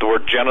along with the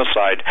word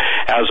genocide,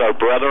 as our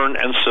brothers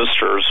and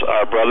sisters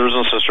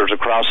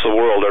across the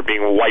world are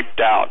being wiped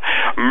out,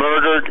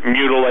 murdered,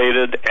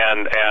 mutilated,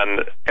 and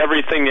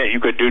everything that you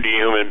could do to a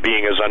human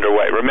being is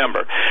underway.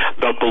 Remember,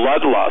 the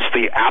bloodlust,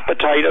 the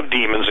appetite of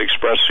demons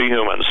expressed to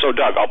humans. So,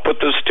 Doug, I'll put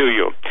this to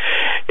you.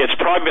 It's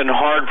probably been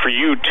hard for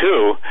you,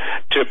 too,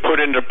 to put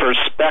into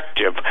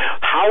perspective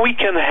how we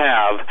can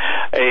have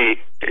a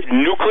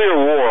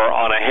nuclear war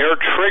on a hair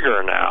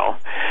trigger now,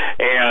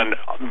 and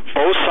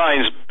both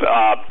sides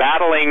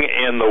battling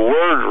in the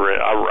word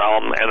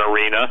realm and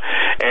arena,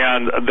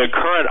 and the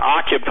current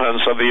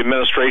occupants of the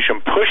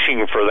administration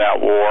pushing for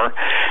that war.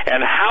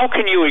 And how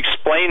can you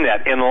explain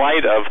that in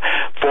light of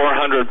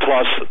 400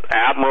 plus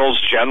admirals,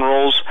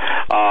 generals,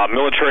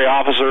 military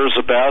officers,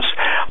 the best,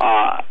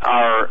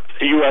 our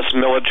U.S.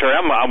 military?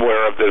 I'm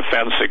aware of the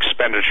defense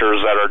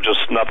expenditures that are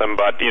just nothing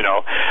but,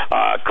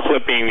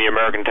 clipping the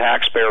American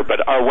taxpayer,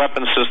 but our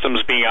weapon systems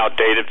being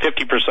outdated,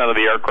 50% of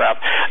the aircraft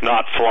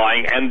not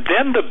flying. And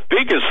then the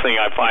biggest thing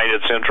I find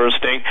it's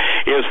interesting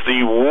is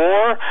the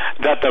war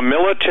that the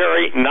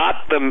military,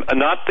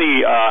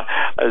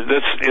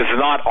 this is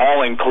not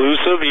all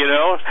inclusive,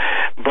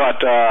 but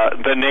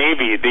the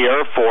Navy, the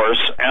Air Force,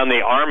 and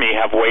the Army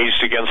have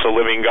waged against the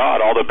living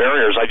God. All the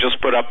barriers. I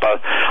just put up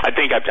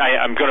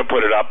I'm going to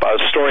put it up. A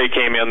story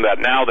came in that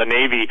now the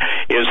Navy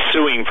is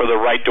suing for the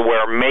right to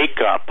wear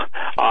makeup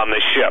on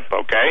the ship,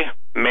 okay?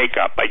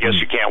 makeup. I guess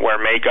you can't wear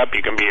makeup.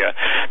 You can be a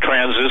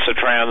trans this, a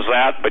trans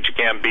that, but you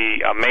can't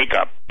be a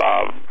makeup.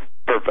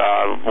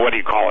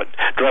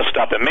 Dressed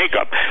up in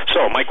makeup.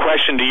 So my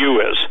question to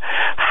you is,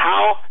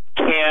 how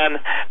can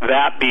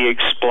that be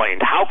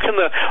explained? How can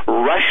the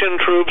Russian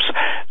troops,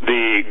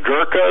 the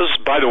Gurkhas,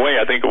 by the way,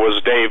 I think it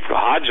was Dave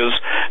Hodges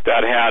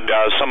that had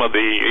some of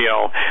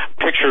the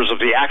pictures of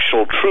the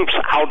actual troops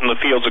out in the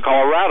fields of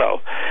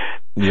Colorado.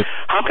 Yep.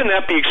 How can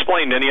that be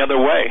explained any other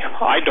way?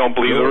 I don't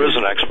believe there is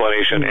an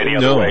explanation any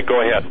other way.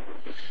 Go ahead.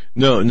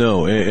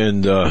 No,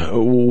 and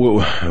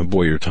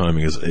boy, your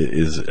timing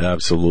is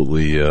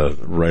absolutely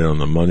right on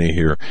the money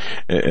here.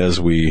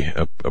 As we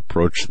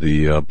approach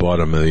the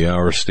bottom of the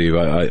hour, Steve,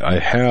 I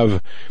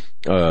have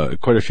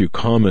quite a few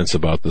comments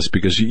about this,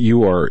 because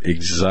you are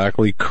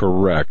exactly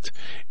correct.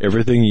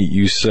 Everything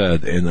you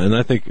said, and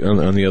I think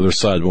on the other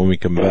side, when we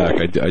come back,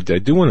 I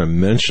do want to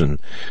mention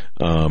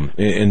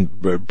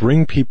and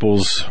bring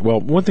people's.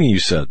 Well, one thing you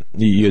said,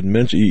 you had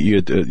mentioned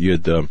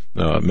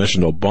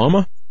mentioned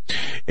Obama.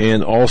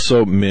 And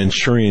also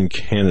Manchurian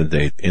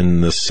Candidate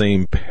in the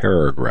same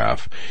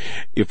paragraph.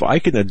 If I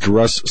can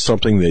address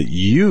something that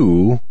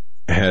you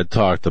had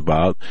talked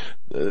about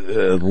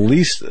at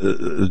least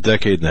a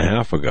decade and a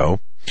half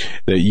ago,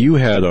 that you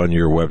had on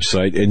your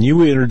website and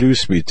you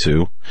introduced me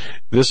to,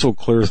 this will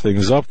clear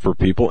things up for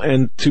people,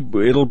 and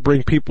it'll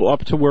bring people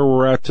up to where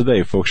we're at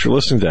today. Folks, you're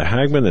listening to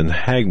Hagman and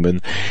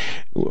Hagman,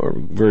 our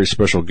very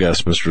special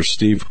guest, Mr.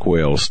 Steve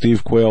Quayle,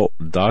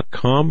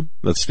 stevequayle.com.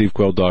 That's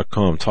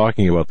stevequayle.com,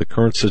 talking about the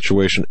current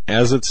situation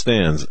as it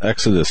stands,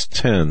 Exodus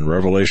 10,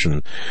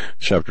 Revelation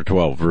chapter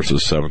 12,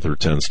 verses 7 through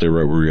 10. Stay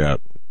right where you're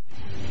at.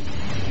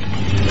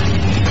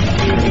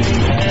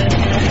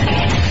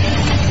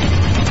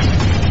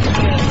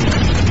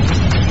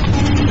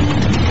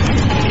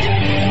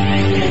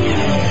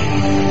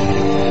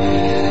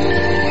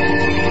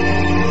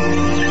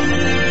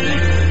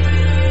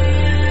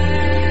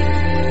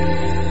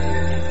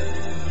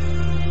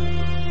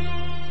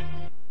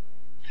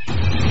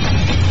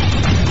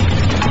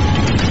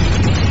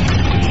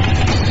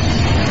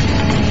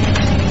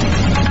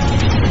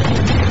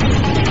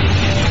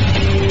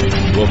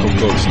 Welcome,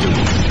 folks, to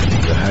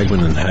the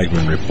Hagman and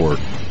Hagman Report,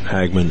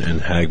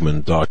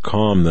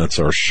 hagmanandhagman.com. That's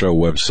our show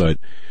website,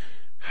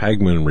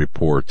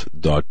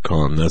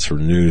 hagmanreport.com. That's for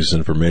news,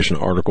 information,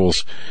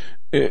 articles,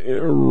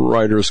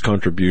 writers'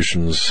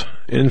 contributions,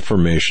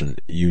 information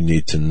you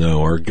need to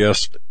know. Our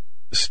guest,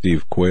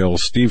 Steve Quayle,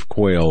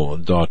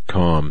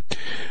 stevequayle.com.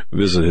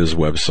 Visit his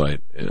website.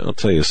 I'll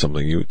tell you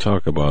something. You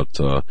talk about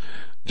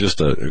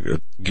just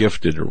a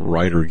gifted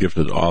writer,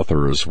 gifted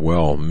author as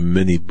well.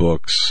 Many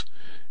books,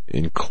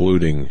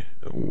 including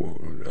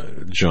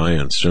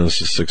giants,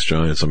 Genesis 6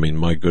 giants. I mean,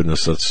 my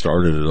goodness, that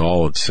started it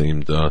all, it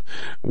seemed.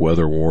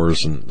 Weather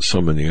Wars and so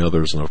many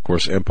others. And, of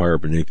course, Empire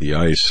Beneath the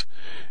Ice.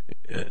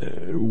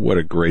 What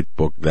a great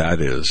book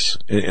that is.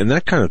 And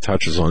that kind of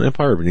touches on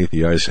Empire Beneath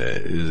the Ice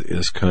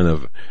is kind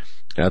of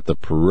at the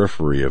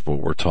periphery of what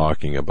we're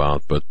talking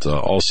about, but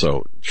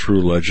also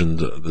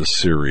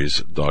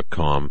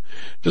TrueLegendTheSeries.com.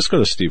 Just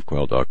go to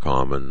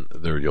stevequayle.com, and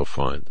there you'll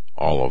find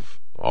all of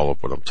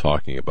what I'm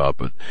talking about.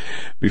 But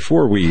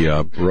before we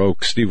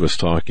broke, Steve was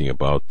talking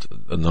about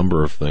a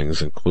number of things,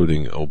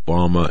 including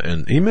Obama,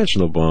 and he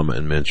mentioned Obama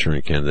and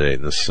Manchurian Candidate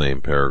in the same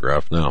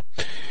paragraph. Now,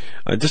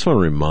 I just want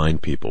to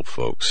remind people,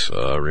 folks,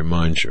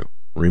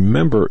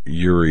 remember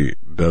Yuri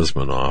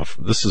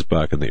Bezmenov. This is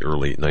back in the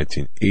early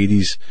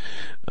 1980s.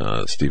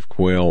 Steve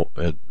Quayle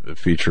had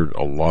featured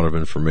a lot of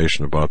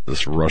information about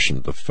this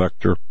Russian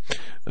defector.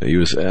 He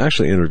was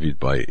actually interviewed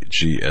by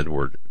G.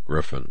 Edward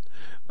Griffin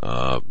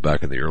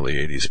back in the early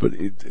 80s, but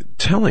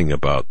telling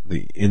about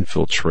the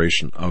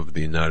infiltration of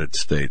the United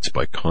States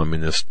by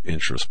communist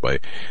interests, by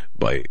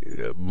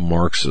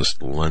Marxist,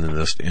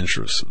 Leninist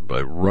interests,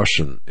 by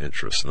Russian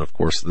interests. And of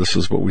course, this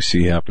is what we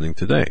see happening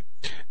today.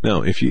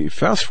 Now, if you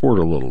fast forward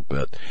a little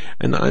bit,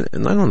 and I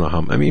don't know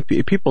how, I mean,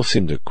 people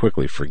seem to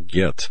quickly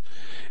forget,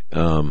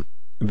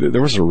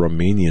 there was a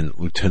Romanian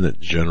Lieutenant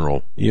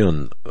General,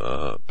 Ion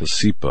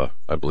Pasipa,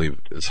 I believe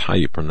is how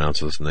you pronounce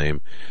his name,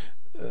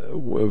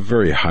 a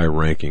very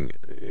high-ranking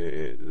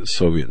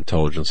Soviet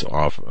intelligence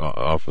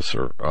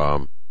officer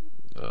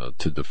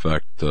to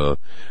defect, the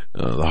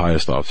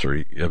highest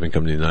officer, having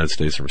come to the United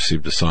States and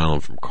received asylum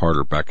from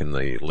Carter back in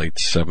the late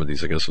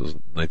 70s, I guess it was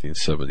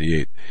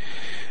 1978.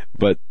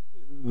 But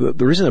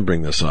the reason I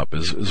bring this up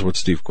is what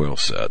Steve Quayle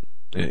said,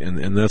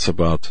 and that's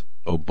about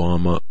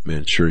Obama,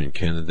 Manchurian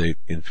Candidate,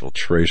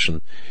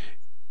 infiltration,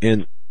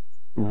 and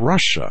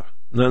Russia.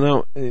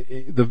 Now,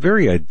 the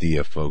very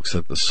idea, folks,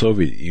 that the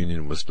Soviet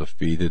Union was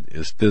defeated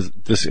is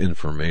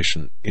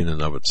disinformation in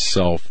and of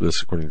itself.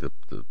 This, according to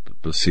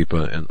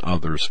Pasipa and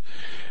others.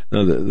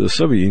 Now, the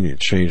Soviet Union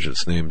changed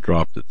its name,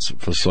 dropped its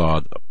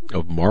facade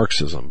of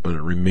Marxism, but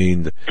it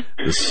remained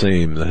the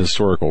same, the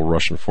historical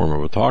Russian form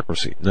of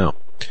autocracy. Now,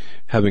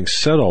 having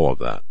said all of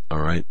that, all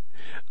right,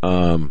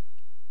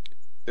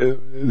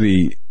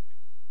 the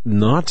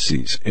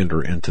Nazis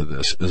enter into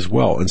this as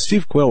well. And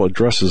Steve Quayle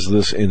addresses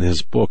this in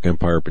his book,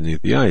 Empire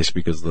Beneath the Ice,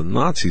 because the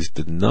Nazis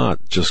did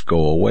not just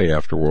go away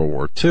after World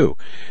War II.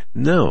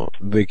 No,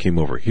 they came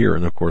over here,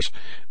 and of course,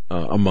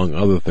 among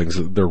other things,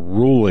 they're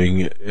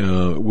ruling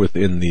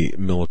within the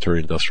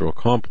military-industrial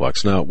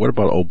complex. Now, what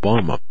about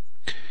Obama?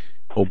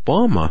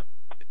 Obama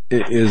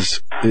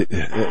is,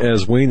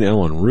 as Wayne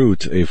Allen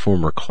Root, a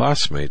former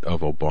classmate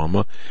of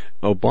Obama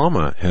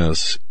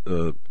has,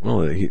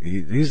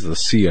 he's the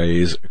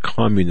CIA's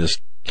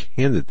communist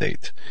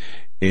candidate.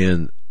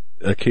 And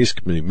a case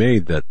can be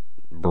made that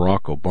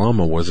Barack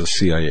Obama was a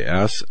CIA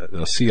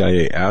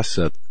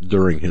asset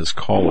during his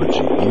college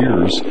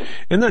years,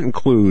 and that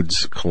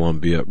includes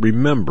Colombia.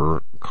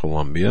 Remember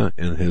Colombia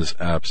and his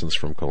absence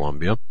from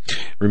Colombia.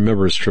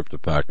 Remember his trip to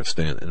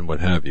Pakistan and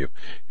what have you.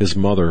 His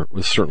mother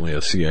was certainly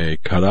a CIA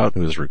cutout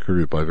who was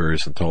recruited by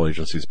various intel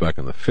agencies back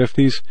in the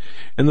 50s,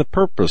 and the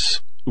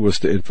purpose was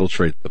to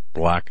infiltrate the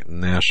black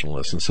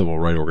nationalists and civil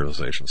rights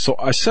organizations. So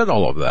I said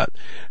all of that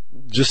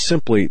just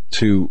simply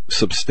to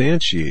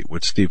substantiate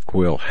what Steve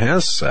Quayle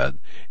has said,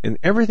 and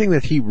everything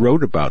that he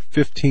wrote about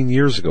 15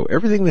 years ago,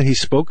 everything that he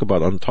spoke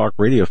about on talk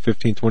radio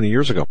 15, 20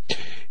 years ago,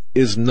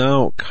 is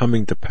now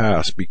coming to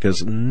pass,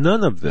 because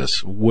none of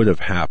this would have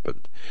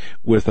happened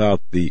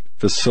without the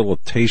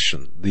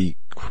facilitation, the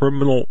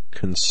criminal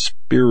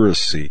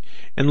conspiracy.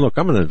 And look,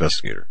 I'm an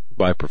investigator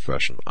by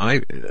profession.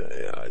 I've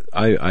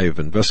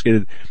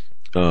investigated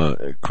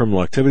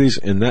criminal activities,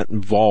 and that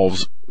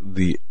involves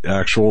the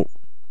actual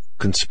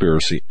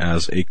conspiracy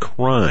as a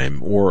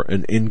crime, or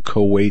an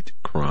inchoate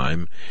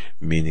crime,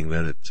 meaning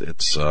that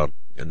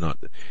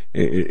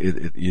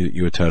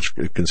you attach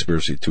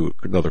conspiracy to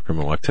another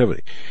criminal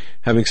activity.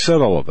 Having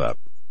said all of that,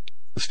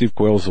 Steve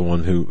Quayle is the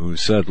one who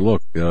said,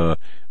 look,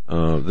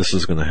 this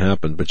is going to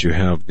happen, but you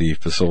have the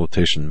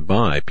facilitation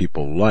by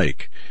people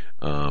like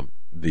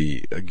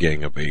the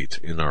Gang of Eight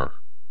in our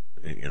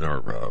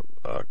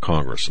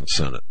Congress and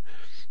Senate.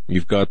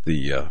 You've got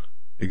the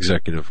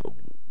executive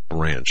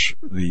branch.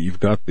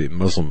 You've got the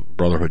Muslim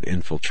Brotherhood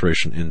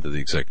infiltration into the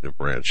executive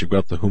branch. You've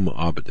got the Huma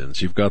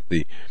Abedins. You've got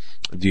the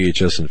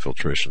DHS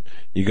infiltration.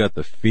 You got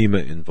the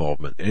FEMA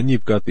involvement, and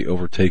you've got the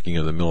overtaking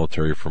of the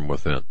military from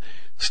within.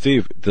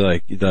 Steve,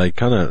 did I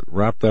kind of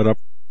wrap that up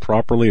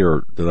properly,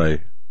 or did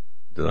I?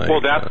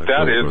 Well, that's a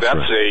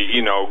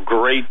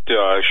great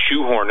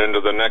shoehorn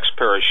into the next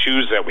pair of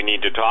shoes that we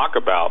need to talk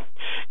about.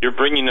 You're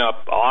bringing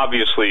up,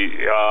 obviously,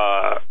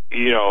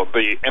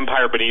 the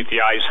Empire Beneath the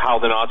Ice, how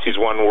the Nazis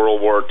won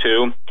World War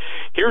II.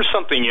 Here's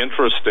something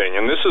interesting,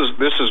 and this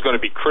is going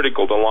to be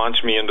critical to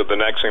launch me into the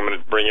next thing. I'm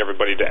going to bring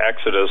everybody to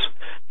Exodus,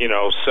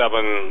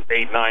 7,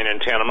 8, 9,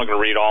 and 10. I'm not going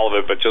to read all of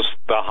it, but just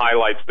the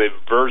highlights, the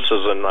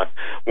verses, and the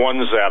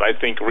ones that I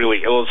think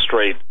really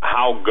illustrate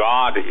how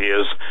God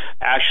is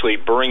actually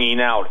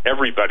bringing out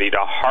everybody to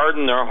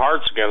harden their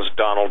hearts against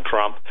Donald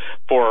Trump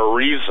for a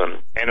reason,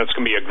 and it's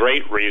going to be a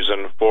great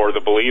reason for the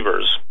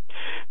believers.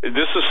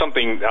 This is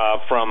something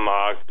from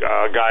a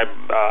guy,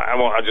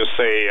 I'll just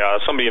say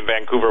somebody in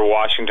Vancouver,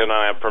 Washington.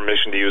 I have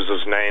permission to use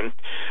his name.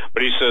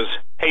 But he says,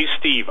 "Hey,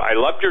 Steve, I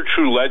loved your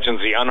True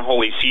Legends, the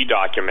Unholy Sea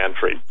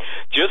documentary.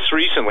 Just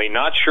recently,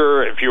 not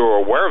sure if you were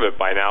aware of it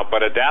by now,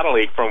 but a data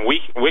leak from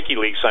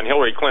WikiLeaks on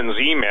Hillary Clinton's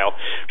email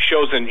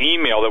shows an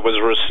email that was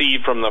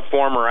received from the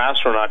former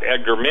astronaut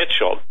Edgar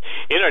Mitchell.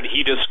 In it,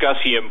 he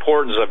discussed the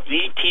importance of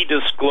ET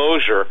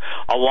disclosure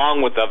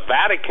along with the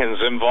Vatican's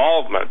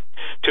involvement.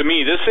 To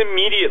me, this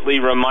immediately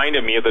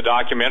reminded me of the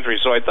documentary,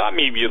 so I thought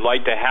maybe you'd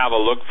like to have a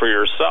look for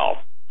yourself."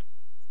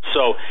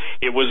 So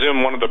it was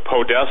in one of the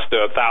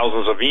Podesta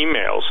thousands of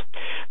emails.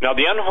 Now,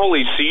 the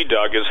Unholy Sea,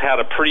 Doug, has had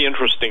a pretty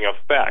interesting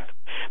effect,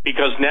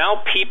 because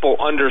now people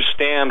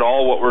understand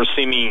all what we're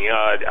seeing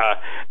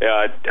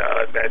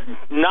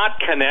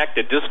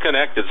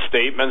disconnected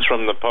statements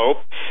from the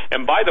Pope.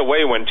 And by the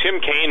way, when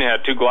Tim Kaine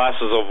had 2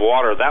 glasses of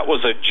water, that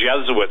was a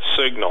Jesuit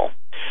signal.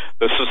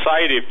 The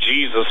Society of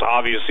Jesus,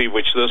 obviously,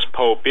 which this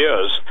Pope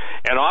is,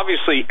 and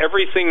obviously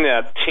everything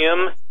that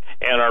Tim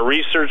and our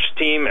research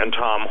team and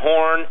Tom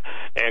Horn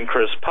and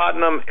Chris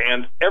Putnam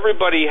and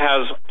everybody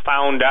has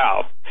found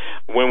out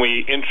when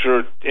we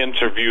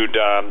interviewed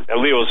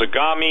Leo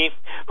Zagami,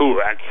 who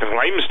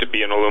claims to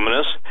be an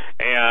Illuminist,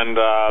 and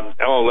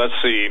let's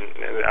see,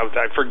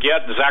 I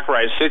forget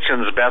Zachariah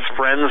Sitchin's best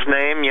friend's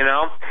name,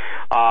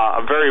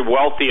 a very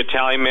wealthy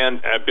Italian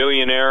man, a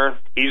billionaire.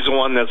 He's the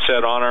one that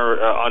said on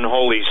our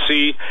Unholy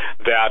Sea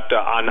that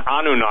an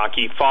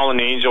Anunnaki, fallen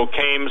angel,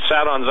 came,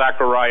 sat on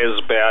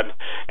Zachariah's bed,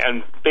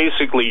 and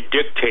basically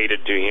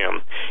dictated to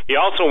him. He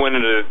also went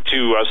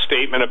into a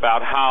statement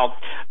about how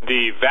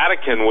the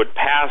Vatican would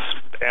pass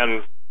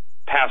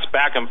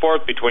back and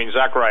forth between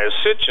Zachariah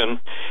Sitchin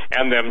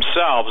and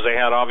themselves. They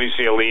had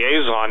obviously a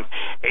liaison,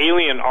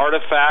 alien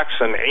artifacts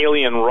and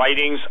alien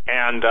writings,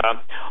 and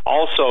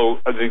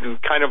also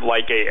kind of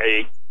like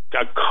a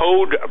a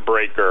code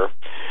breaker.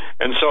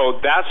 And so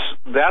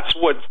that's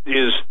what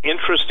is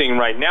interesting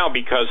right now,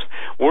 because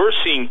we're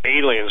seeing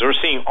aliens. We're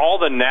seeing all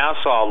the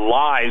NASA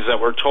lies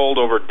that were told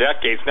over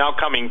decades now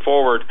coming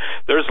forward.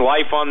 There's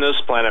life on this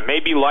planet,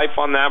 maybe life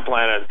on that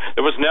planet.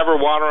 There was never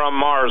water on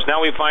Mars.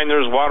 Now we find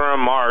there's water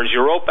on Mars.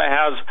 Europa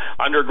has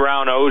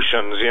underground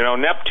oceans.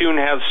 Neptune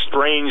has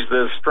strange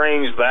this,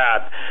 strange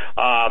that.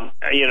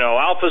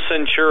 Alpha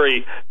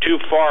Centauri too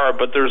far,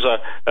 but there's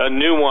a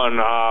new one.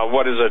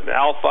 What is it?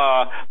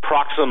 Alpha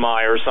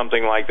Proxima or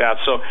something like that.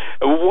 So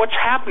what's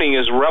happening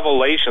is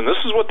revelation. This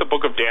is what the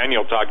book of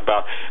Daniel talked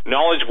about.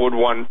 Knowledge would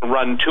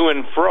run to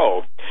and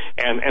fro,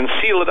 and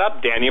seal it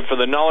up, Daniel, for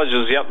the knowledge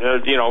is yet,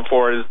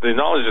 for the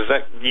knowledge is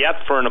yet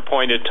for an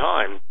appointed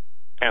time.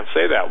 Can't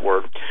say that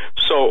word.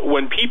 So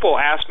when people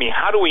ask me,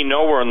 how do we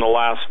know we're in the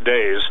last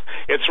days?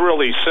 It's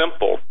really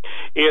simple.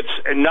 It's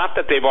not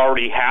that they've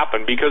already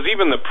happened, because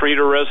even the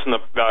preterists and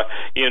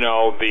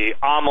the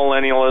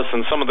amillennialists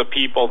and some of the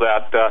people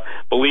that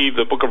believe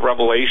the book of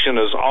Revelation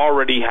has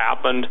already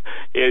happened,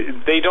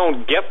 they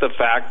don't get the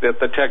fact that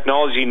the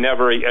technology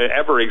never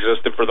ever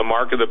existed for the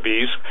mark of the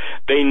beast.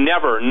 They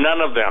never, none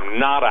of them,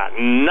 not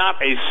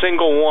a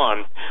single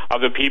one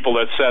of the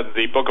people that said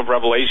the book of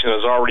Revelation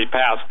has already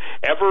passed,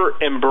 ever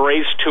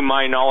embraced, to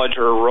my knowledge,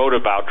 or wrote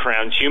about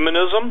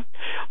transhumanism,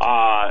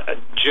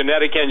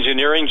 genetic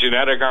engineering,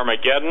 genetic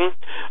Armageddon,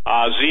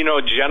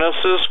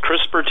 xenogenesis,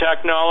 CRISPR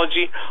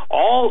technology,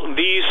 all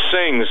these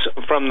things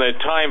from the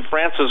time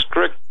Francis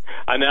Crick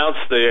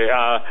announced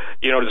the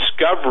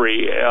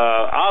discovery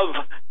of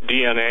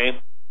DNA.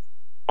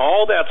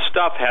 All that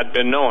stuff had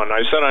been known.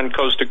 I said on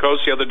Coast to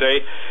Coast the other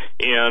day,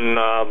 in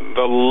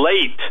the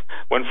late,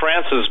 when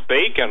Francis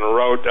Bacon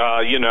wrote,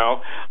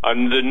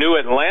 the New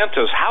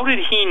Atlantis, how did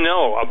he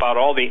know about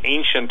all the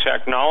ancient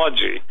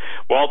technology?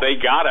 Well, they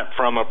got it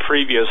from a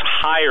previous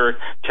higher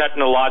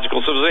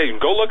technological civilization.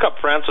 Go look up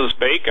Francis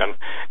Bacon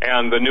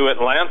and the New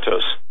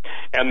Atlantis.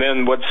 And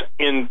then what's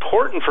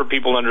important for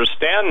people to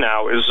understand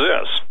now is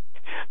this.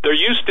 There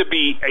used to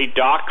be a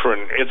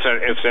doctrine,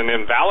 it's an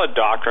invalid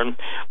doctrine,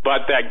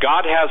 but that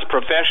God has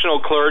professional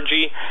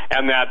clergy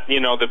and that,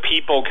 the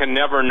people can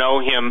never know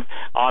him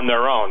on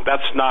their own.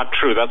 That's not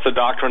true. That's the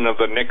doctrine of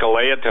the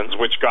Nicolaitans,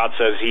 which God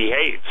says he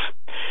hates.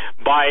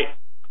 By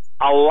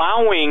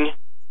allowing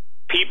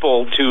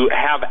people to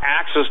have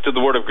access to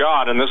the Word of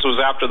God, and this was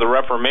after the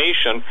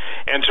Reformation,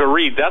 and to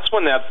read, that's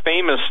when that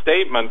famous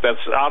statement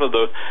that's out of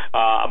the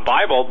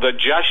Bible, the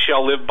just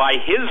shall live by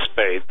his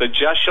faith, the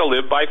just shall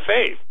live by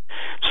faith.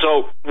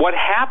 So what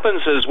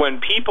happens is when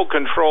people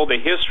control the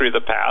history of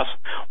the past,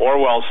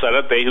 Orwell said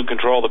it, they who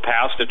control the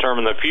past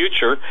determine the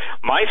future.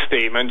 My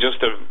statement, just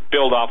to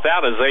build off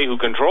that, is they who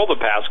control the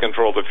past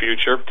control the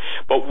future.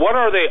 But what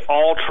are they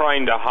all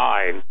trying to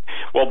hide?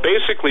 Well,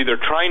 basically,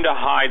 they're trying to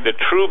hide the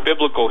true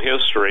biblical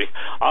history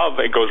of,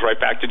 it goes right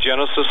back to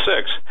Genesis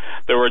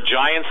 6. There were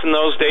giants in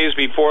those days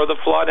before the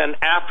flood and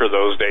after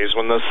those days,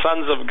 when the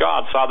sons of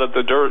God saw that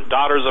the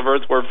daughters of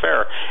earth were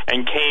fair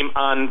and came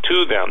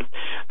unto them.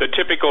 The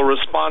typical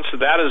response to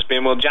that has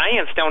been, well,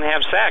 giants don't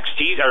have sex.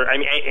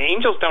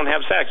 Angels don't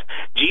have sex.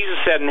 Jesus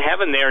said in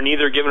heaven they are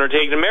neither given or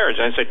taken in marriage.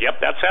 And I said, yep,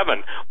 that's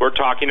heaven. We're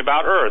talking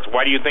about earth.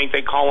 Why do you think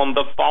they call them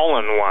the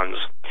fallen ones?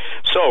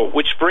 So,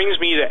 which brings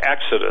me to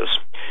Exodus.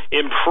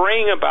 In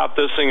praying about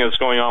this thing that's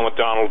going on with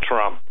Donald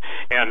Trump,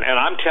 and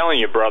I'm telling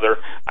you, brother,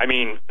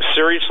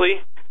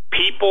 seriously,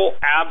 people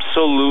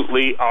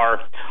absolutely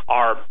are,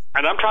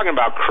 and I'm talking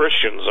about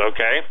Christians,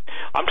 okay?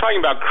 I'm talking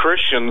about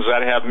Christians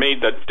that have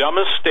made the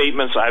dumbest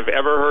statements I've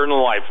ever heard in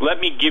life. Let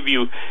me give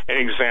you an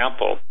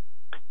example.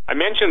 I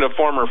mentioned a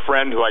former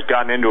friend who I'd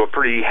gotten into a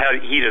pretty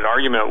heated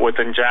argument with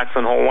in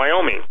Jackson Hole,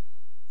 Wyoming.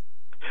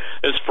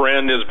 This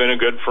friend has been a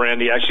good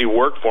friend. He actually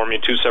worked for me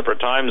 2 separate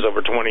times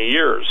over 20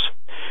 years.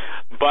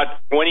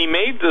 But when he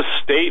made this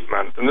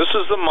statement, and this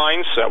is the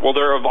mindset, well,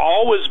 there have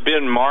always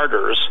been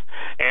martyrs,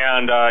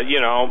 and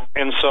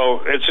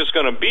so it's just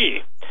going to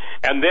be.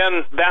 And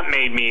then that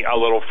made me a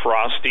little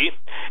frosty.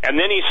 And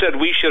then he said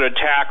we should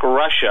attack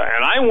Russia.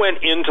 And I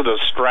went into the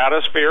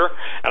stratosphere,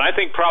 and I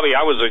think probably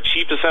I was the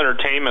cheapest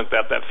entertainment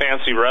that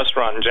fancy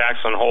restaurant in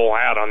Jackson Hole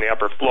had on the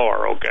upper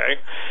floor, okay?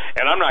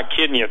 And I'm not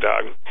kidding you,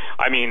 Doug.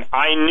 I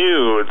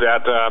knew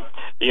that,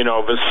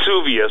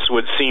 Vesuvius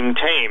would seem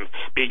tame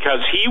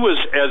because he was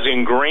as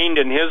ingrained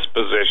in his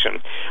position.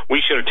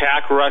 We should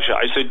attack Russia.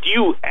 I said, do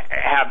you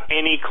have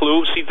any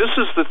clue? See, this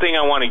is the thing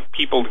I want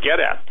people to get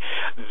at.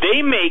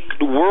 They make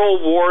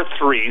World War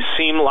III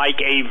seem like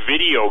a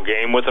video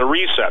game with a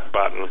reset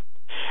button.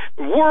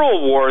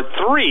 World War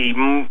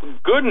III,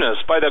 goodness,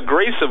 by the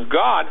grace of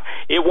God,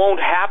 it won't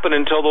happen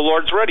until the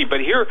Lord's ready. But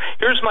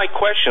here's my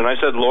question. I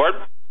said, Lord,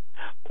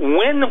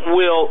 when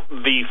will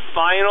the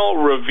final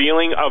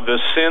revealing of the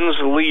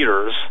sin's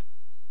leaders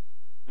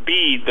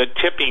be the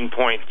tipping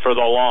point for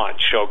the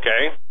launch,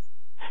 okay?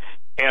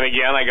 And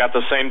again, I got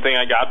the same thing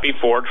I got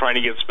before, trying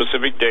to get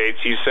specific dates.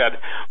 He said,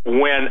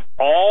 when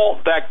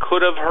all that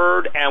could have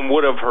heard and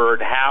would have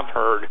heard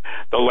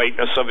the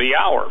lateness of the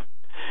hour.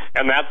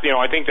 And that,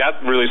 I think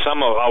that really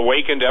some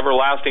awakened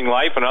everlasting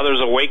life and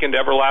others awakened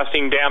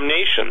everlasting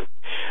damnation.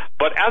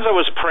 But as I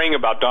was praying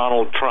about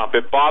Donald Trump,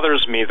 it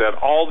bothers me that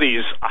all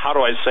these, how do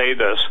I say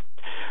this,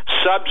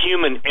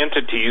 subhuman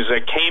entities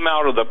that came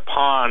out of the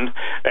pond,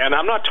 and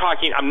I'm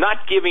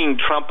not giving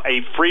Trump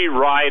a free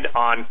ride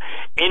on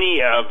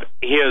any of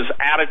his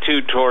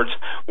attitude towards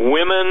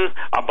women.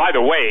 By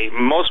the way,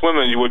 most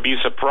women would be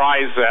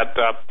surprised that,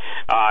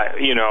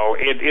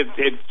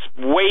 it's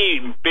way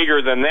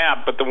bigger than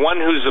that, but the one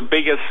who's the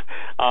biggest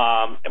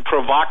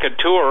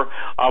provocateur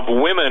of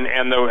women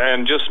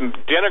and just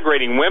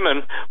denigrating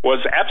women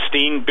was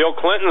Epstein, Bill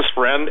Clinton's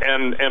friend,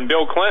 and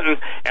Bill Clinton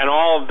and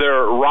all of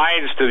their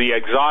rides to the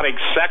exotic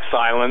sex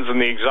islands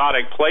and the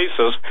exotic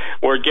places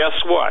where, guess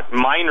what,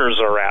 minors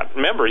are at.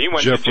 Remember, he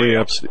went Jeffrey to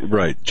jail. Epstein,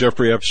 right.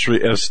 Jeffrey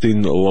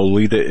Epstein,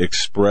 Lolita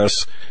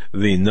Express,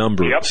 the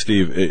number, yep.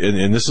 Steve,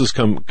 and this has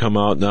come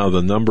out now,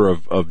 the number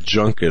of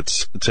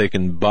junkets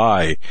taken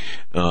by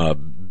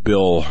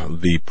Bill,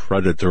 the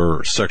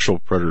predator, sexual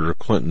predator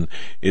Clinton,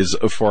 is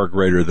far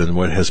greater than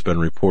what has been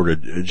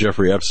reported.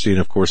 Jeffrey Epstein,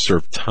 of course,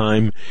 served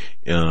time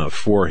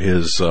for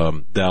his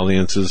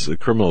dalliances,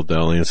 criminal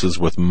dalliances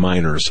with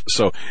minors.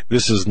 So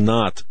this is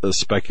not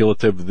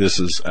speculative. This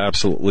is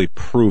absolutely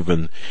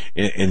proven,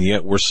 and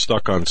yet we're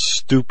stuck on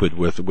stupid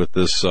with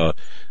this.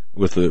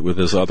 With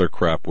this other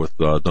crap with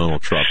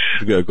Donald Trump.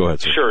 Go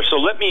ahead, sir. Sure. So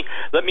let me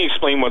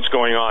explain what's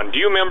going on. Do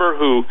you remember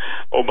who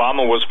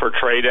Obama was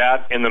portrayed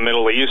at in the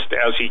Middle East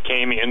as he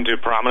came into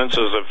prominence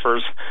as the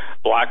first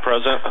black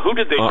president? Who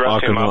did they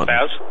dress him up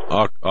as?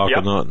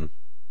 Akhenaten.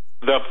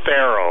 The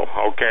Pharaoh,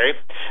 okay?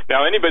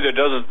 Now, anybody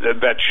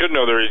that should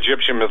know their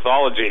Egyptian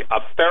mythology,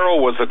 a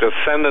Pharaoh was a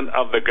descendant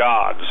of the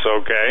gods,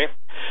 okay?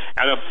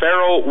 And a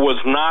Pharaoh was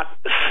not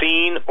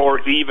seen or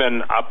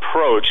even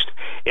approached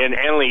in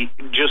any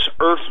just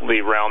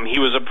earthly realm. He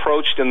was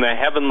approached in the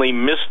heavenly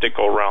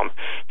mystical realm.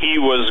 He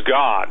was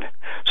God.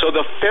 So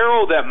the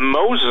Pharaoh that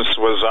Moses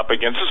was up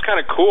against is kind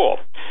of cool.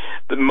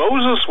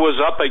 Moses was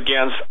up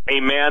against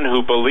a man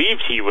who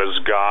believed he was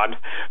God.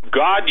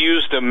 God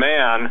used a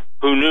man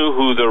who knew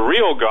who the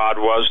real God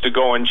was to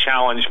go and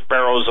challenge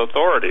Pharaoh's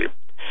authority.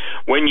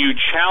 When you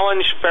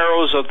challenge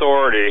Pharaoh's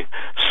authority,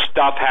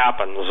 stuff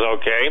happens,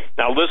 okay?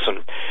 Now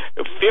listen,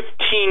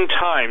 15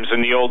 times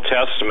in the Old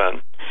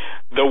Testament,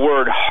 the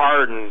word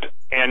hardened,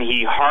 and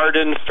he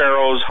hardened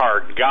Pharaoh's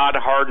heart. God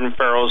hardened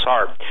Pharaoh's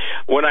heart.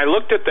 When I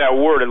looked at that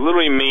word, it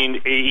literally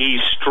means he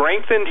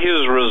strengthened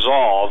his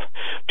resolve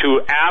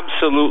to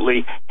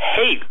absolutely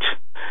hate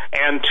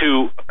and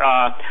to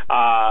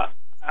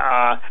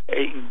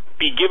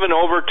be given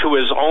over to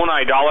his own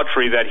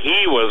idolatry that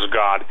he was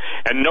God,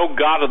 and no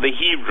God of the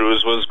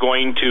Hebrews was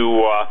going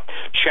to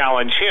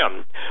challenge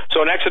him.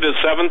 So in Exodus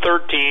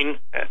 7:13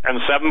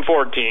 and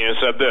 7:14 it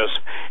said this,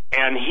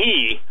 and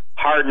he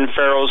hardened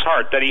Pharaoh's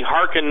heart, that he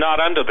hearkened not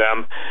unto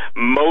them,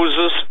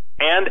 Moses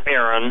and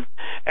Aaron,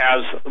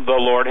 as the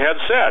Lord had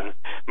said.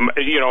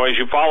 As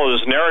you follow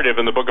this narrative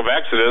in the book of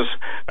Exodus,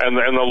 and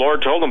the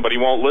Lord told him, but he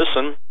won't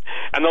listen.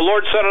 And the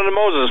Lord said unto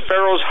Moses,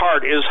 Pharaoh's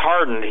heart is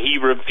hardened. He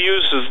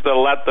refuses to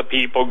let the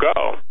people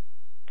go.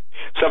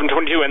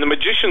 7:22, and the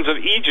magicians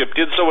of Egypt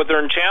did so with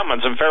their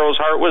enchantments, and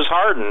Pharaoh's heart was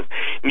hardened.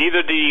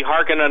 Neither did he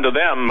hearken unto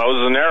them,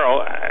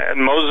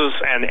 Moses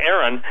and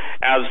Aaron,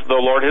 as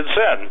the Lord had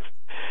said.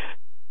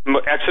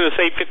 Exodus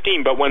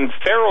 8:15. But when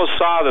Pharaoh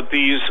saw that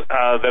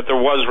that there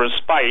was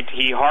respite,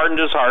 he hardened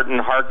his heart and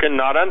hearkened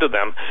not unto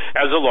them,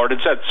 as the Lord had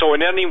said. So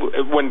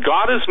when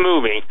God is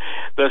moving,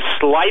 the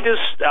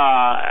slightest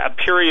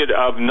period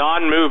of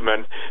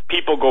non-movement,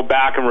 people go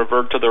back and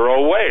revert to their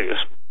old ways.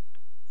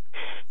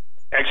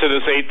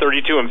 Exodus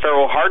 8:32. And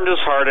Pharaoh hardened his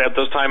heart at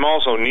this time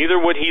also, neither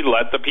would he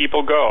let the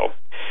people go.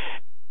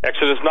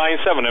 Exodus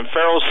 9:7, and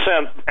Pharaoh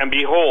sent, and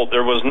behold,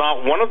 there was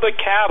not one of the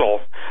cattle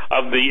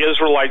of the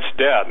Israelites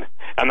dead,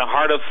 and the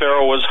heart of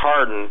Pharaoh was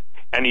hardened,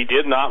 and he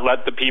did not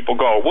let the people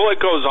go. Well, it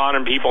goes on,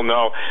 and people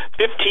know,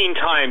 15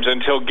 times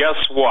until,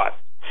 guess what?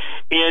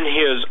 In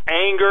his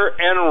anger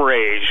and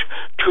rage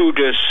to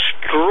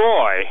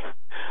destroy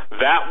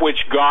that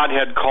which God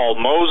had called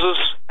Moses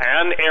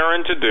and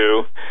Aaron to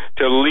do,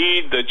 to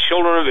lead the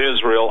children of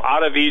Israel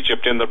out of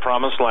Egypt in the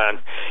promised land,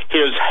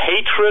 his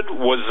hatred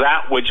was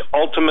that which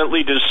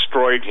ultimately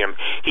destroyed him.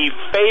 He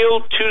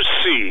failed to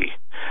see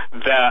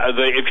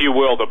if you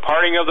will, the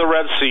parting of the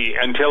Red Sea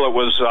until it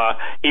was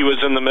he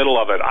was in the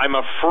middle of it. I'm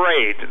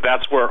afraid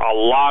that's where a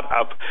lot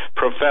of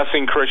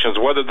professing Christians,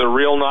 whether they're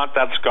real or not,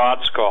 that's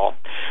God's call.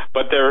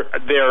 But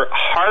they're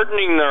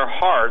hardening their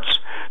hearts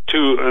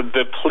to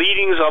the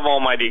pleadings of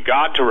Almighty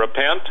God to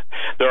repent.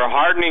 They're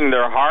hardening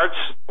their hearts.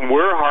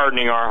 We're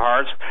hardening our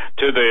hearts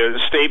to the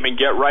statement,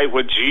 get right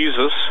with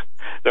Jesus.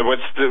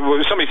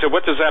 Somebody said,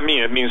 what does that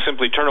mean? It means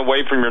simply turn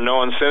away from your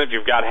known sin. If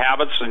you've got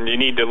habits and you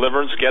need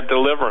deliverance, get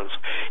deliverance.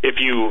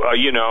 If you,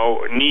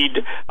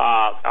 need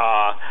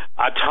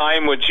a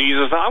time with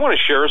Jesus. Now, I want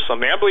to share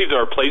something. I believe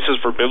there are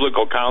places for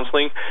biblical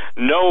counseling.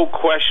 No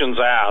questions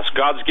asked.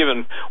 God's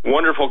given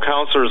wonderful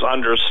counselors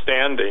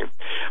understanding.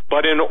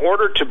 But in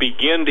order to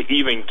begin to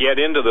even get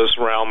into this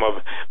realm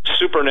of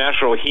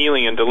supernatural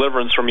healing and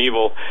deliverance from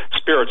evil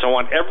spirits, I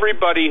want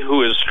everybody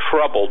who is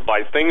troubled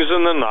by things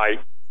in the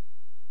night,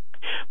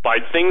 by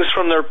things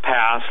from their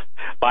past,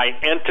 by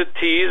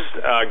entities,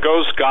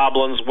 ghosts,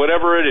 goblins,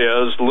 whatever it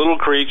is, little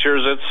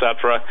creatures,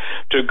 etc.,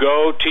 to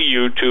go to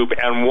YouTube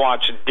and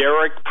watch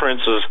Derek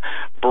Prince's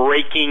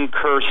Breaking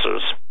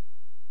Curses.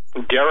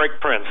 Derek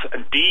Prince,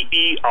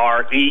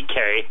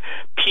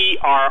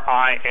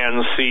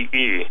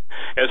 DerekPrince,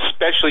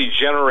 especially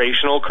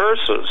generational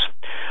curses.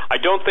 I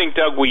don't think,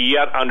 Doug, we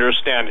yet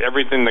understand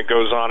everything that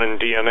goes on in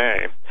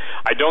DNA.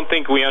 I don't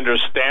think we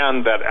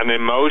understand that an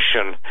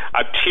emotion,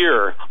 a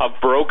tear of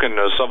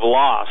brokenness, of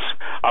loss,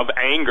 of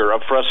anger,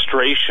 of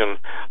frustration,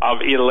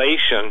 of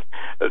elation,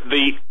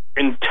 the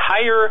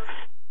entire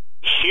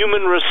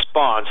human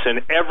response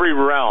in every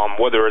realm,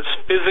 whether it's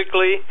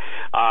physically,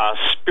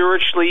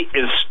 spiritually,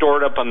 is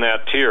stored up on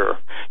that tear.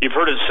 You've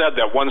heard it said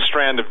that one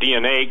strand of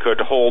DNA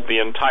could hold the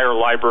entire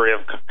Library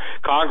of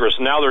Congress.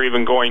 Now they're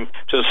even going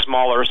to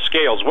smaller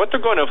scales. What they're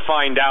going to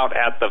find out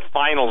at the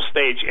final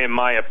stage, in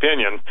my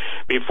opinion,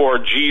 before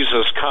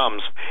Jesus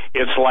comes,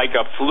 it's like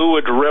a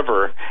fluid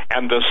river,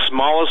 and the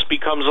smallest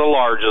becomes the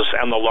largest,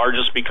 and the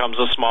largest becomes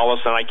the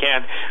smallest, and I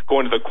can't go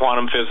into the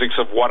quantum physics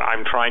of what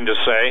I'm trying to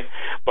say,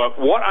 but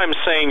what I'm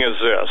saying is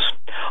this.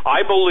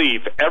 I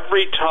believe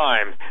every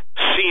time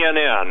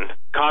CNN,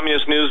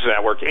 Communist News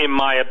Network, in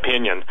my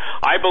opinion,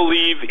 I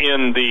believe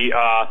in the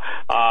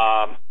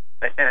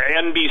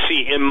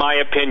NBC, in my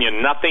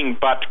opinion, nothing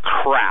but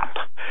crap.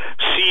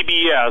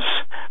 CBS,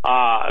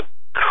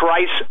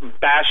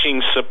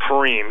 Christ-bashing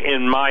supreme,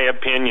 in my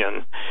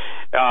opinion.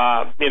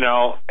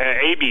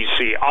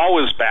 ABC,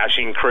 always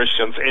bashing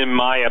Christians, in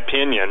my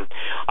opinion.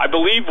 I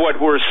believe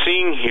what we're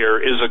seeing here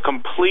is a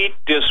complete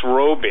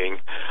disrobing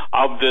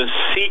of the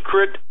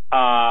secret,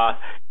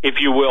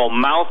 if you will,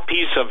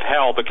 mouthpiece of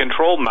hell, the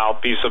controlled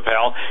mouthpiece of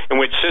hell, in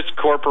which 6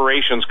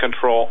 corporations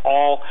control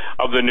all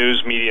of the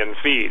news media and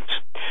feeds.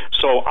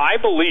 So I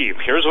believe,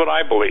 here's what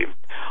I believe.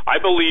 I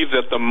believe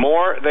that the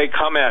more they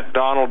come at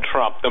Donald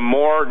Trump, the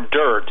more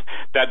dirt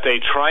that they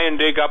try and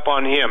dig up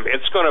on him,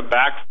 it's going to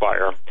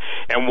backfire.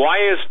 And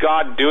why is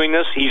God doing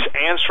this? He's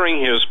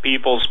answering his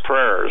people's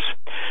prayers.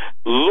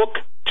 Look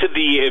to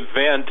the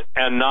event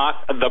and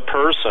not the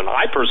person.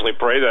 I personally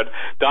pray that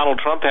Donald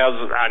Trump has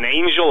an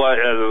angel,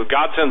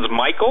 God sends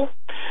Michael,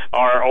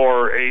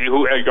 or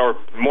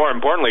more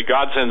importantly,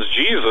 God sends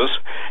Jesus,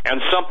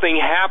 and something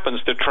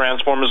happens to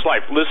transform his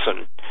life.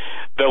 Listen,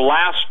 the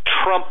last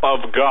trump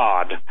of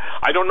God.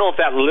 I don't know if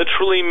that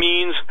literally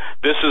means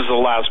this is the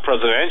last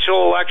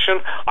presidential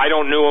election. I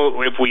don't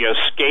know if we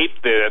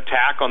escape the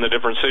attack on the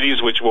different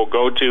cities, which we'll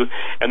go to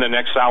in the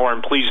next hour.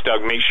 And please,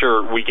 Doug, make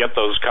sure we get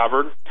those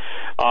covered.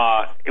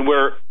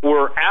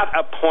 We're at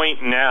a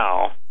point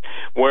now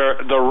where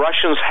the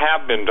Russians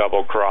have been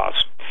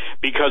double-crossed.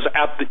 Because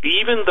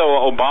even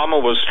though Obama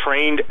was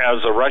trained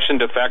as a Russian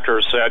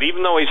defector said,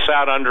 even though he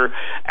sat under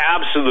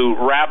absolute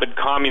rabid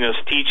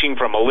communist teaching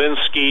from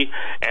Alinsky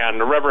and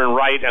Reverend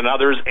Wright and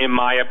others, in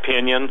my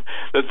opinion,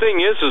 the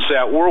thing is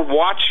that we're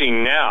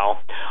watching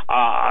now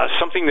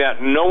something that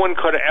no one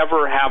could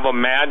ever have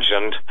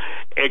imagined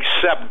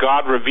except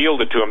God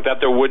revealed it to him,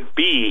 that there would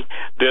be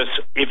this,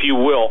 if you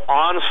will,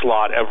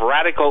 onslaught of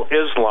radical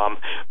Islam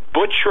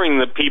butchering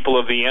the people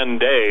of the end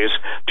days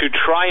to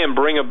try and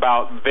bring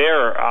about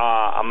their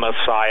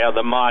Messiah,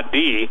 the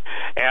Mahdi.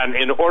 And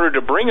in order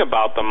to bring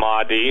about the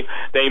Mahdi,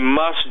 they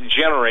must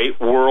generate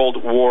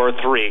World War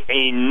III,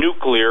 a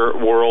nuclear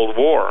world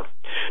war.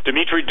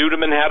 Dmitry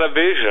Duduman had a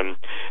vision,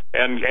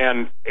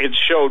 and it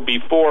showed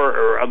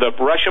before the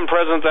Russian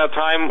president at that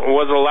time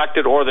was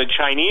elected, or the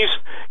Chinese,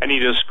 and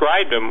he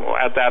described him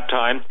at that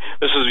time.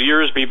 This is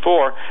years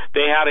before.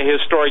 They had a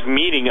historic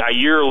meeting a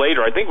year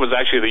later. I think it was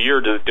actually the year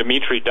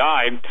Dmitry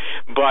died,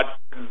 but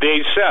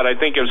they said, I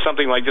think it was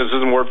something like this,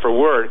 isn't word for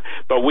word,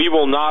 but we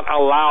will not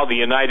allow the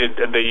United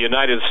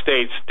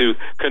States to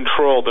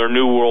control their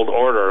new world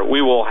order.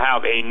 We will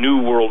have a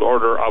new world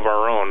order of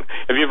our own.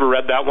 Have you ever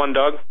read that one,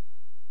 Doug?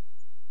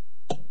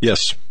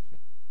 Yes.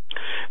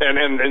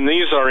 And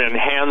these are in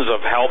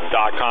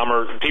handsofhelp.com,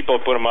 or people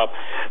put them up.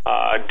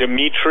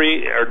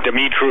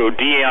 Dimitru,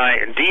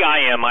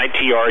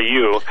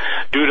 D-I-M-I-T-R-U,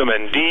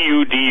 Duduman,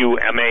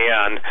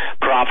 D-U-D-U-M-A-N,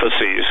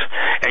 prophecies.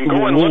 And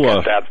go and look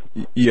at that.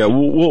 Yeah,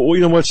 well,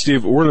 you know what,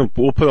 Steve?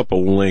 We'll put up a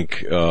link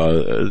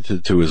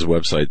to his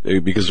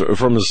website, because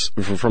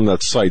from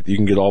that site you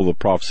can get all the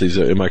prophecies.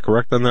 Am I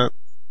correct on that?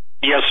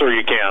 Yes, sir,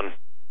 you can.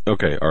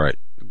 Okay, all right.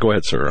 Go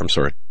ahead, sir. I'm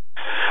sorry.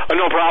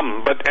 No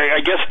problem. But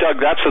I guess,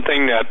 Doug, that's the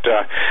thing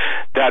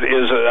that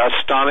is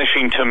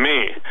astonishing to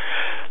me.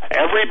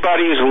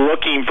 Everybody's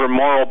looking for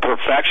moral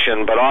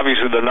perfection, but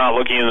obviously they're not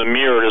looking in the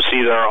mirror to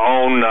see their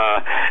own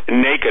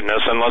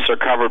nakedness unless they're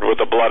covered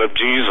with the blood of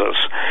Jesus.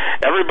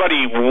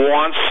 Everybody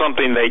wants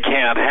something they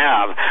can't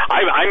have.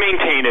 I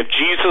maintain if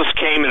Jesus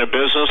came in a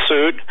business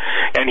suit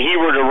and he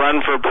were to run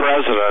for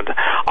president,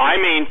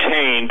 I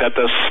maintain that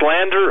the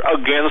slander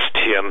against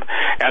him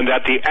and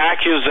that the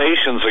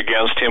accusations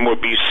against him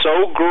would be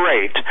so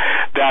great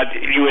that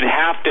you would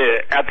have to,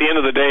 at the end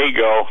of the day,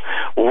 go,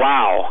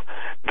 wow,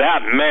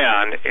 that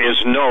man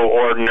is no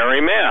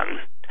ordinary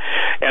man.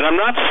 And I'm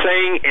not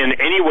saying in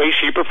any way,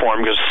 shape, or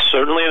form, because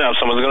certainly enough,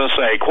 someone's going to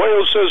say,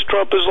 Quayle says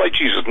Trump is like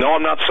Jesus. No,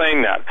 I'm not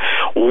saying that.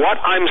 What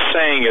I'm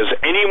saying is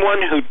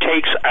anyone who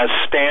takes a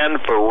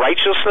stand for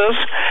righteousness,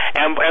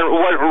 and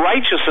what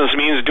righteousness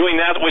means, doing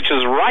that which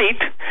is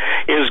right,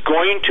 is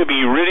going to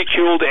be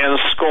ridiculed and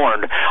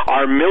scorned.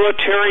 Our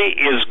military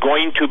is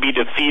going to be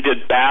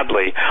defeated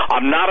badly.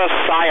 I'm not a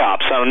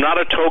psyops. I'm not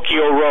a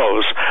Tokyo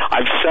Rose.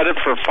 I've said it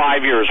for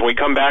 5 years. When we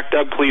come back,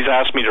 Doug, please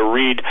ask me to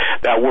read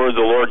that word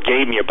the Lord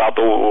gave me about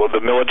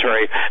the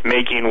military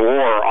making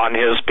war on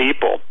his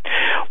people.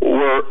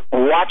 We're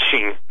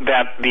watching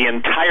that the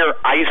entire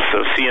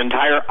ISIS, the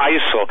entire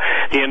ISIL,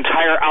 the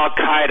entire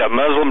Al-Qaeda,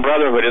 Muslim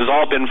Brotherhood has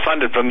all been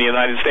funded from the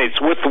United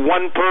States with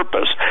one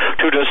purpose,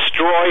 to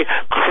destroy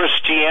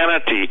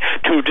Christianity,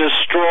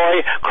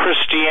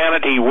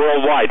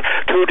 worldwide,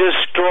 to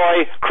destroy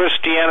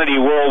Christianity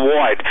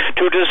worldwide,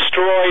 to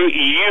destroy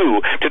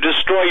you, to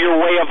destroy your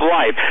way of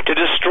life, to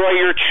destroy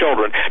your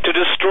children, to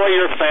destroy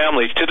your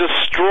families, to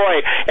destroy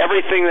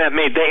everything that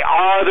made. They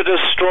are the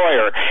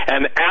destroyer,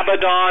 and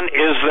Abaddon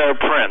is their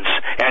prince,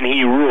 and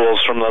he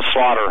rules from the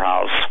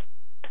slaughterhouse.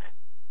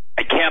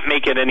 I can't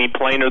make it any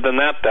plainer than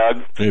that,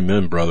 Doug.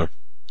 Amen, brother.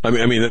 I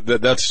mean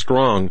that's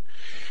strong.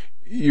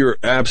 You're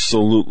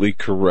absolutely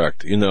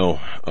correct. You know,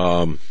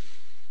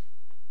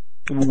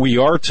 we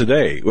are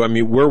today. I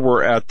mean, where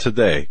we're at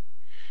today.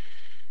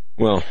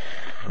 Well,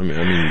 I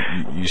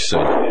mean, you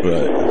said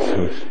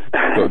it,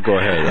 but go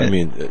ahead. I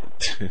mean.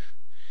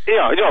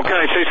 Yeah, can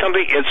I say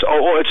something? It's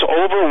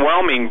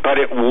overwhelming, but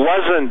it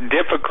wasn't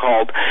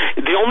difficult.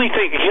 The only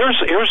thing,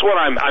 here's what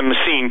I'm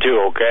seeing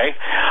too, okay?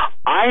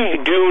 I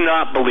do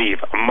not believe,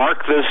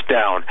 mark this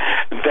down,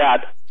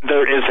 that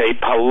there is a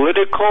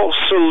political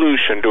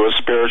solution to a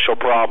spiritual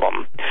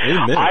problem.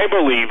 Amen. I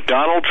believe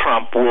Donald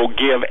Trump will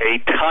give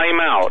a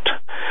timeout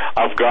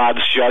of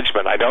God's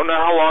judgment. I don't know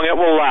how long it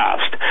will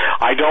last.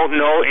 I don't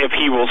know if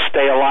he will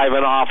stay alive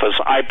in office.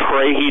 I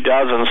pray he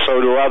does, and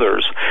so do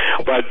others.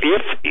 But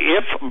if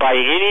by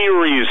any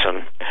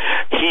reason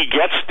he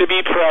gets to be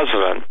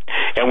president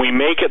and we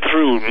make it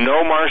through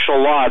no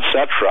martial law,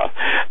 etc.,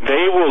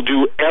 they will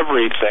do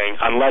everything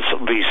unless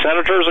the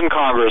senators and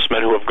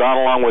congressmen who have gone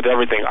along with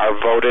everything are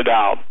voted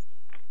out.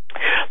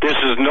 This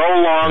is no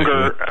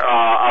longer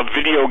a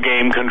video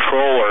game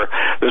controller.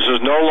 This is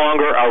no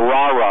longer a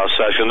rah-rah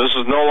session. This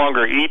is no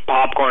longer eat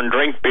popcorn,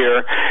 drink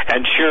beer,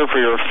 and cheer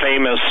for your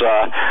famous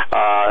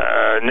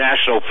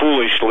National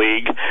Foolish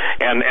League,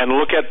 and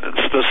look at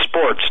the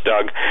sports,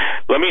 Doug.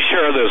 Let me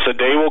share this. A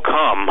day will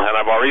come, and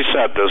I've already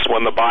said this,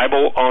 when the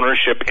Bible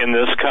ownership in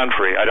this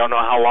country, I don't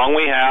know how long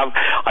we have,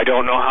 I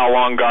don't know how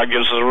long God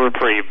gives us a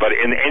reprieve, but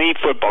in any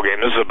football game,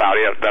 this is about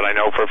it that I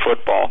know for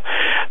football,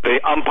 the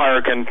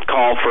umpire can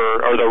call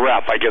for, or the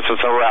ref, I guess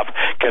it's a ref,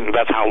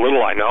 that's how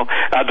little I know,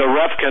 the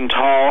ref can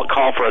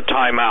call for a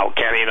timeout,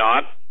 can he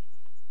not?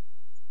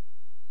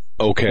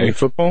 Okay. In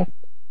football?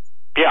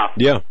 Yeah.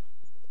 Yeah.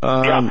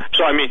 Yeah.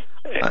 So, I mean...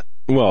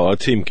 Well, a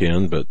team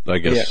can, but I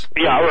guess...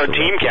 Yeah, or a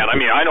team can. I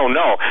mean, I don't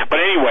know. But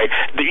anyway,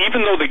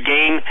 even though the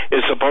game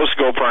is supposed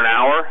to go for an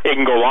hour, it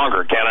can go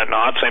longer, can it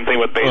not? Same thing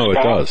with baseball. Oh,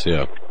 it does,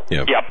 yeah.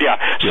 Yeah.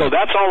 So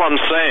that's all I'm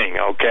saying,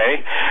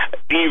 okay?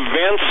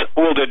 Events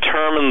will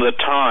determine the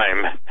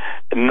time.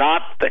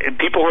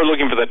 People who are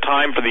looking for the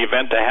time for the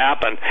event to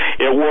happen,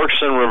 it works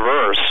in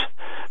reverse.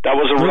 That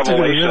was a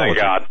revelation I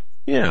got.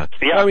 Yeah.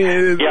 I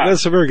mean,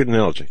 that's a very good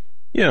analogy.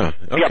 Yeah,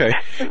 okay.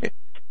 Yeah.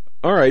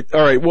 All right.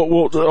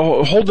 Well,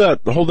 hold that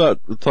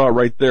thought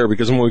right there,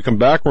 because when we come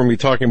back, we're going to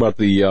be talking about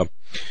the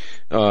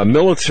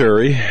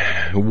military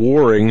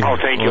warring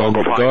on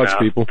God's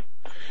people.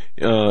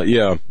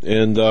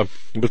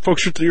 But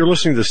folks, you're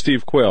listening to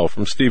Steve Quayle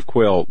from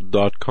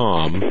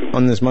stevequayle.com.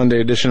 On this Monday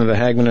edition of the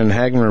Hagman and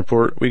Hagman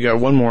Report, we got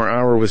one more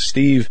hour with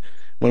Steve.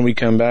 When we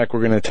come back, we're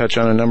going to touch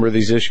on a number of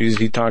these issues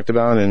he talked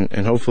about,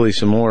 and hopefully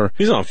some more.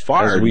 He's on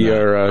fire. As we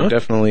are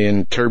definitely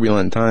in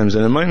turbulent times,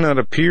 and it might not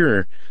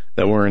appear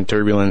that we're in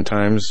turbulent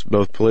times,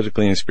 both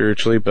politically and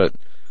spiritually, but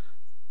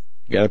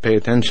you got to pay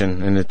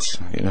attention, and it's,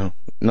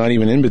 not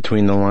even in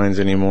between the lines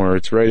anymore.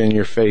 It's right in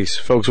your face.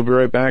 Folks, we'll be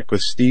right back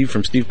with Steve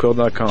from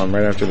stevequayle.com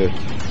right after this.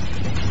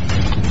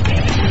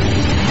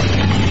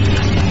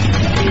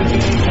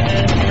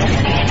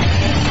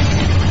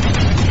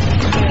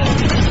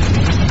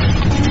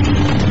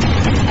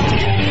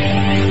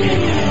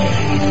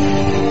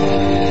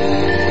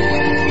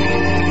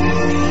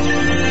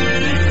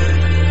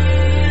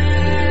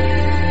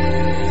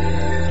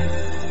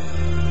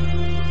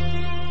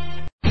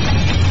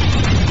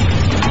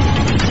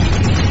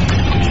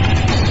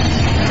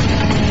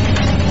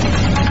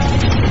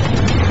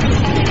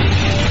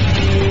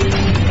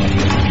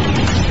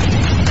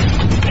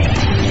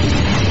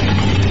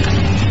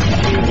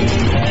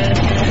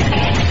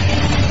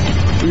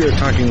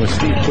 talking with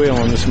Steve Quayle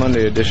on this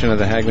Monday edition of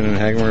the Hagman and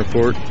Hagman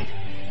Report,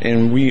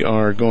 and we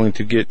are going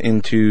to get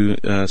into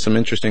some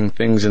interesting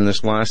things in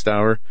this last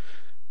hour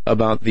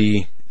about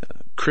the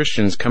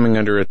Christians coming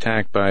under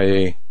attack by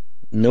a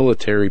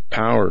military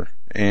power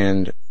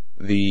and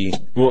the...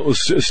 Well,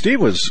 Steve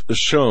was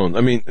shown,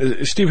 I mean,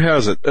 Steve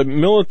has it, a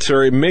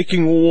military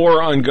making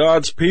war on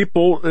God's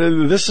people.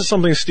 This is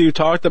something Steve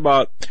talked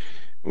about,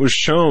 was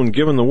shown,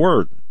 given the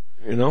word,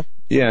 you know?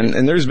 Yeah,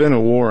 and there's been a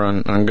war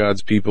on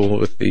God's people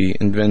with the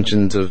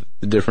inventions of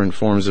the different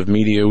forms of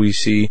media we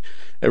see.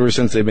 Ever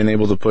since they've been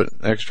able to put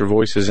extra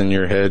voices in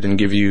your head and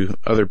give you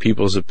other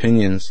people's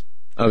opinions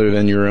other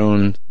than your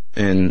own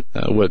and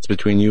what's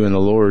between you and the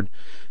Lord,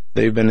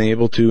 they've been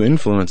able to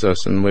influence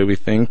us in the way we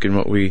think and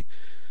what we,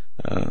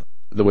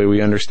 the way we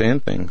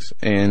understand things.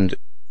 And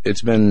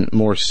it's been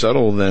more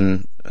subtle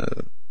than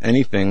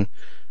anything,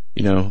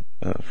 you know,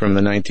 from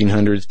the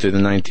 1900s to the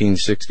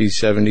 1960s,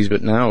 70s,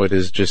 but now it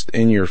is just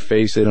in your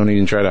face. They don't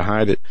even try to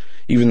hide it.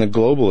 Even the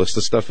globalists,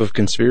 the stuff of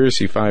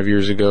conspiracy 5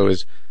 years ago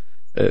is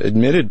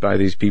admitted by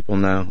these people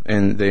now,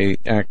 and they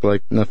act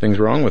like nothing's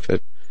wrong with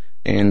it.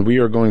 And we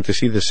are going to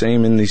see the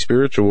same in the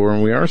spiritual war,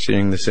 and we are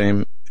seeing the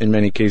same in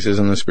many cases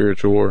in the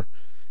spiritual war.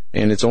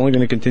 And it's only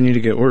going to continue to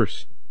get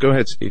worse. Go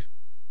ahead, Steve.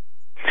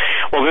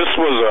 Well, this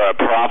was a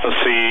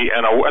prophecy,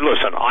 and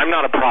listen, I'm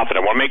not a prophet.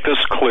 I want to make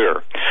this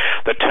clear.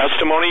 The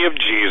testimony of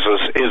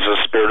Jesus is a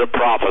spirit of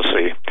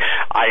prophecy.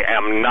 I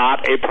am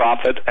not a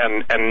prophet,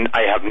 and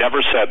I have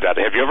never said that.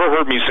 Have you ever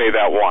heard me say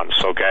that once,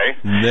 okay?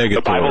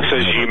 Negative. The Bible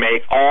says ye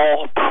may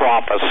all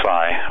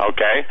prophesy,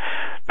 okay?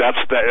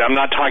 I'm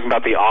not talking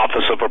about the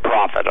office of a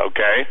prophet,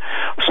 okay?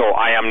 So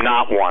I am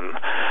not one.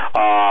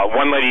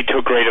 One lady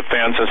took great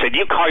offense and said,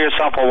 "You call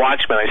yourself a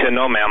watchman?" I said,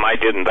 "No, ma'am, I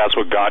didn't. That's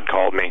what God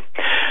called me."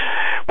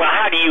 "Well,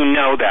 how do you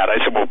know that?"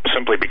 I said, "Well,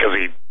 simply because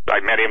I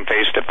met him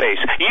face to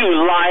face." "You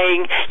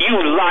lying, you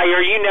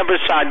liar, you never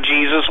saw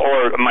Jesus."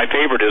 Or my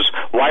favorite is,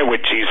 "Why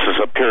would Jesus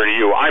appear to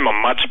you? I'm a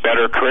much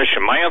better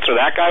Christian." My answer to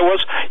that guy was,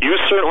 "You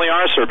certainly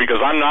are, sir,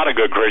 because I'm not a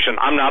good Christian.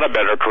 I'm not a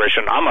better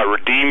Christian. I'm a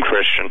redeemed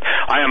Christian.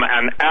 I am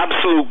an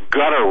absolute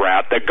gutter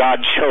rat that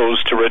God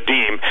chose to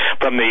redeem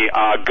from the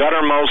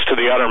guttermost to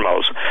the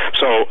uttermost."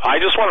 So I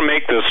just want to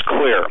make this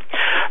clear.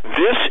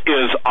 This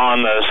is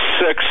on the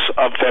 6th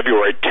of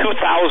February,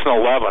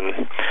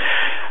 2011.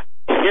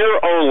 "Hear,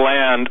 O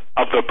land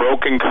of the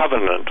broken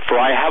covenant, for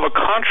I have a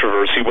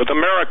controversy with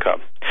America."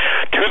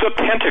 To the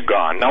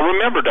Pentagon. Now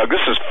remember, Doug,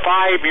 this is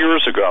 5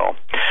 years ago.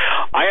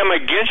 "I am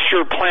against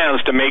your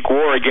plans to make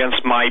war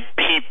against my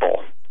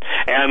people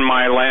and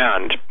my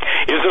land.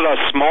 Is it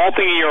a small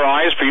thing in your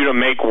eyes for you to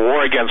make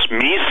war against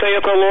me,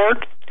 saith the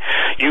Lord?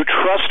 You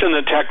trust in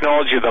the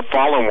technology of the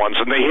fallen ones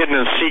and the hidden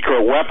and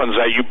secret weapons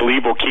that you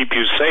believe will keep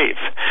you safe.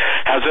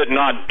 Has it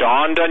not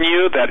dawned on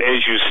you that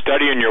as you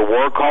study in your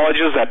war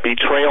colleges that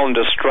betrayal and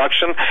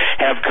destruction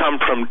have come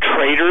from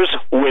traitors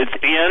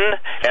within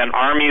and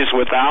armies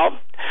without?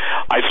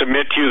 I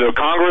submit to you the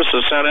Congress,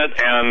 the Senate,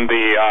 and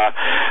the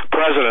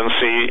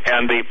presidency,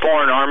 and the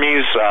foreign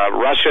armies,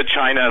 Russia,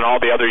 China, and all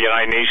the other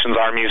United Nations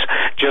armies,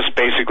 just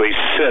basically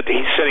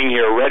sitting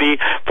here ready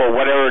for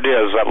whatever it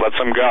is that lets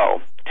them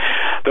go.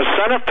 The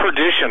son of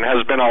perdition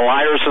has been a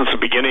liar since the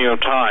beginning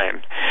of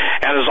time,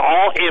 and as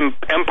all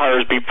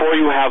empires before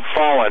you have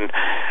fallen,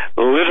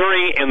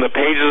 littering in the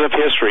pages of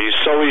history,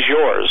 so is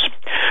yours.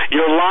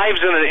 Your lives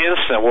in an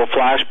instant will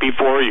flash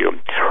before you.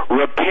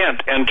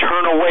 Repent and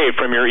turn away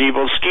from your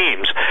evil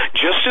schemes.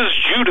 Just as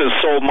Judas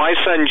sold my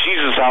son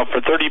Jesus out for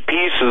 30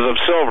 pieces of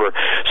silver,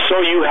 so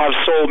you have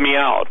sold me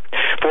out.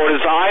 For it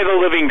is I, the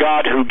living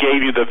God, who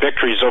gave you the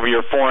victories over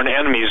your foreign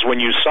enemies when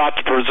you sought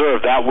to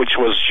preserve that which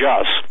was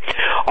just.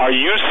 Are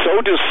you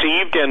so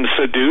deceived and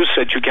seduced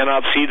that you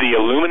cannot see the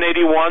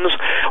illuminating ones?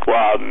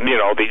 Well,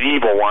 the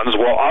evil ones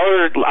will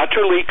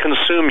utterly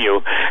consume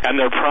you, and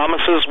their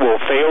promises will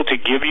fail to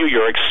give you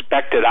your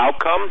expected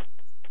outcome?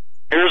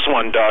 Here's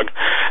one, Doug,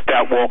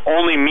 that will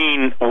only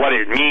mean what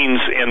it means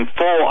in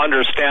full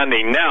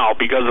understanding now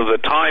because of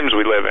the times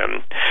we live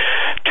in.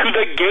 To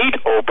the gate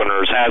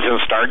openers, as in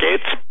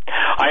Stargates,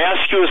 I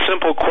ask you a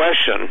simple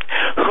question.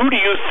 Who do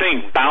you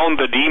think bound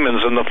the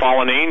demons and the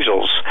fallen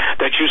angels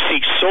that you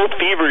seek so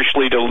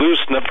feverishly to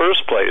loose in the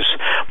first place?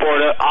 For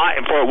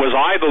it was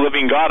I, the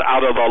living God,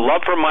 out of a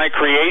love for my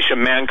creation,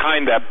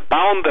 mankind, that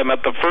bound them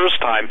at the first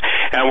time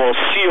and will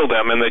seal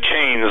them in the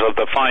chains of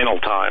the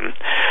final time.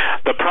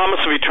 The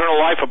promise of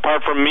eternal life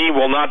apart from me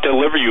will not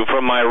deliver you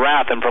from my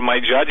wrath and from my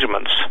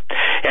judgments.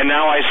 And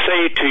now I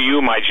say to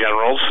you, my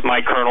generals, my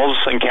colonels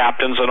and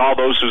captains, and all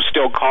those who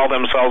still call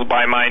themselves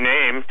by my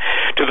name,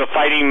 to the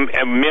fighting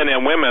men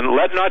and women,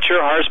 let not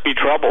your hearts be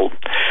troubled.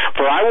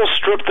 For I will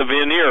strip the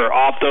veneer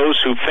off those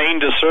who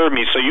feign to serve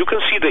me, so you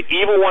can see the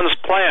evil one's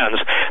plans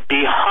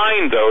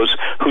behind those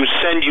who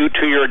send you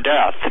to your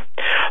death.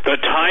 The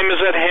time time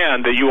is at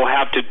hand that you will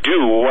have to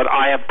do what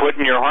I have put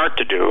in your heart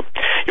to do.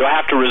 You'll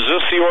have to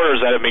resist the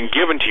orders that have been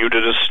given to you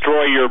to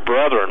destroy your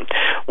brethren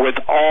with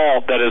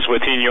all that is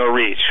within your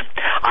reach.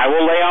 I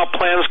will lay out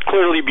plans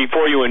clearly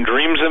before you in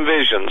dreams and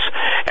visions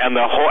and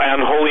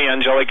holy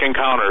angelic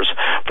encounters.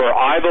 For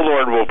I, the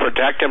Lord, will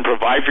protect and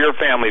provide for your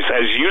families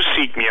as you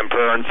seek me in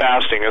prayer and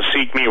fasting and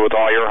seek me with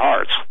all your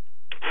hearts.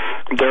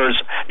 There's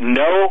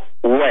no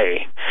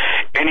way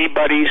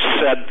anybody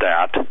said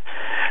that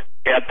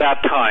at that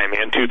time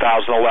in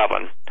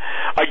 2011.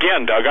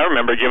 Again, Doug, I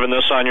remember giving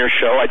this on your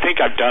show. I think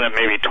I've done it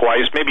maybe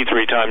twice, maybe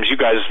 3 times. You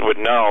guys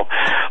would know.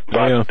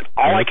 But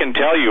all I can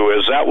tell you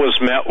is that was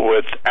met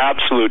with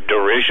absolute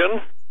derision,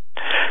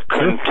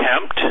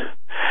 contempt,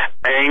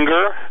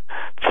 anger,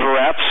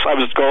 threats. I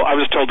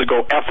was told to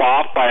go F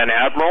off by an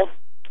admiral.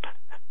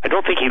 I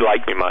don't think he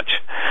liked me much.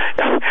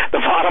 The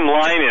bottom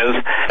line is,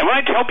 and when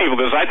I tell people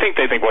this, I think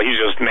they think, well,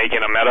 he's just making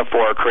a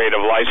metaphor,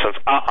 creative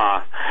license.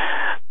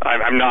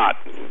 I'm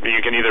not. You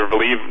can either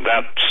believe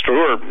that's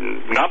true or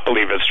not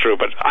believe it's true,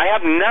 but I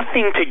have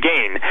nothing to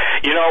gain.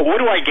 You know,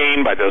 what do I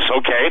gain by this?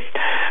 Okay,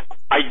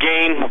 I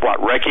gain,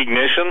 what,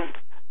 recognition?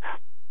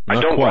 I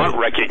don't want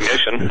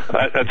recognition.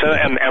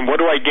 And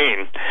what do I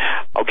gain?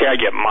 Okay, I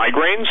get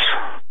migraines.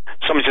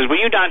 Somebody says, well,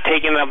 you're not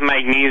taking enough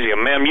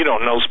magnesium. Ma'am, you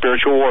don't know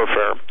spiritual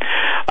warfare.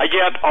 I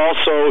get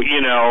also,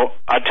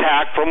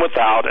 attack from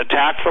without,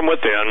 attack from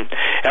within.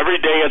 Every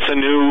day it's a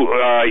new,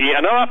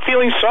 and I'm not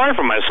feeling sorry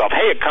for myself.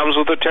 Hey, it comes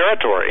with the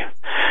territory.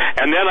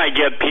 And then I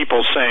get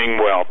people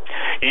saying, well,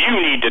 you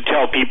need to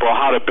tell people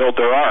how to build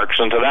their arks.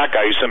 And to that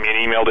guy who sent me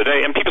an email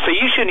today, and people say,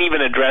 you shouldn't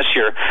even address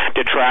your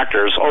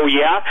detractors. Oh,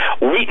 yeah?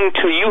 Wait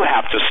until you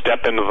have to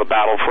step into the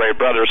battle fray,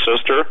 brother,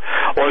 sister,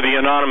 or the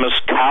anonymous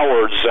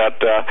cowards that,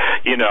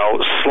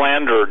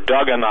 slander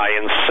Doug and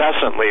I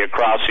incessantly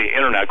across the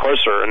internet. Of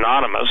course, they're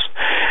anonymous,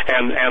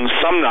 and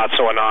some not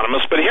so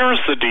anonymous. But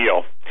here's the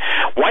deal.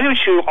 Why don't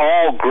you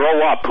all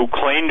grow up who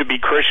claim to be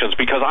Christians?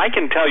 Because I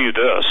can tell you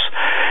this,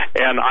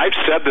 and I've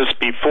said this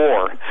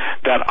before,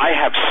 that I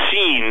have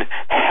seen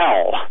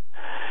hell.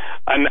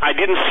 And I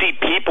didn't see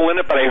people in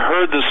it, but I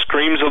heard the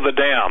screams of the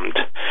damned.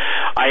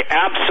 I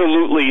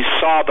absolutely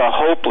saw the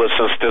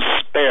hopelessness,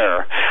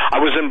 despair.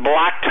 I was in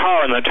black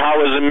tar, and the tar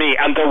was in me,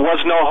 and there was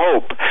no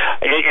hope.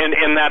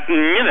 In that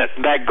minute,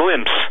 that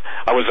glimpse,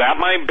 I was at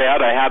my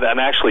bed. I had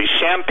an actually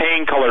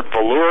champagne-colored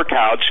velour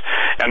couch,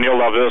 and you'll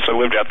love this. I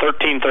lived at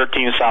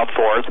 1313 South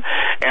 4th,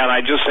 and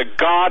I just said,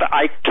 God,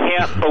 I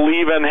can't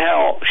believe in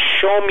hell.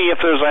 Show me if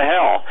there's a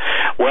hell.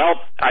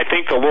 Well, I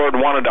think the Lord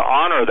wanted to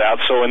honor that,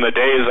 so in the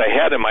days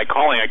ahead in my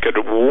calling, I could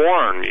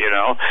warn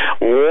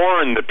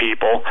the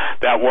people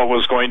that what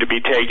was going to be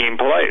taking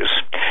place.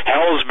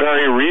 Hell is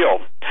very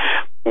real.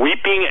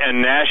 Weeping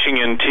and gnashing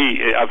of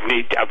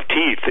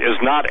teeth is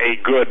not a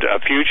good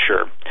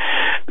future.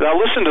 Now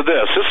listen to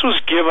this. This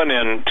was given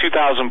in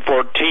 2014,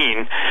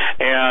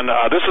 and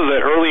this is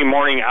the early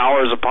morning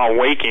hours upon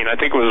waking. I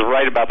think it was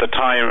right about the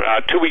time,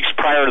 2 weeks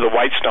prior to the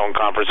Whitestone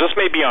Conference. This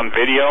may be on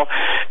video,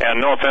 and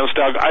no offense,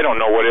 Doug, I don't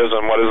know what is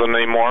and what isn't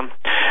anymore,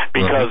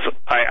 because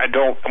I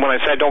don't, when I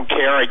say I don't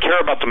care, I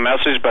care about the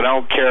message, but I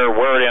don't care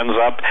where it ends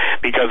up,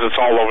 because it's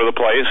all over the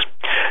place.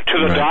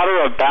 To the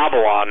daughter of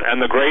Babylon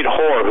and the great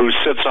whore who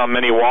sits on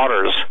many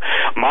waters,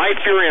 my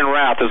fury and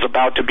wrath is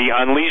about to be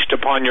unleashed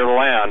upon your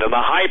land, and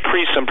the high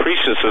priests and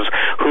priestesses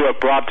who have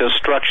brought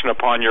destruction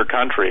upon your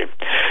country.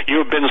 You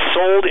have been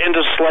sold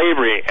into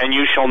slavery, and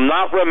you shall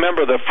not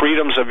remember the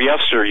freedoms of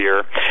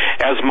yesteryear,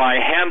 as my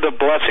hand of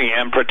blessing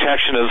and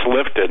protection is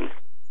lifted.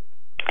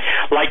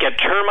 Like a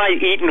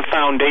termite-eaten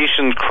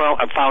foundation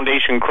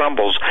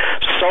crumbles,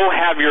 so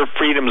have your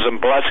freedoms and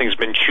blessings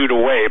been chewed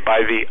away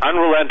by the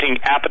unrelenting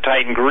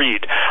appetite and greed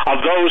of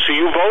those who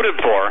you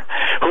voted for,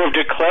 who have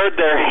declared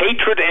their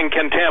hatred and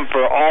contempt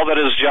for all that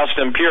is just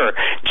and pure.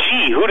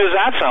 Gee, who does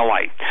that sound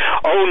like?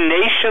 O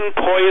nation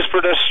poised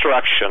for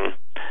destruction.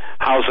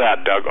 How's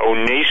that, Doug? O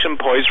nation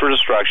poised for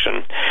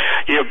destruction.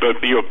 You have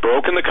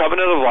broken the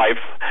covenant of life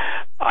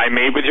I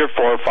made with your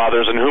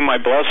forefathers, and whom I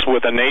blessed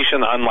with a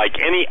nation unlike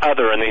any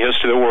other in the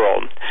history of the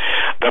world.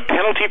 The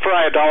penalty for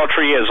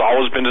idolatry has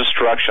always been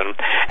destruction,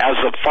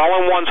 as the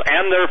fallen ones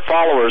and their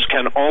followers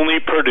can only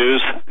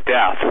produce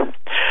death.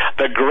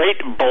 The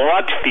great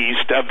blood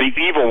feast of the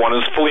evil one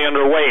is fully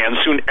underway,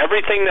 and soon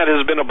everything that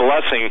has been a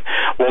blessing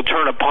will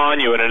turn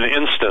upon you in an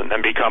instant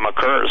and become a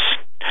curse.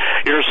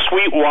 Your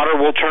sweet water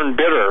will turn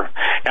bitter,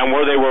 and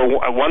where they were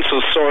once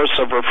a source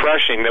of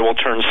refreshing, they will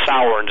turn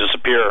sour and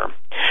disappear.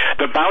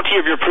 The bounty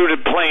of your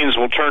fruited plains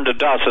will turn to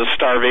dust as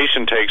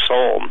starvation takes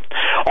hold.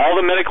 All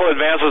the medical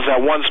advances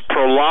that once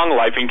prolonged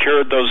life and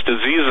cured those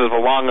diseases of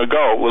long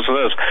ago, listen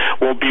to this,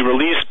 will be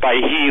released by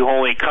he who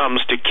only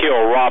comes to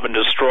kill, rob, and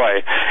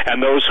destroy,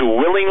 and those who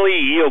willingly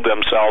yield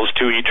themselves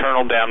to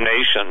eternal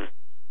damnation.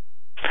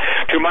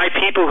 To my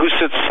people who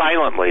sit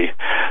silently,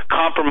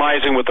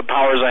 compromising with the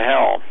powers of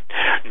hell,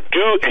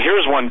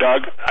 Here's one,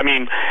 Doug. I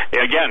mean,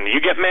 again, you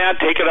get mad,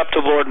 take it up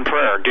to the Lord in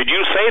prayer. Did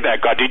you say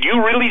that, God? Did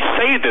you really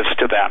say this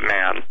to that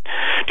man?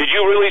 Did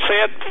you really say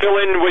it? Fill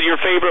in with your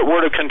favorite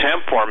word of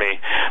contempt for me.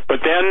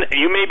 But then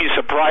you may be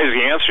surprised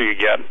the answer you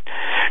get.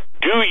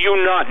 Do you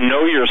not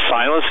know your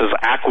silence is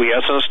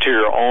acquiescence to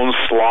your own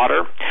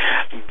slaughter?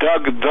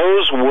 Doug,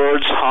 those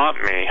words haunt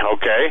me,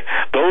 okay?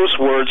 Those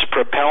words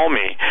propel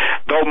me.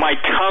 Though my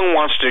tongue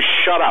wants to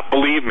shut up,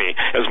 believe me,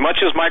 as much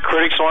as my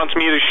critics wants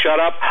me to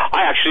shut up,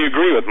 I actually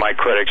agree with my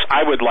critics.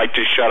 I would like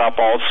to shut up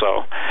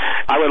also.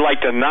 I would like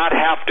to not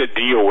have to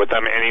deal with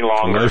them any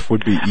longer. Life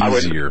would be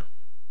easier.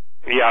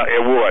 Yeah, it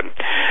would.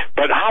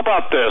 But how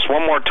about this,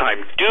 one more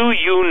time? Do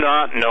you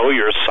not know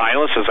your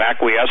silence is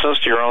acquiescence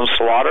to your own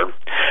slaughter?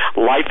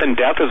 Life and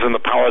death is in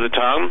the power of the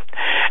tongue.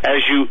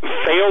 As you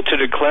fail to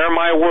declare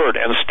my word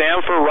and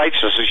stand for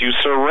righteousness, you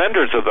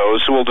surrender to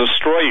those who will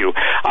destroy you,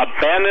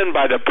 abandoned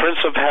by the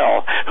prince of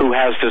hell who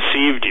has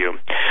deceived you.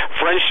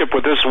 Friendship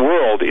with this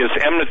world is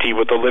enmity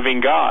with the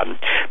living God.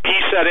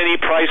 Peace at any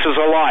price is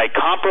a lie.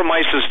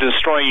 Compromise is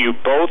destroying you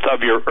both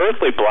of your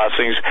earthly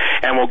blessings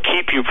and will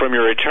keep you from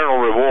your eternal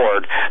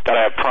reward that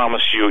I have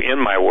promised you in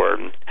my word.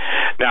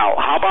 Now,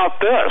 how about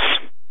this?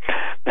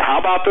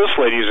 How about this,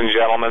 ladies and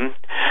gentlemen?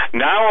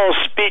 Now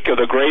I'll speak of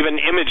the graven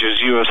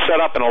images you have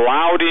set up and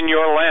allowed in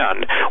your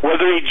land,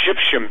 whether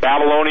Egyptian,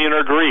 Babylonian,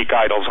 or Greek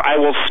idols. I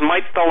will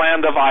smite the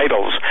land of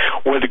idols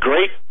with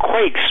great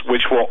quakes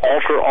which will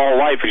alter all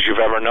life as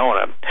you've ever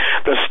known it.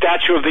 The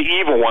statue of the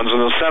evil ones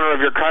in the center of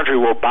your country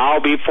will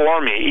bow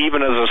before me, even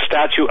as a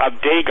statue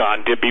of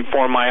Dagon did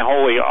before my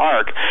holy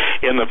ark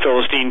in the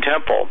Philistine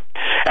temple.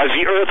 As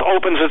the earth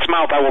opens its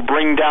mouth, I will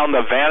bring down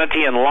the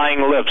vanity and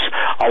lying lips,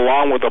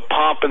 along with the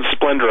pomp and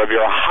splendor of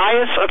your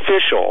highest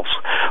officials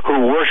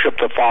who worship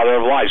the father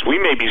of lies. We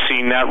may be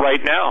seeing that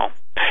right now.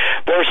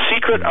 Their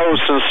secret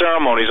oaths and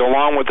ceremonies,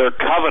 along with their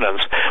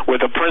covenants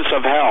with the prince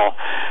of hell,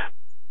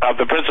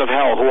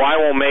 who I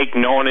will make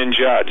known and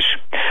judge.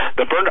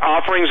 The burnt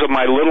offerings of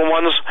my little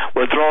ones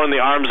were thrown in the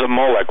arms of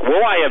Molech.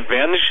 Will I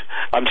avenge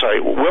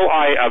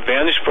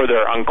for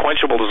their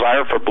unquenchable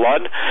desire for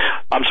blood?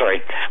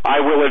 I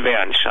will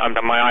avenge.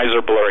 My eyes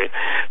are blurry.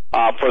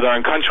 For their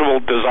unquenchable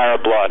desire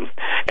of blood.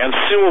 And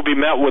soon will be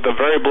met with the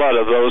very blood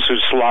of those who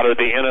slaughtered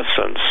the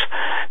innocents,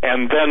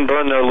 and then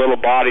burn their little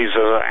bodies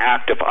as an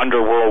act of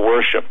underworld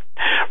worship.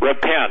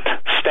 Repent,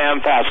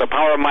 stand fast. The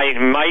power of my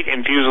might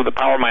infused with the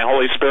power of my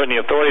Holy Spirit and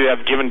the authority that I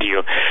have given to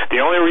you. The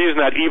only reason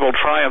that evil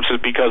triumphs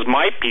is because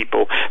my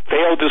people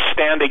failed to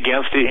stand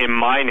against it in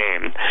my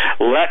name.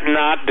 Let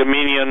not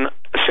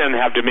sin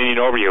have dominion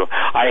over you.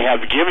 I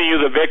have given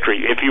you the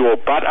victory if you will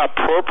but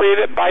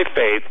appropriate it by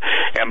faith,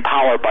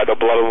 empowered by the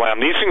blood of the Lamb.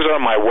 These things are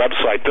on my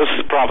website. This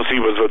prophecy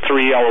was with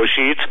 3 yellow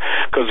sheets,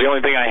 because the only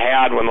thing I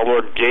had when the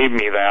Lord gave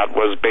me that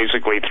was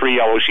basically 3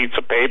 yellow sheets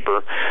of paper.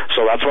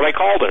 So that's what I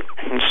called it.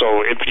 And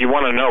so if you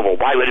want to know, well,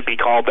 why would it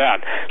be called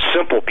that?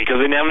 Simple, because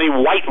they didn't have any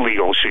white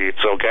legal sheets,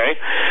 okay?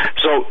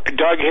 So,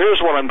 Doug, here's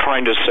what I'm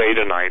trying to say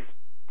tonight.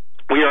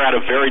 We are at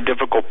a very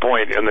difficult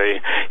point in the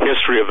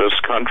history of this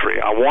country.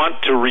 I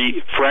want to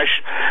refresh,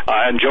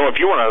 and Joe,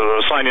 if you want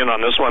to sign in on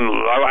this one,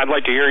 I'd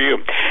like to hear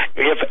you.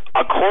 If,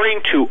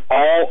 according to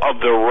all of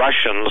the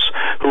Russians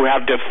who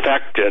have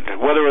defected,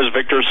 whether it was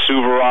Viktor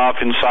Suvorov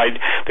inside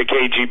the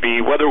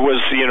KGB, whether it was,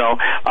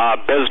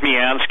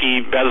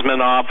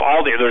 Bezmenov,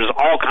 there's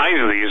all kinds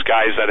of these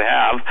guys that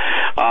have,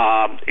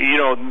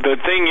 the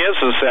thing is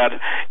that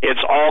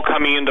it's all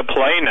coming into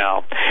play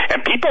now.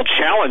 And people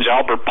challenge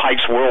Albert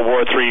Pike's World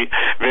War III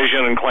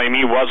vision and claim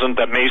he wasn't,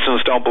 that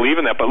Masons don't believe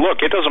in that. But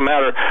look, it doesn't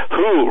matter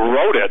who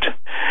wrote it.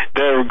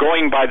 They're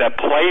going by that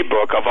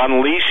playbook of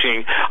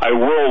unleashing a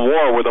world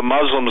war where the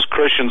Muslims,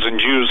 Christians, and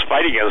Jews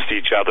fight against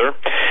each other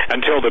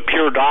until the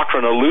pure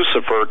doctrine of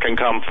Lucifer can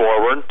come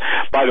forward.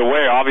 By the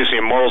way, obviously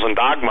in Morals and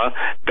Dogma,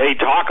 they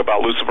talk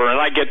about Lucifer, and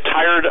I get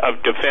tired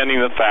of defending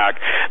the fact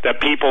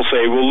that people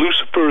say, well,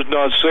 Lucifer is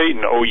not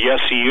Satan. Oh,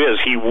 yes, he is.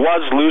 He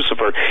was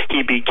Lucifer.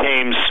 He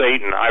became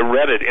Satan. I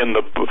read it in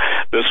the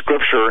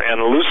scripture,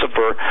 and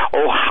Lucifer,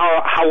 oh,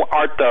 how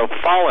art thou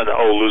fallen,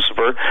 O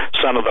Lucifer,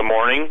 son of the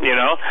morning,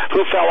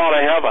 Who fell out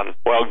of heaven?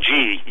 Well,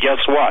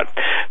 guess what?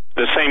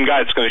 The same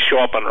guy that's going to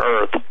show up on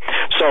earth.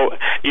 So,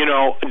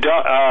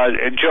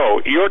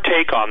 Joe, your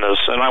take on this,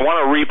 and I want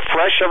to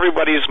refresh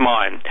everybody's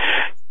mind.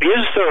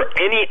 Is there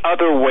any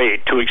other way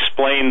to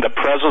explain the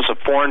presence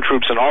of foreign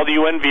troops in all the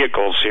UN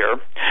vehicles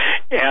here,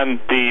 and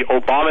the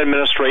Obama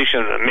administration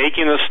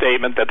making the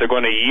statement that they're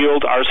going to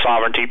yield our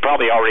sovereignty,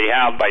 probably already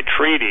have by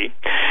treaty,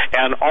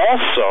 and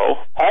also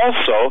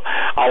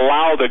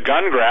allow the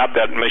gun grab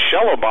that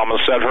Michelle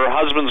Obama said her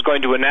husband's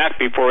going to enact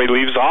before he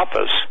leaves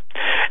office?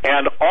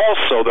 And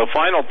also, the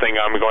final thing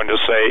I'm going to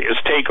say is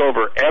take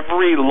over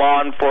every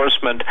law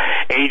enforcement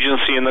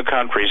agency in the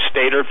country,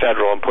 state or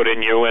federal, and put in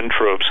UN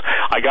troops.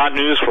 I got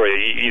news for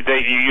you.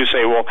 You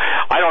say, well,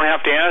 I don't have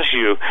to ask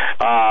you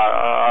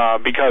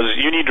because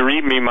you need to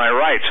read me my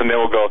rights. And they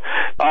will go,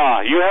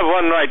 you have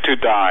one right to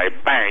die.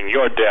 Bang,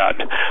 you're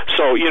dead.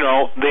 So,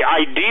 the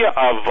idea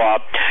of,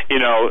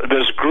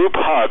 this group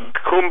hug,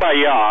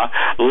 kumbaya,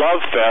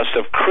 love fest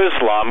of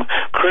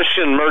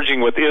Christian merging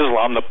with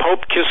Islam, the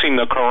Pope kissing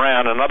the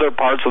Quran and other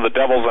parts of the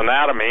devil's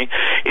anatomy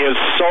is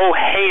so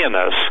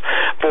heinous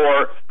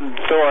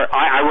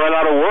I run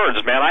out of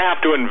words, man. I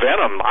have to invent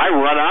them. I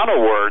run out of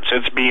words.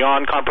 It's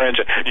beyond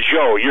comprehension.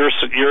 Joe, you're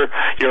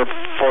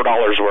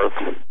 $4 worth.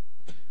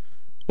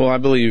 Well, I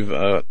believe,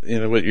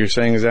 what you're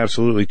saying is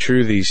absolutely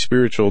true. The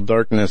spiritual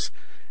darkness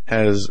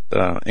has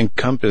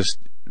encompassed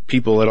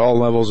people at all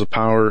levels of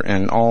power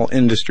and all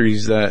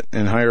industries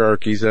and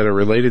hierarchies that are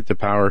related to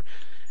power.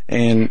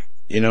 And,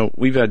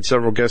 we've had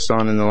several guests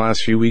on in the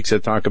last few weeks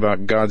that talk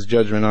about God's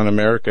judgment on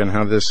America and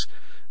how this,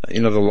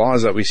 the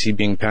laws that we see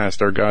being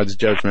passed are God's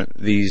judgment.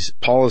 These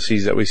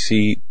policies that we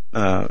see,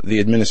 the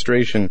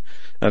administration,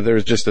 there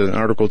was just an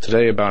article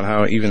today about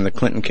how even the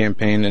Clinton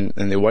campaign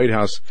and the White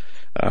House,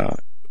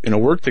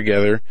 work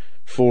together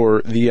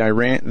for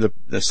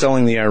the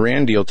selling the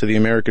Iran deal to the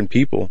American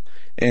people.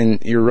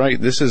 And you're right,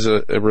 this is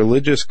a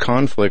religious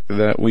conflict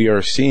that we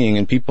are seeing,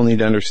 and people need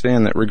to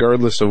understand that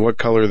regardless of what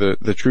color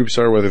the troops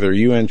are, whether they're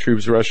UN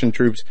troops, Russian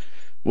troops,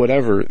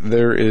 whatever,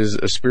 there is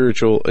a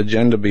spiritual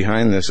agenda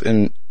behind this.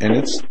 And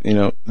it's,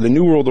 the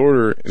New World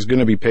Order is going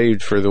to be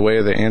paved for the way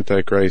of the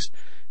Antichrist,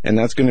 and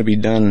that's going to be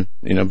done,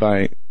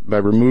 by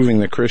removing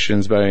the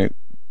Christians, by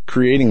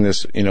creating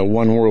this,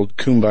 one world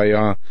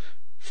kumbaya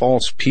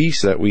false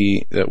peace that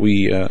we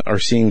are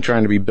seeing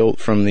trying to be built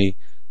from the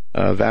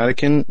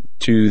Vatican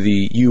to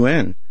the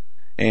UN,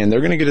 and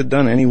they're going to get it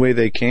done any way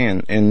they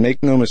can. And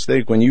make no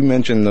mistake, when you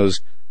mention those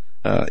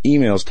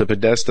emails to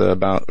Podesta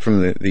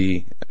from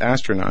the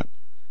astronaut,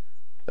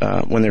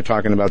 when they're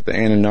talking about the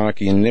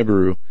Anunnaki and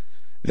Nibiru,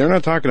 they're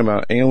not talking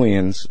about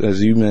aliens,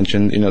 as you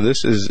mentioned.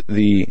 This is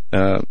the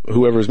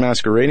whoever's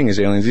masquerading as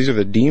aliens. These are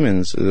the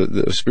demons,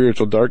 the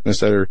spiritual darkness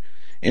that are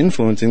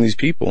influencing these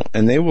people,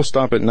 and they will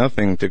stop at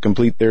nothing to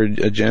complete their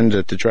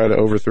agenda to try to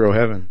overthrow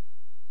heaven.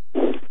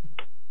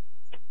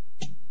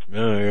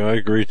 Yeah, I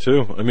agree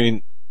too. I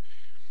mean,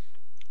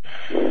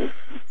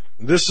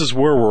 this is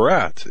where we're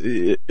at.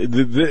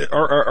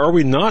 Are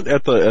we not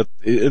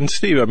and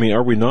Steve, I mean,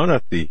 are we not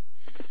at the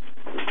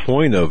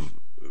point of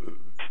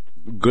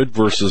good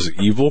versus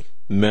evil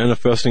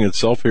manifesting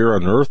itself here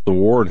on earth, the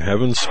war in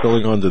heaven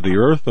spilling onto the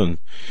earth, and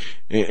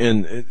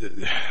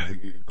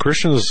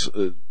Christians,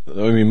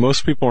 I mean,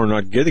 most people are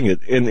not getting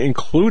it, and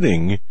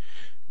including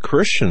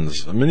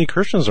Christians. Many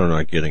Christians are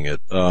not getting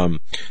it.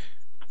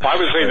 I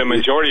would say the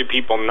majority of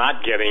people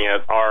not getting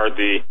it are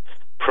the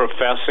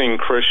professing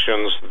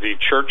Christians, the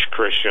church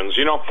Christians.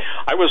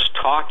 I was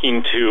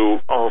talking to,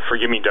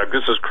 forgive me, Doug,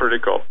 this is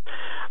critical.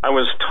 I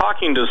was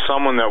talking to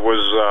someone that was,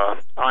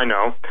 I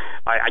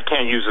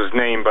can't use his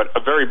name, but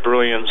a very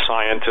brilliant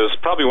scientist,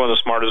 probably one of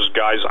the smartest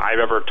guys I've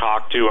ever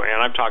talked to,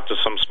 and I've talked to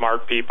some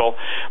smart people,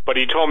 but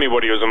he told me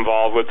what he was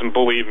involved with, and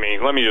believe me,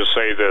 let me just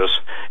say this,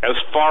 as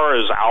far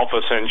as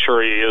Alpha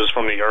Centauri is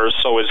from the Earth,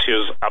 so is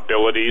his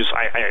abilities.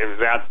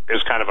 That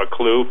is kind of a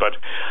clue, but,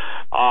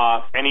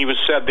 and he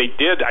said they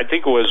did, I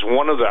think it was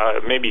one of the,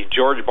 maybe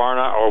George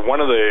Barna, or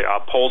one of the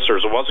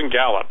pollsters, it wasn't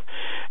Gallup,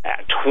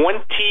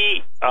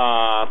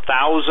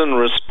 20,000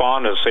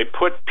 respondents. They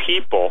put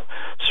people,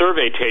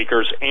 survey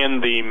takers, in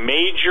the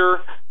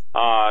major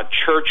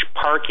church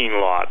parking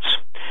lots.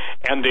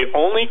 And the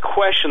only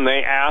question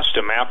they asked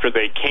them after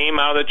they came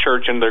out of the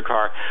church in their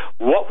car,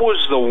 what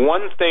was the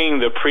one thing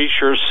the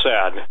preacher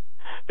said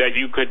that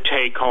you could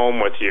take home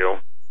with you?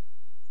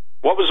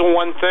 What was the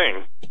one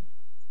thing?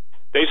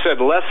 They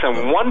said less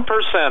than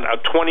 1%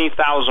 of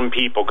 20,000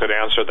 people could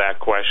answer that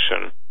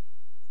question.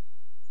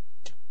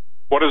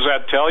 What does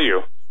that tell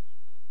you?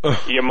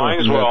 You might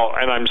as well,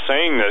 and I'm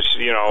saying this,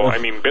 I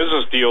mean,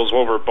 business deals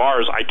over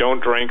bars. I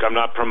don't drink, I'm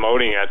not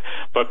promoting it,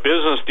 but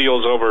business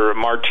deals over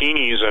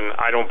martinis, and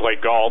I don't play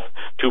golf.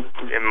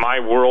 In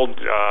my world,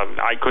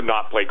 I could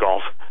not play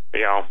golf.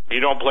 You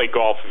don't play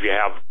golf if you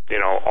have,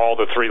 all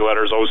the three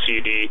letters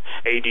OCD,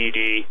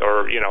 ADD,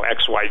 or,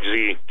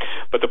 XYZ.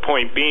 But the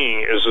point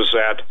being is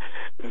that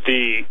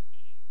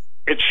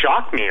it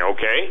shocked me,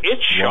 okay?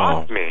 It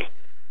shocked me.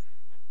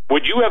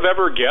 Would you have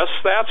ever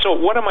guessed that? So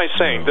what am I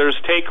saying? There's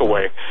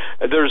takeaway.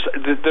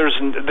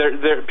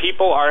 There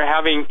people are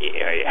having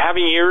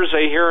ears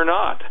they hear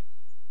not,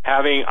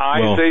 having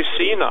eyes they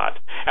see not,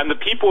 and the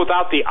people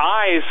without the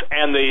eyes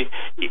and the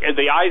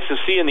eyes to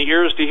see and the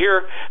ears to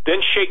hear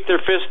then shake their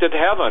fist at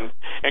heaven,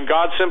 and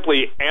God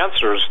simply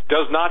answers: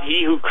 Does not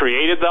He who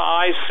created the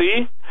eyes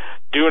see?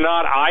 Do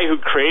not I who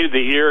created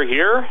the ear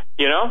hear?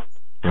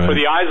 Right. For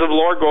the eyes of the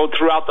Lord go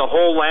throughout the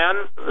whole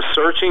land,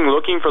 searching,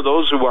 looking for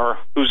those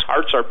whose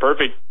hearts are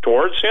perfect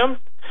towards Him.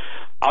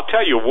 I'll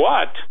tell you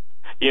what,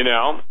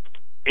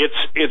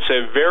 It's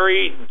a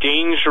very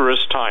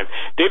dangerous time.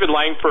 David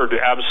Langford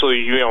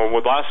absolutely,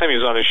 the last time he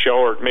was on his show,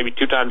 or maybe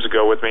 2 times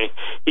ago with me,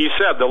 he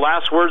said the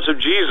last words of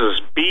Jesus,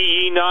 "Be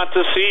ye not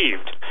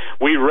deceived."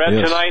 We read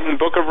tonight in the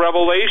book of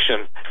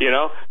Revelation,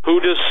 who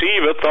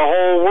deceiveth the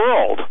whole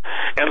world.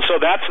 And so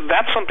that's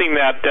something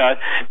that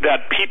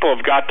people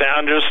have got to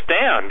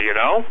understand,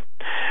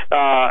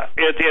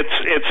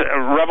 It's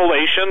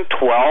Revelation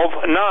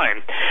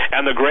 12:9.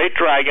 And the great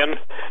dragon,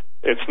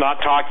 it's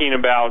not talking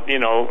about,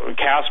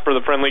 Casper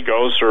the Friendly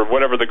Ghost or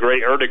whatever, the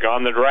great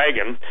Erdogan, the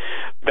dragon,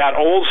 that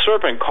old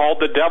serpent called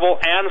the devil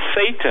and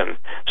Satan.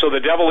 So the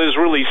devil is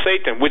really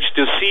Satan, which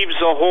deceives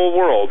the whole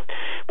world,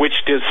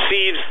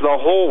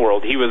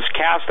 He was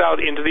cast out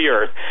into the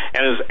earth,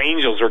 and his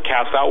angels are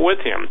cast out with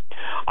him.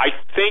 I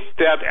think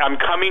that I'm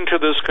coming to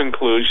this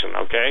conclusion,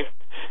 okay?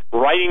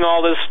 Writing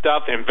all this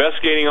stuff,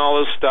 investigating all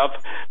this stuff,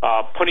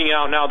 putting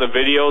out now the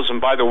videos, and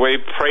by the way,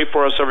 pray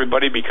for us,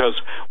 everybody, because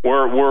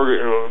we're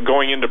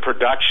going into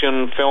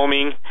production,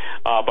 filming,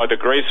 by the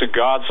grace of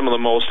God, some of the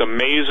most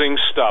amazing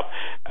stuff.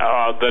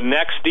 The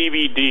next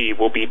DVD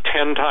will be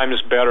 10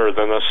 times better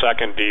than the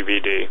second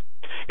DVD.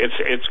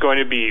 It's going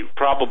to be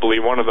probably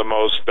one of the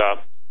most...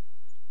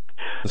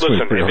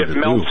 Listen, if it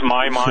melts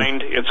my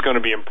mind, it's going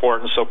to be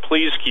important, so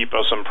please keep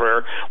us in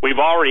prayer. We've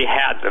already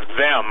had the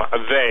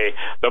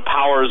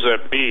powers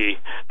that be,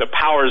 the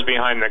powers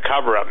behind the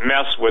cover-up,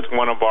 mess with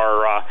one of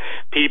our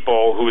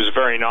people who's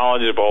very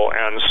knowledgeable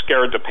and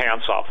scared the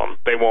pants off them.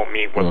 They won't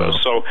meet with us.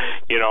 So,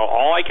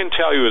 all I can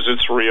tell you is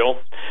it's real,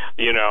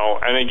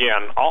 and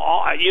again,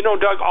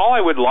 Doug, all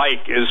I would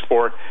like is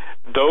for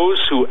those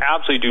who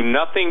absolutely do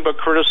nothing but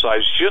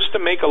criticize, just to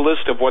make a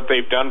list of what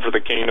they've done for the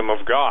kingdom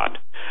of God.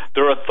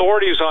 They're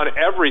authorities on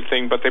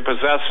everything, but they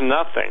possess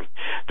nothing.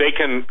 They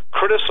can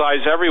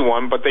criticize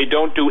everyone, but they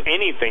don't do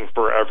anything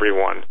for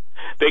everyone.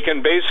 They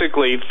can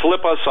basically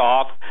flip us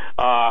off,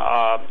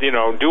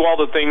 do all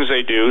the things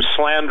they do,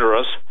 slander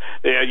us,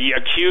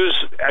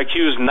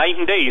 accuse night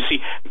and day. You see,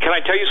 can I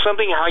tell you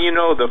something? How you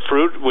know the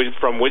fruit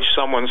from which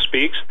someone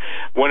speaks?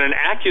 When an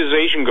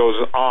accusation goes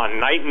on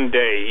night and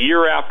day,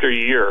 year after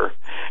year,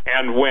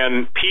 and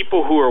when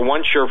people who are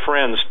once your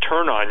friends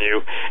turn on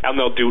you, and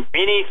they'll do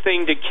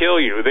anything to kill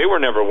you, they were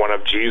never one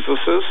of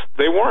Jesus's.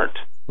 They weren't.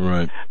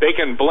 Right. They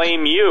can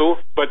blame you,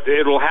 but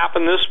it'll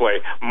happen this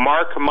way.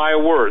 Mark my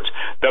words.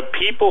 The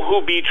people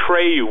who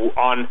betray you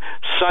on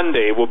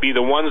Sunday will be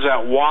the ones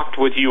that walked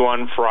with you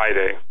on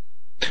Friday.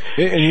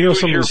 And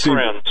something, Steve,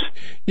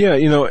 yeah,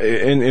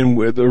 and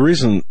the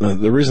reason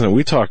that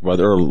we talk about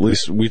it, or at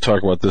least we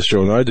talk about this,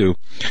 Joe and I do,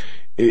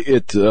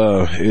 it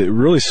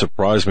really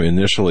surprised me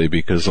initially,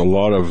 because a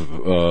lot of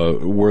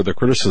where the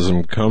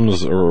criticism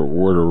comes, or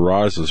where it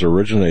arises,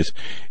 originates,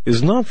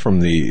 is not from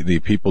the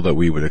people that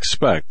we would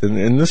expect.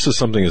 And this is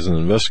something, as an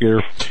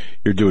investigator,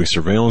 you're doing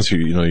surveillance,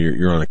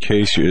 you're on a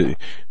case,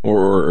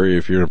 or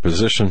if you're in a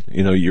position,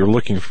 you're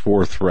looking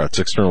for threats,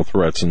 external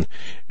threats, and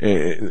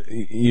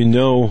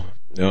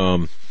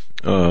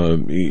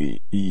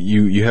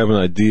you have an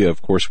idea,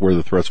 of course, where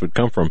the threats would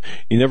come from.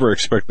 You never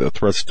expect the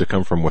threats to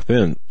come from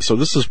within. So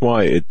this is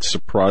why it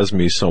surprised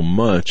me so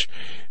much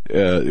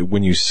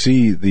when you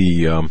see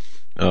the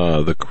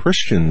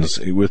Christians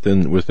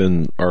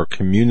within our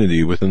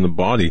community, within the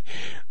body,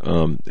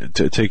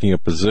 taking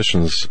up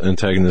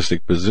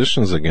antagonistic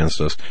positions against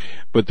us.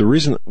 But the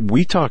reason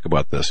we talk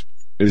about this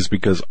is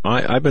because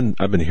I've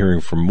been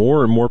hearing from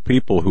more and more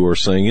people who are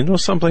saying,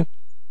 something,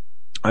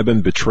 I've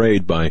been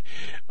betrayed by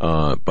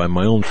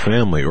my own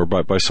family, or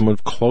by someone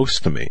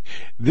close to me.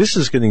 This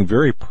is getting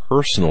very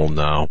personal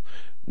now,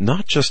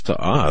 not just to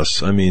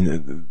us. I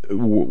mean,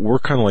 we're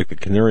kind of like the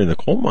canary in the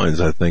coal mines,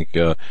 I think.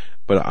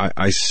 But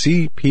I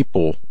see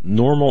people,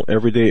 normal,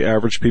 everyday,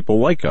 average people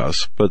like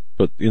us, but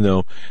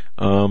and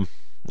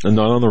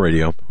not on the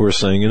radio, who are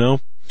saying,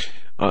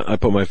 I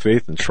put my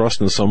faith and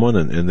trust in someone,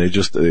 and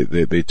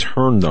they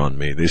turned on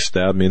me. They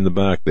stabbed me in the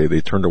back.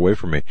 They turned away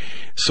from me.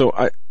 So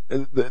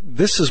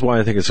this is why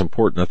I think it's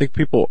important. I think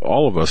people,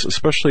 all of us,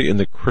 especially in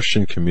the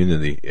Christian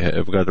community,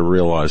 have got to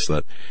realize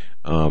that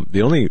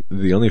the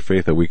only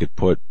faith that we could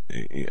put,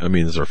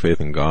 is our faith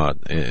in God,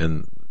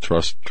 and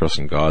trust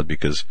in God,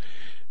 because,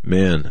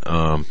 man,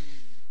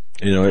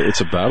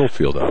 it's a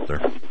battlefield out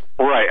there.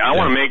 Right. I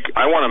want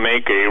to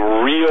make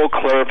a real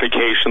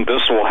clarification.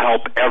 This will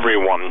help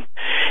everyone.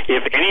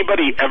 If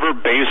anybody ever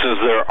bases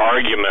their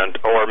argument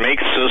or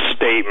makes this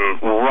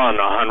statement, run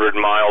 100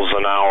 miles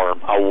an hour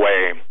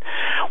away.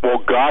 Well,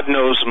 God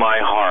knows my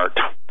heart.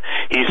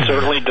 He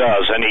certainly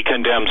does, and he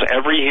condemns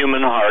every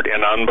human heart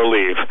in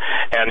unbelief.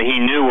 And he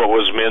knew what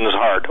was men's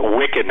heart,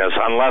 wickedness,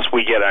 unless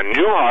we get a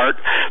new heart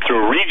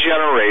through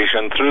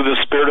regeneration, through the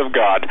Spirit of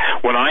God.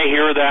 When I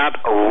hear that,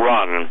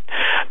 run.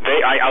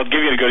 I'll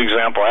give you a good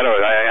example. I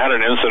had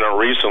an incident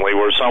recently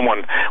where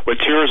someone with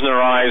tears in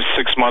their eyes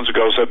 6 months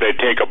ago said they'd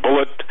take a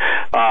bullet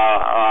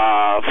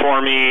for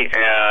me,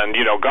 and,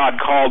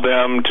 God called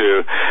them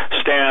to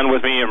stand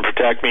with me and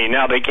protect me.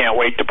 Now they can't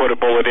wait to put a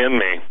bullet in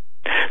me.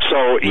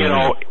 So,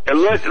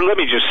 let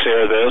me just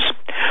share this.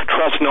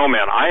 Trust no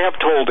man. I have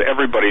told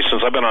everybody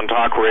since I've been on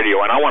talk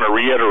radio, and I want to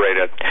reiterate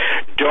it,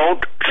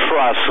 don't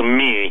trust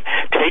me.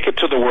 Take it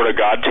to the Word of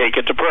God. Take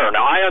it to prayer.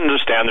 Now, I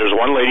understand there's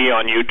one lady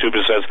on YouTube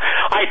who says,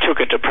 I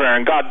took it to prayer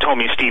and God told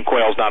me Steve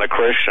Quayle's not a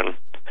Christian.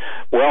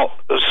 Well,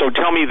 so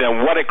tell me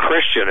then what a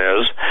Christian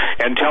is,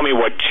 and tell me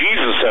what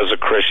Jesus says a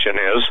Christian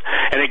is.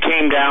 And it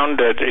came down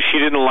to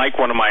she didn't like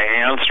one of my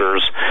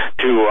answers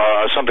to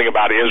something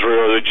about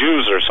Israel or the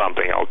Jews or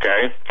something,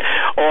 okay?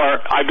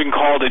 Or I've been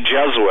called a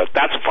Jesuit.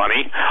 That's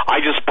funny. I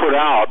just put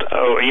out,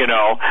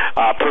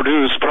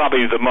 produced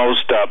probably the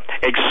most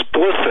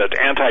explicit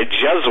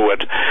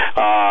anti-Jesuit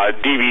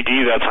DVD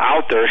that's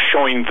out there,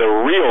 showing the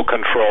real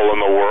control in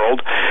the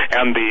world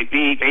and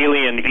the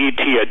alien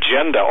ET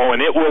agenda. Oh,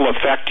 and it will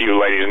affect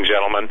you, ladies and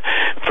gentlemen.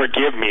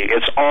 Forgive me,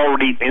 it's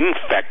already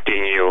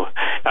infecting you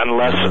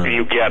unless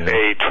you get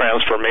a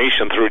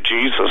transformation through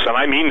Jesus. And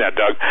I mean that,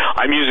 Doug.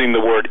 I'm using the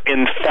word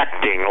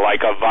infecting,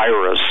 like a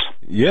virus.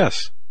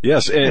 Yes,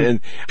 and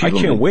I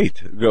can't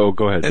wait. Go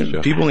ahead,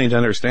 Jeff. People need to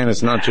understand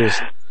it's not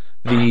just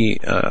the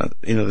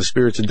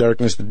spirits of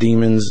darkness, the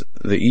demons,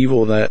 the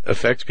evil that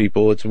affects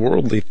people. It's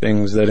worldly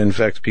things that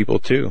infect people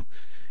too.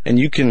 And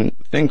you can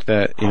think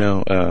that,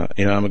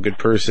 I'm a good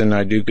person,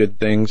 I do good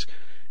things,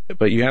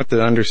 but you have to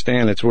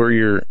understand it's where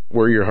your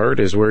heart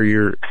is, where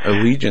your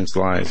allegiance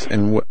lies,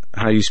 and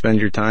how you spend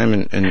your time.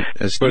 And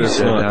as Steve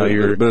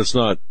said, but it's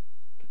not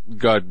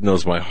God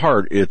knows my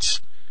heart.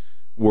 It's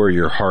where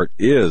your heart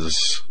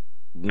is.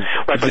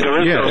 But there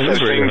is no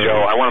such thing,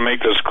 Joe. I want to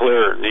make this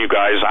clear, you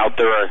guys out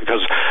there,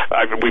 because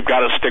we've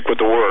got to stick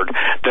with the word.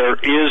 There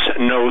is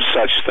no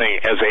such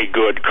thing as a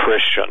good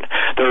Christian.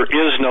 There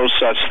is no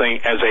such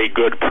thing as a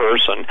good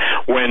person.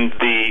 When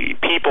the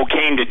people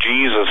came to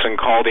Jesus and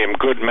called him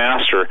good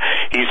master,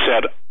 he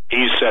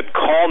said,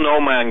 call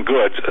no man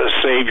good,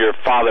 save your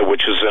Father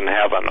which is in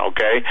heaven,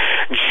 okay?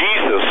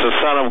 Jesus, the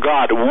Son of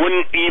God,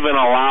 wouldn't even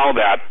allow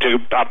that to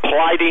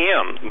apply to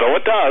him, though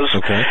it does,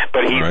 okay.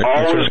 But he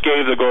always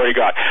gave the glory to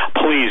God.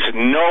 Please,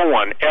 no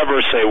one ever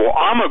say, well,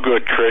 I'm a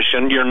good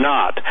Christian. You're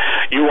not.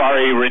 You are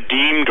a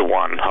redeemed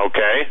one,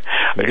 okay?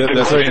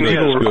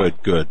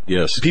 Good,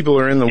 yes. People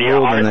are in the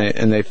world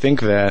and they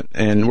think that,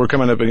 and we're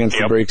coming up against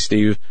the break,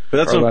 Steve. But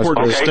that's an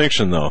important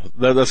distinction, though.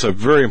 That's a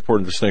very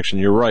important distinction.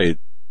 You're right.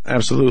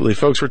 Absolutely.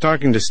 Folks, we're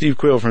talking to Steve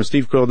Quayle from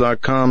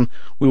stevequayle.com.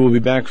 We will be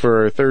back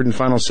for our third and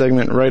final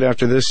segment right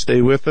after this.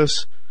 Stay with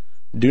us.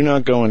 Do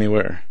not go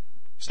anywhere.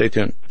 Stay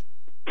tuned.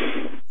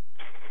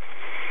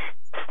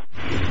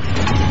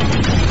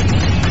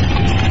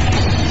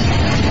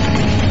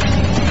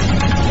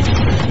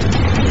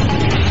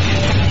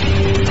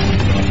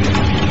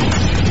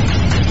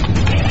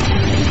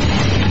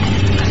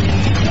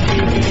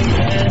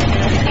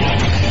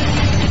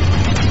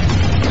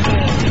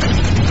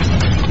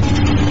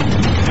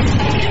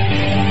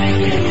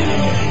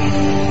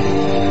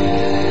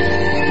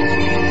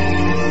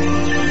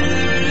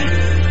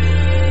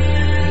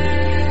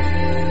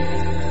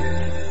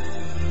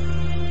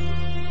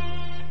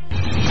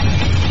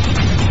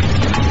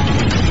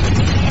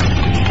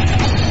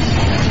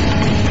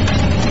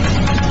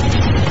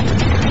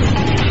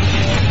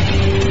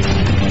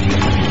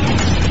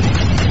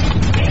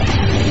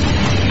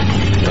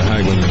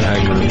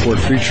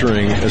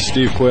 Featuring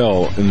Steve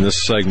Quayle in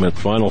this segment,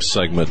 final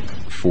segment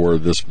for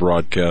this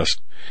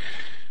broadcast.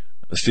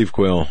 Steve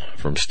Quayle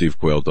from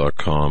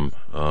stevequayle.com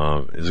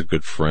is a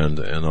good friend,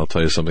 and I'll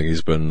tell you something.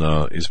 He's been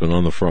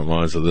on the front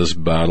lines of this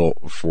battle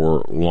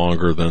for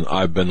longer than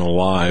I've been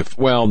alive.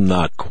 Well,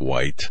 not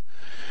quite,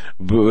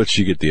 but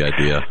you get the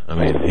idea. I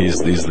mean, he's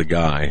the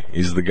guy.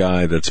 He's the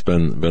guy that's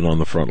been on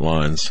the front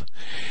lines.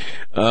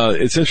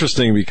 It's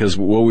interesting because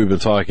what we've been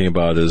talking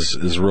about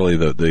is really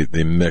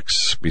the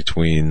mix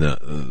between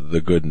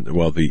the good and,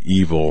 the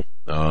evil,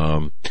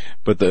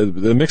 but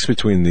the mix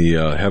between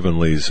the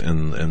heavenlies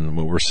and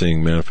what we're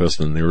seeing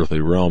manifest in the earthly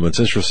realm. It's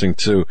interesting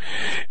too.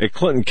 A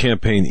Clinton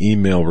campaign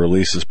email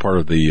released as part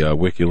of the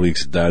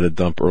WikiLeaks data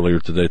dump earlier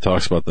today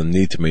talks about the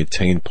need to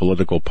maintain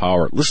political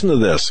power. Listen to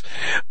this: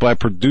 by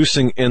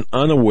producing an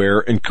unaware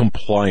and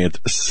compliant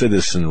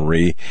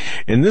citizenry.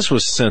 And this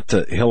was sent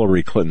to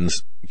Hillary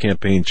Clinton's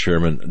campaign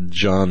chairman,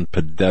 John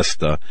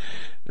Podesta,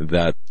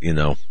 that,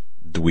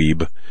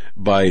 dweeb,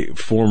 by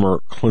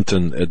former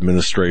Clinton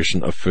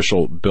administration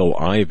official Bill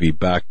Ivey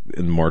back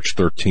in March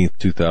 13th,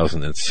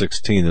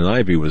 2016. And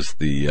Ivey was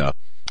the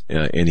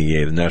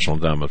NEA, the National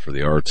Endowment for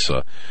the Arts,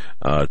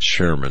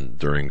 chairman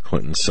during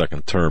Clinton's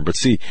second term. But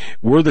see,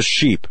 we're the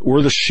sheep.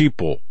 We're the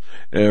sheeple.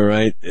 All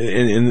right.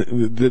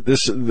 And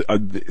this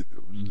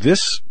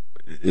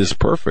is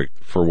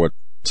perfect for what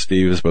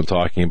Steve has been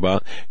talking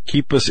about.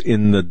 Keep us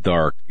in the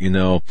dark,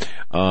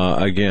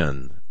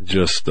 again,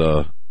 just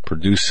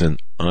produce an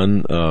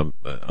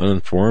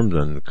uninformed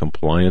and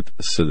compliant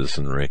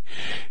citizenry.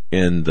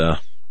 And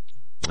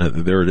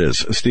There it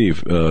is.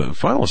 Steve,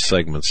 final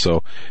segment.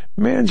 So,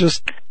 man,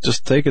 just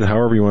take it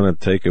however you want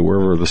to take it,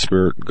 wherever the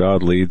Spirit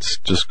God leads,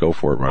 just go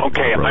for it, my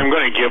Okay, brother. I'm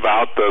going to give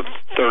out the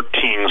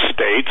 13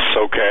 states,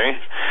 okay?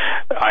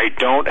 I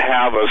don't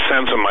have a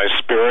sense in my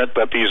spirit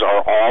that these are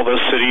all the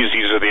cities.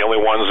 These are the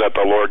only ones that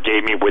the Lord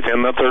gave me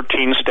within the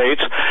 13 states.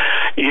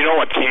 You know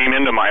what came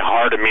into my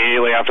heart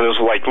immediately after this?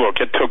 Like,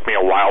 look, it took me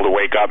a while to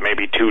wake up,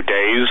 maybe 2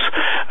 days,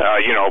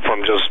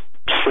 from just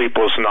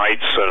sleepless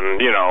nights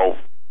and,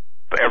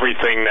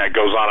 everything that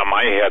goes on in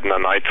my head in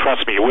the night.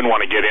 Trust me, you wouldn't want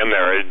to get in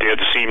there. It did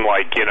seem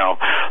like,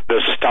 the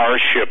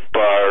starship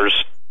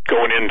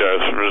going into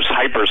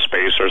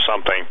hyperspace or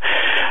something.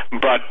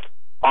 But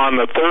on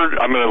the third,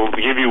 I'm going to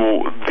give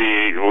you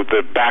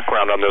the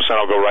background on this, and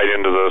I'll go right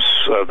into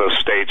the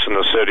states and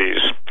the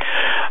cities.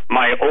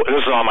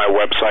 This is on my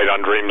website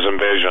on Dreams and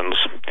Visions.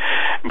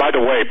 By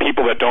the way,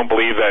 people that don't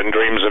believe that in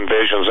Dreams and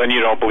Visions, then you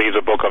don't believe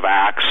the book of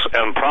Acts,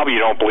 and probably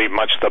you don't believe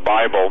much of the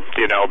Bible,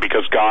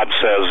 because God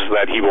says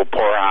that He will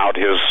pour out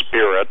His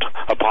Spirit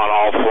upon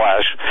all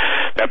flesh,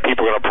 that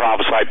people are going to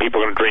prophesy,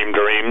 people are going to dream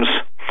dreams.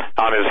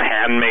 On His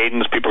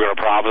handmaidens, people are going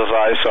to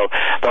prophesy. So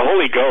the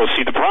Holy Ghost,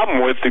 see, the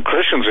problem with the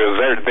Christians is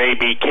they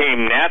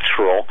became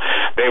natural.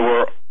 They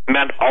were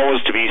meant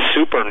always to be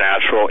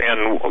supernatural in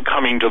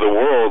coming to the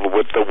world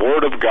with the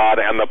Word of God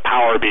and the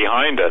power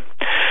behind it.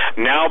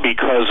 Now,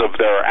 because of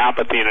their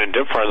apathy and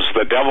indifference,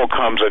 the devil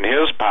comes in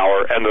his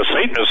power, and the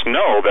Satanists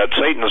know that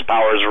Satan's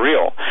power is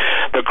real.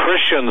 The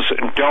Christians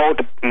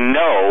don't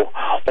know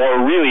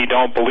or really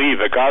don't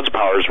believe that God's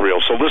power is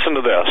real. So listen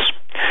to this.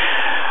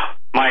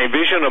 My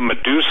vision of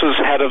Medusa's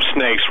head of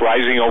snakes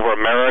rising over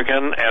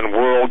American and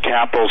world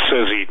capital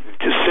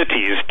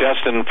cities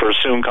destined for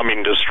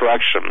soon-coming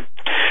destruction.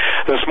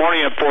 This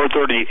morning at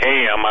 4:30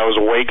 a.m., I was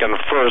awakened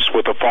first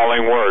with the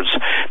following words.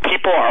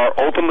 People are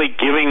openly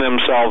giving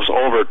themselves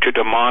over to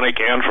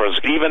demonic entrance,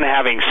 even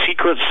having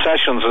secret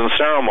sessions and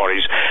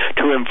ceremonies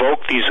to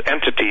invoke these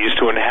entities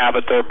to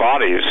inhabit their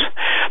bodies.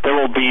 There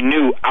will be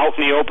new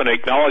out-in-the-open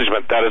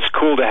acknowledgement that it's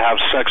cool to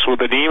have sex with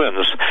the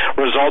demons,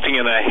 resulting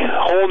in a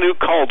whole new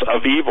cult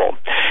of evil.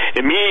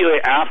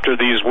 Immediately after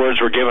these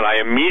words were given,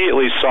 I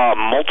immediately saw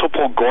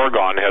multiple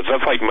gorgon heads,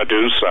 that's like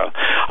Medusa,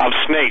 of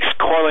snakes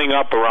coiling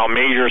up around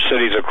major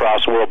cities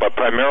across the world, but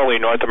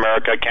primarily North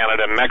America,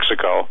 Canada, and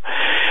Mexico.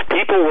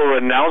 People were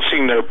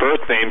renouncing their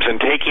birth names and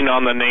taking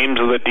on the names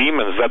of the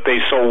demons that they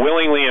so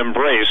willingly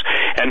embraced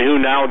and who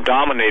now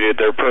dominated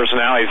their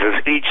personalities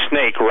as each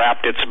snake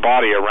wrapped its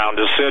body around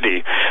a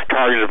city,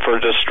 targeted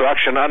for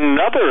destruction.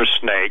 Another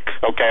snake,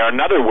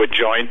 another would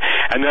join,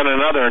 and then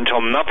another until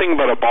nothing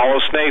but a ball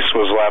of snakes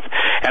was left,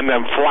 and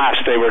then flash,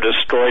 they were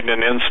destroyed in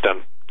an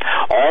instant.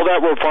 All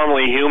that were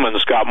formerly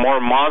humans got more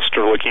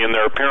monster-looking in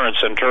their appearance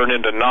and turned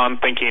into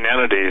non-thinking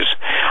entities.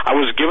 I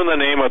was given the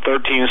name of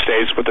 13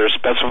 states with their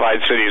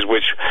specified cities,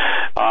 which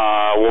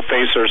will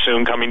face their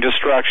soon-coming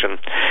destruction.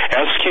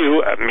 SQ,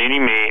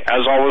 meaning me,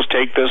 as always,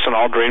 take this in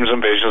all dreams and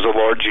visions of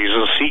Lord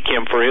Jesus. Seek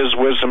Him for His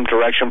wisdom,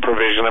 direction,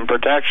 provision, and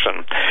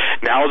protection.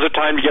 Now is the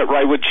time to get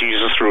right with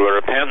Jesus through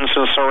repentance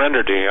and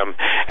surrender to Him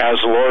as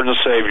Lord and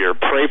Savior.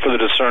 Pray for the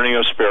discerning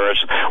of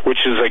spirits,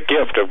 which is a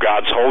gift of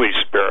God's Holy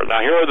Spirit.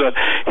 Now,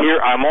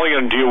 here I'm only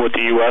going to deal with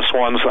the U.S.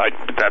 ones.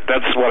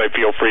 That's what I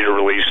feel free to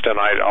release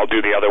tonight. I'll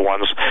do the other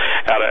ones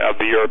out of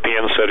the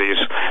European cities.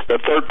 The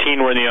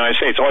 13 were in the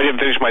United States. Oh, I didn't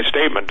finish my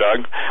statement,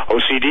 Doug.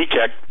 OCD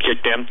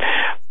kicked in.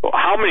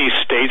 How many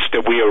states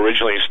did we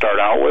originally start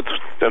out with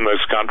in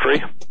this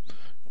country?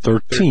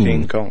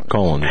 13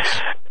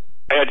 colonies.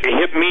 It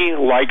hit me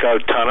like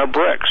a ton of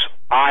bricks.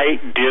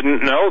 I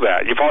didn't know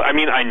that.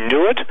 I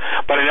knew it,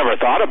 but I never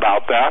thought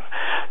about that.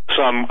 So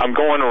I'm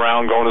going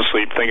around, going to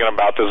sleep, thinking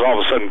about this. All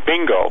of a sudden,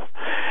 bingo.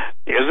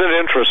 Isn't it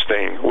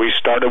interesting? We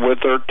started with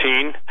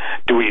 13.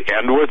 Do we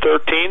end with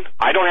 13?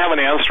 I don't have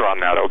an answer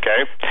on that,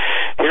 okay?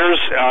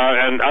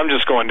 And I'm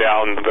just going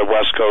down the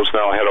West Coast,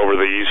 now I'll head over to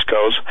the East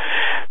Coast.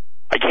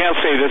 I can't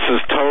say this is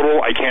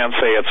total. I can't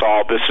say it's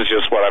all. This is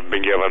just what I've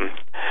been given.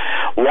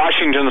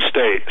 Washington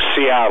State,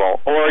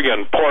 Seattle,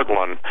 Oregon,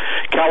 Portland,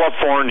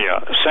 California,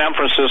 San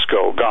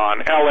Francisco,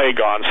 gone. L.A.,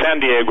 gone. San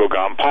Diego,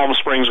 gone. Palm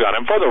Springs, gone.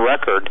 And for the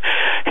record,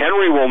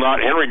 Henry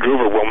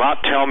Groover will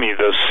not tell me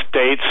the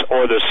states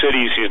or the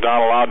cities he's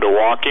not allowed to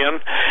walk in,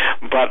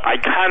 but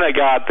I kind of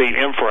got the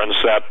inference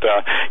that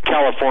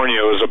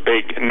California was a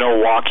big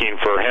no walking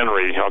for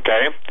Henry,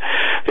 okay?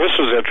 This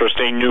was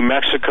interesting. New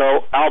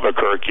Mexico,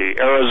 Albuquerque,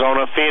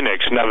 Arizona,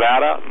 Phoenix,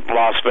 Nevada,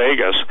 Las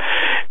Vegas.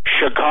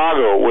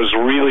 Chicago was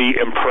really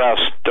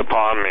impressed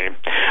upon me.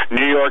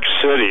 New York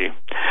City.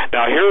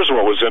 Now here's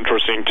what was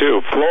interesting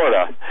too.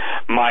 Florida,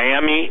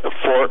 Miami,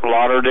 Fort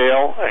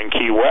Lauderdale, and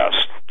Key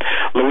West.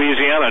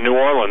 Louisiana, New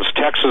Orleans,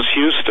 Texas,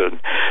 Houston,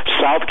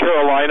 South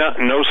Carolina,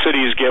 no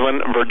cities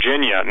given.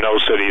 Virginia, no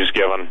cities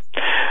given.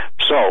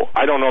 So,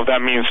 I don't know if that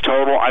means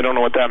total. I don't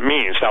know what that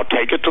means. Now,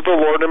 take it to the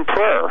Lord in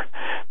prayer.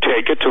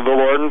 Take it to the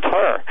Lord in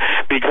prayer.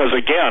 Because,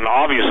 again,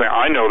 obviously,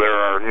 I know there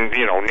are,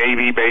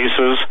 Navy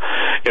bases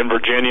in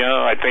Virginia.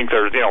 I think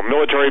there's,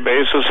 military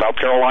bases, South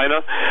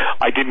Carolina.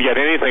 I didn't get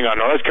anything on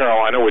North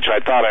Carolina, which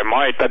I thought I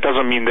might. That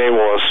doesn't mean they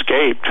will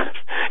escape.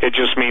 It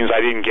just means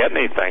I didn't get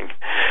anything.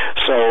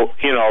 So,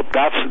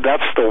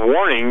 that's the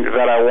warning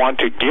that I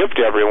want to give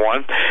to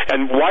everyone.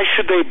 And why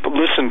should they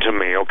listen to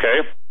me,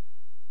 okay?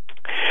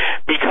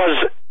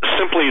 Because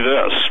simply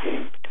this.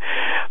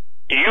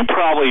 You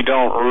probably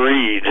don't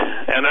read,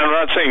 and I'm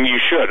not saying you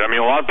should. I mean,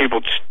 a lot of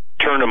people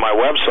turn to my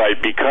website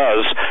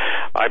because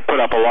I put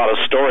up a lot of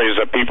stories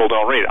that people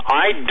don't read.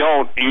 I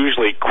don't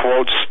usually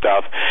quote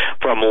stuff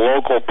from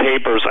local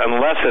papers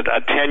unless it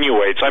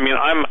attenuates. I mean,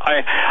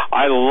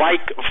 I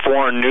like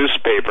foreign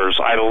newspapers.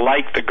 I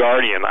like The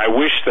Guardian. I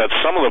wish that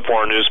some of the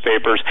foreign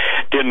newspapers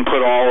didn't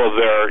put all of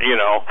their,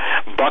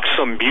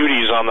 buxom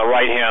beauties on the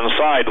right-hand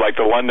side like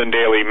the London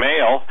Daily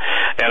Mail.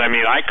 And I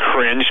mean, I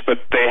cringe, but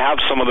they have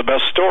some of the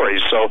best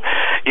stories. So,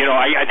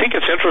 I think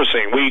it's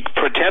interesting. We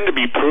pretend to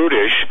be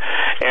prudish,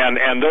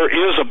 and there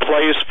is a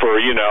place for,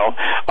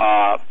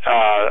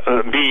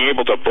 being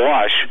able to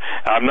blush.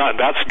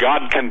 That's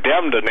God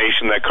condemned a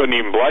nation that couldn't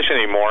even blush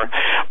anymore.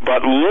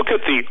 But look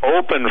at the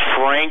open,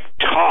 frank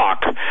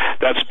talk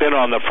that's been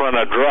on the front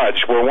of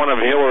Drudge, where one of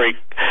Hillary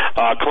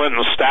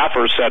Clinton's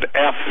staffers said,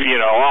 F,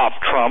 off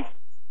Trump.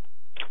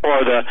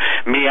 Or the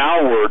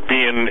meow word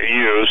being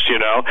used,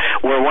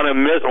 where one of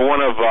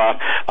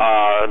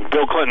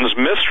Bill Clinton's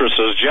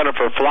mistresses,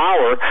 Jennifer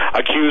Flower,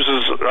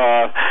 accuses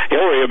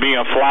Hillary of being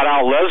a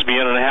flat-out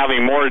lesbian and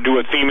having more to do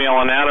with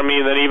female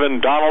anatomy than even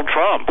Donald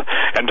Trump.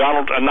 And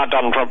Bill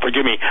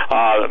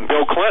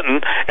Clinton,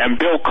 and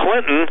Bill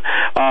Clinton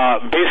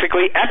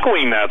basically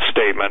echoing that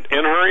statement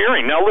in her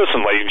hearing. Now,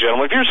 listen, ladies and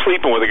gentlemen, if you're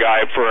sleeping with a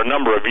guy for a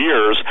number of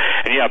years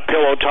and you have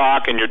pillow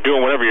talk and you're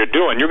doing whatever you're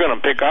doing, you're going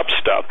to pick up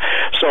stuff.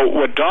 So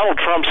what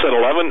Donald Trump said,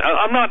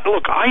 I'm not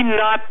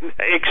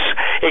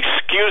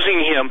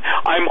excusing him.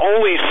 I'm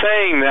only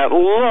saying that,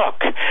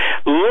 look,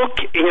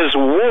 his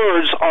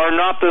words are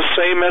not the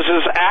same as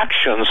his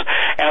actions.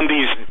 And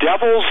these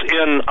devils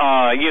in,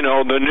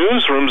 the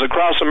newsrooms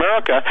across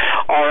America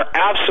are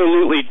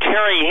absolutely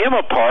tearing him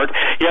apart,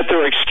 yet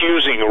they're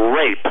excusing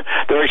rape.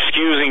 They're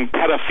excusing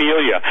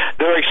pedophilia.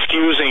 They're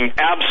excusing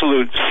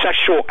absolute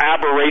sexual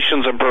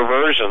aberrations and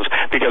perversions,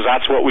 because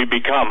that's what we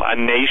become, a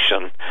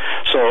nation.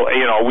 So,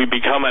 we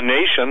become a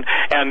nation,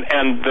 and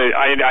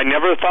I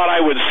never thought I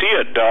would see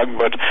it, Doug,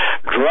 but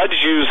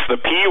Drudge used the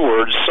P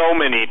word so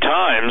many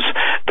times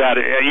that,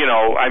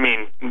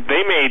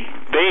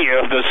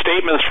 the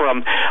statements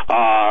from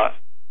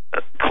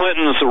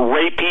Clinton's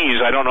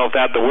rapees, I don't know if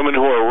the women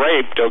who are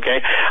raped,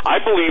 okay? I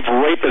believe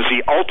rape is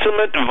the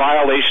ultimate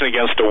violation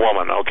against a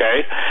woman,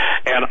 okay?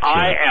 And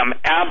I am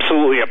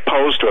absolutely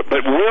opposed to it.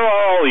 But where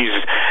are all these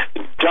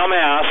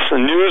dumbass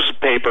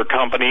newspaper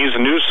companies,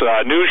 news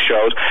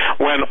shows,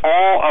 when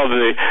all of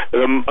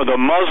the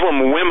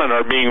Muslim women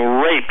are being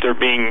raped, they're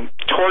being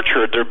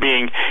tortured, they're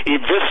being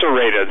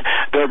eviscerated,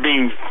 they're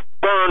being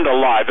burned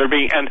alive. They're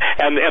being and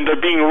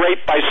they're being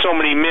raped by so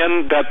many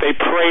men that they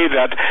pray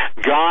that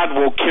God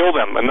will kill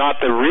them, and not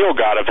the real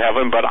God of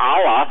heaven, but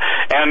Allah.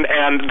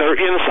 And their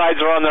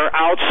insides are on their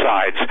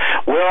outsides.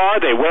 Where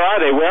are they? Where are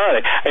they? Where are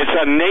they? It's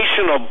a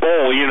nation of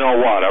bull. You know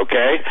what?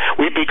 Okay,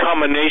 we become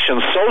a nation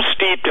so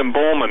steeped in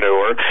bull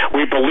manure.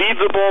 We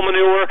believe the bull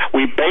manure.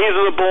 We bathe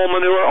in the bull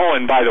manure. Oh,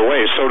 and by the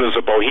way, so does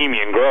the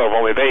Bohemian Grove.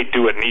 Only they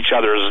do it in each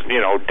other's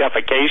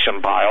defecation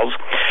piles.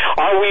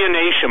 Are We a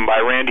Nation by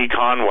Randy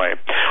Conway.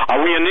 Are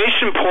we a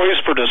nation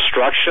poised for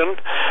destruction,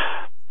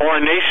 or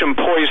a nation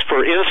poised for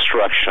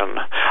instruction?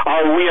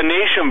 Are we a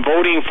nation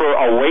voting for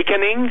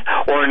awakening,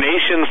 or a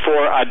nation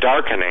for a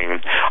darkening?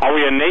 Are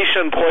we a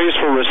nation poised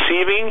for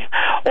receiving,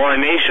 or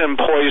a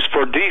nation poised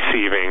for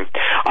deceiving?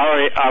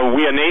 Are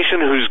we a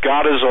nation whose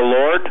God is the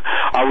Lord?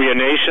 Are we a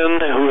nation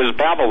who is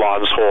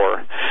Babylon's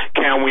whore?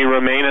 Can we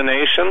remain a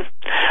nation?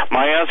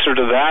 My answer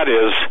to that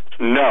is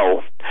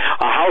no.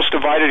 A house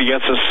divided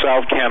against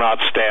itself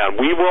cannot stand.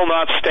 We will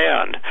not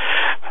stand.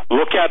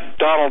 Look at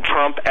Donald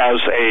Trump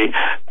as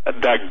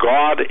that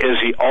God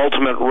is the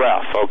ultimate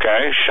ref,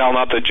 okay? Shall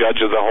not the judge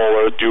of the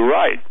whole earth do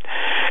right?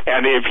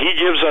 And if he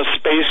gives us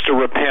space to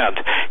repent,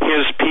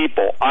 his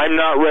people, I'm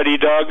not ready,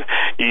 Doug.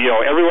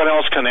 Everyone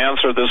else can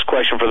answer this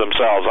question for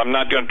themselves. I'm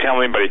not going to tell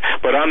anybody,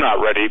 but I'm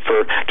not ready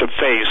to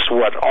face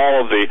what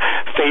all of the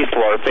faithful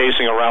are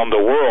facing around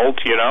the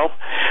world,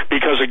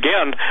 because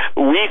again,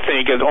 we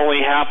think it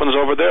only happens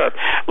over there.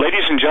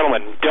 Ladies and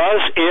gentlemen,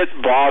 does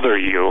it bother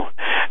you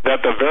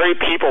that the very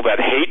people that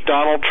hate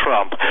Donald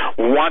Trump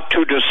want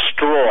to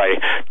destroy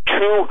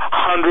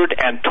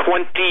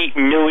 220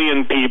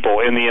 million people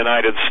in the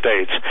United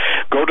States.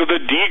 Go to the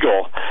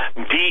Deagle,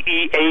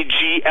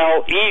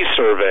 DEAGLE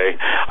survey.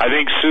 I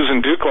think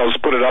Susan Duclos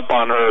put it up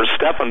on her,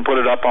 Stefan put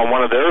it up on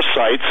one of their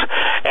sites,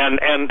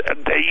 and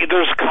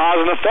there's cause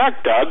and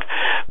effect, Doug.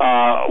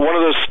 One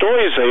of the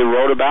stories they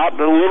wrote about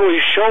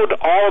literally showed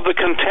all of the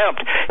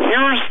contempt.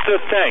 Here's the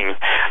thing.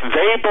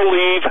 They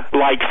believe,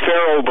 like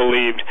Pharaoh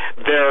believed,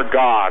 they're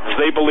gods.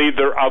 They believe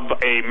they're of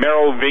a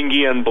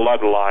Merovingian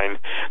bloodline.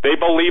 They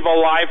believe a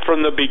lie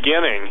from the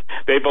beginning.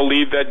 They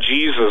believe that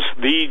Jesus,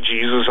 the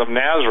Jesus of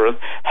Nazareth,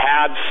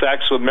 had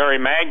sex with Mary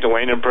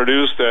Magdalene and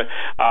produced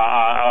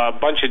a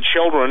bunch of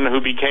children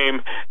who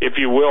became, if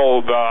you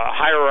will, the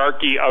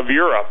hierarchy of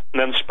Europe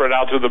and then spread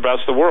out to the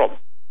rest of the world.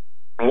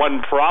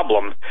 One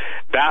problem,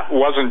 that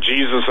wasn't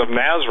Jesus of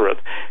Nazareth.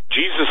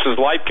 Jesus'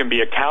 life can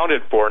be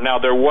accounted for. Now,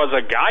 there was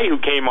a guy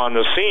who came on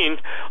the scene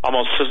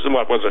almost, 60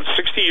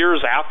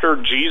 years after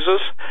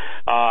Jesus,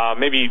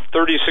 maybe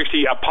 30,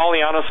 60,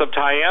 Apollonius of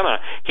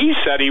Tyana. He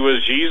said he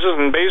was Jesus,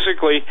 and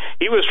basically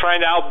he was trying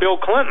to out Bill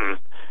Clinton.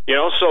 You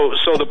know, so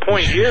the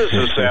point is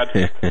that,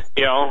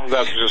 you know,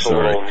 that's just a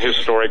little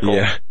historical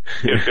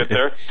bit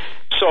there.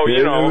 So,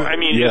 you know, I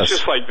mean, it's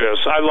just like this.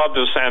 I love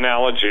this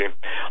analogy.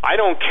 I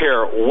don't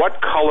care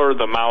what color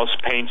the mouse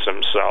paints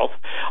himself.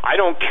 I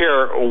don't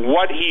care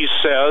what he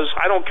says.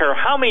 I don't care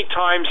how many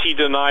times he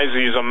denies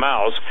he's a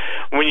mouse.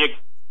 When you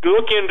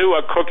look into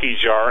a cookie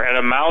jar and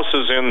a mouse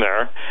is in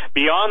there,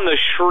 beyond the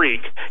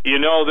shriek, you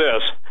know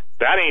this.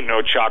 That ain't no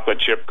chocolate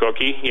chip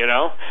cookie, you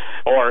know,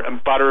 or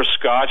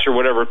butterscotch or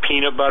whatever,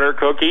 peanut butter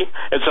cookie.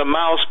 It's a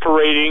mouse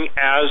parading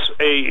as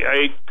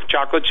a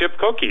chocolate chip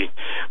cookie.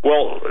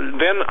 Well,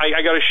 then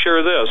I got to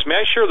share this.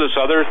 May I share this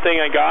other thing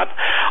I got?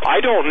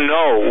 I don't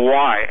know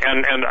why,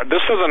 and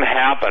this doesn't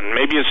happen.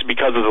 Maybe it's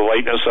because of the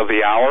lateness of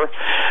the hour,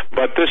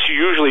 but this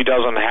usually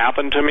doesn't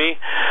happen to me.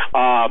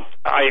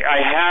 I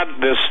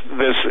had this,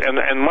 and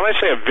when I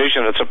say a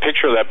vision, it's a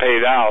picture that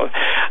paid out.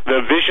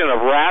 The vision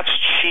of rats,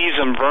 cheese,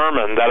 and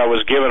vermin that I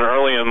was given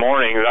early in the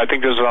morning. I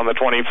think this is on the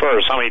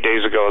 21st. How many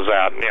days ago is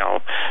that? You know,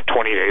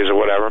 20 days or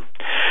whatever.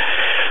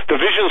 The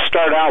vision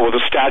started out with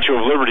the Statue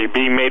of Liberty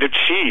being made of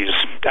cheese.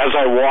 As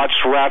I watched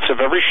rats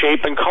of every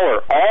shape and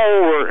color, all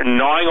were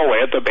gnawing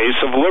away at the base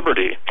of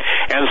Liberty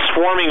and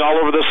swarming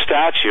all over the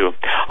statue.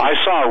 I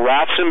saw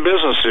rats in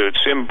business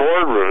suits, in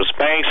boardrooms,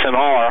 banks, and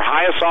all, our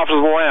highest offices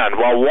of the land.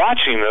 While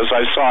watching this,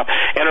 I saw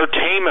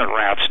entertainment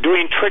rats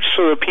doing tricks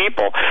for the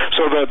people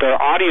so that their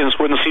audience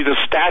wouldn't see the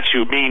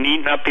statue being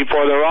eaten up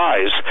before their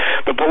eyes.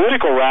 The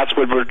political rats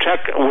would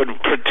protect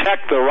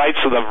the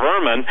rights of the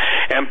vermin,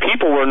 and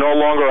people were no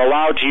longer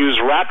allowed to use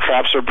rat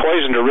traps or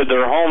poison to rid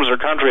their homes or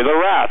country of the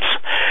rats.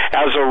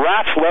 As the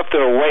rats left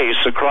their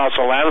wastes across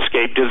the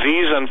landscape,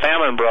 disease and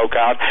famine broke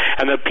out,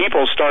 and the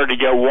people started to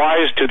get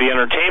wise to the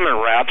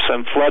entertainment rats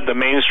and fled the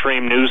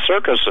mainstream news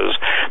circuses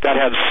that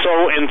had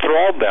so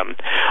enthralled them.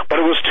 But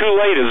it was too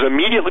late, as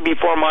immediately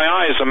before my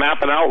eyes, the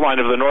map and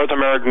outline of the North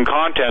American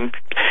continent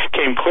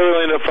came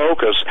clearly into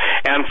focus,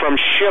 and from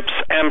ships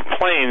and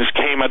planes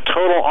came a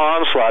total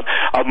onslaught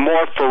of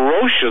more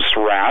ferocious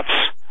rats.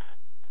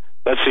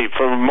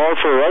 From more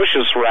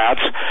ferocious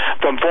rats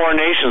from foreign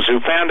nations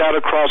who fanned out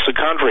across the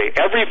country.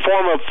 Every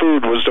form of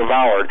food was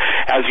devoured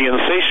as the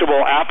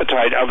insatiable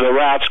appetite of the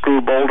rats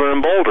grew bolder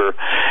and bolder.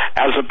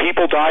 As the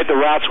people died, the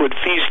rats would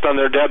feast on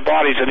their dead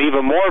bodies, and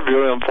even more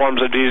virulent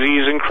forms of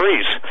disease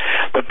increased.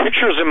 The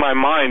pictures in my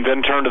mind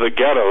then turned to the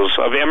ghettos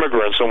of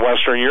immigrants in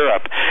Western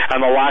Europe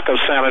and the lack of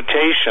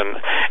sanitation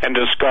and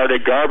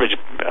discarded garbage,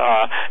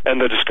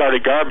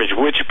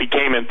 which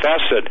became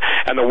infested,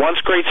 and the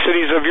once great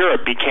cities of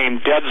Europe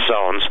became dead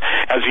zones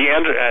as the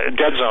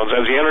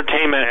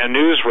entertainment and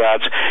news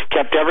rats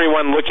kept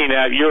everyone looking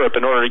at Europe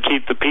in order to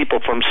keep the people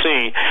from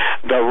seeing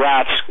the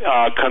rats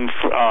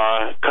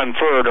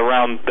conferred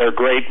around their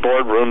great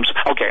boardrooms.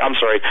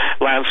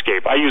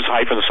 Landscape. I use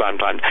hyphens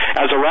sometimes.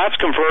 As the rats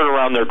conferred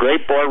around their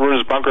great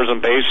boardrooms, bunkers,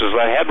 and bases,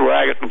 the head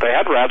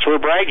rats were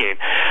bragging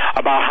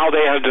about how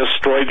they had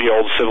destroyed the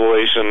old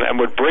civilization and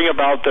would bring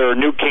about their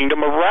new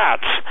kingdom of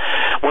rats.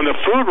 When the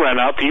food ran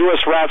out, the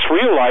U.S. rats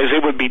realized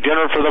it would be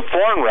dinner for the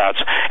foreign rats,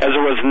 as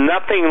there was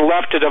nothing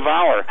left to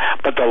devour.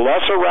 But the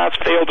lesser rats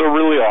failed to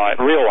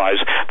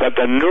realize that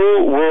the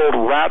New World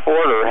Rat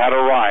Order had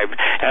arrived,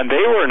 and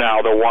they were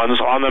now the ones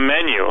on the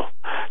menu.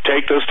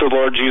 Take this to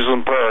Lord Jesus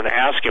in prayer and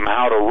ask Him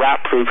how to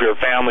rat-proof your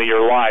family,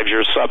 your lives,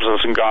 your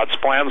substance, and God's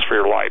plans for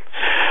your life.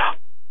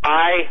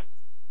 I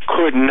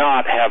could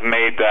not have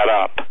made that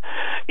up.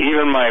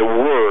 Even my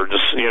words,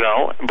 you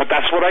know, but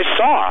that's what I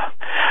saw.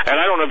 And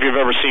I don't know if you've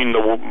ever seen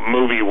the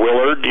movie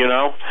Willard, you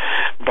know,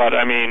 but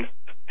I mean,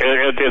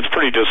 it's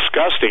pretty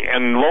disgusting.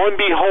 And lo and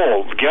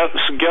behold,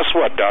 guess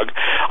what, Doug?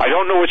 I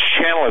don't know which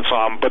channel it's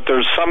on, but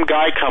there's some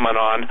guy coming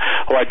on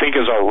who I think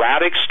is a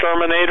rat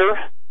exterminator.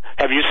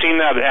 Have you seen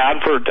that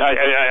ad for,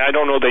 I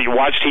don't know that you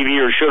watch TV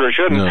or should or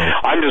shouldn't. No.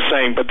 I'm just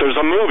saying, but there's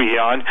a movie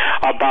on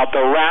about the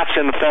rats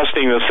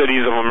infesting the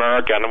cities of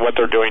America and what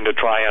they're doing to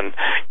try and,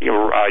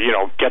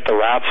 get the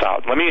rats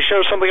out. Let me share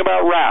something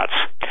about rats.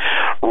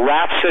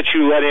 Rats that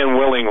you let in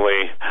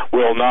willingly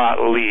will not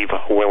leave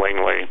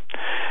willingly.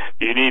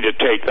 You need to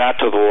take that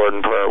to the Lord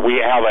in prayer.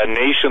 We have a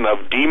nation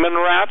of demon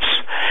rats,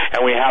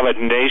 and we have a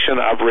nation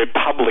of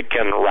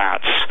Republican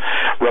rats.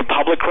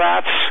 Republic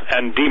rats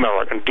and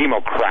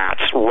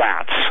Democrats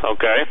rats,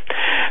 okay?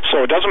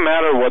 So it doesn't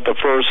matter what the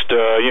first,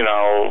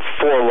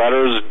 4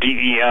 letters,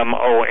 DEMON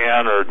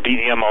or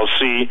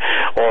DEMOC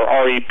or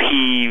REP,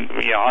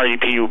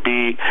 REPUB,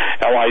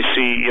 LIC,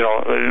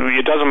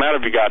 it doesn't matter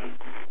if you got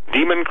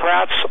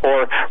Democrats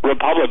or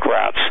Republic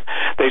rats.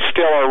 They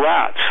still are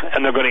rats,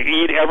 and they're going to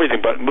eat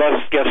everything. But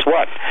guess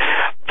what?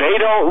 They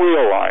don't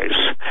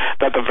realize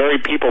that the very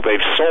people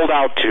they've sold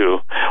out to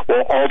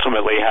will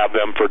ultimately have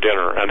them for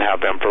dinner and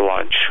have them for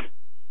lunch.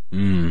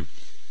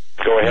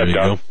 Go ahead,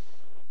 Doug.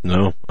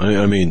 No,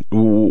 I mean,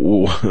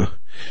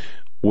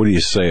 what do you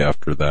say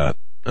after that?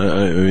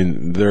 I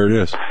mean, there it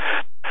is.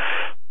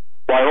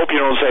 Well, I hope you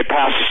don't say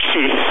pass the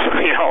cheese.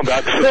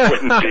 That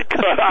wouldn't be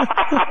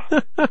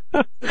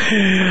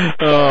good.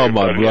 Oh,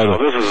 my brother.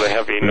 This is a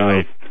heavy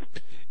night.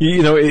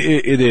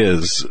 It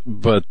is,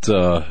 but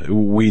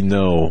we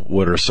know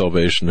what our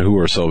salvation, who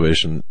our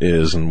salvation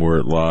is, and where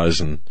it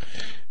lies, and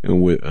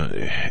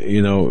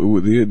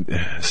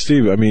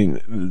Steve. I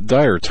mean,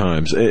 dire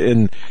times,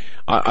 and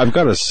I've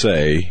got to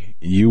say,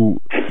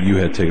 you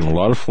had taken a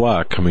lot of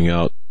flack coming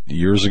out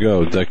years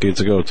ago,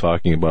 decades ago,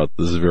 talking about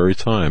this very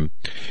time,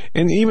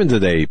 and even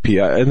today,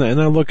 and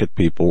I look at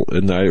people,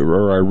 and I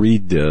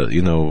read,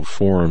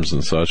 forums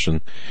and such,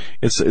 and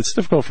it's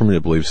difficult for me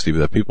to believe, Steve,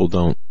 that people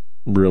don't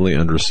really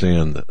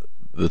understand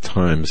the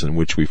times in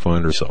which we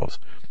find ourselves.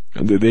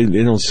 They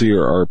don't see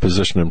our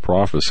position in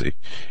prophecy,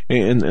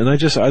 and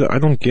I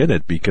don't get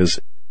it, because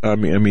I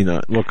mean,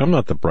 look, I'm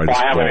not the brightest.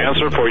 Well, I have an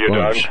answer for you,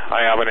 Doug.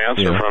 I have an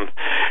answer from,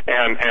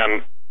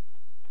 and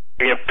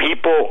if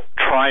people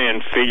try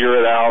and figure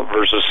it out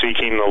versus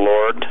seeking the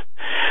Lord,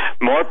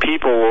 more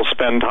people will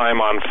spend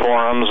time on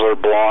forums or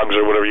blogs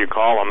or whatever you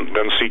call them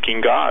than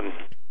seeking God.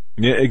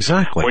 Yeah,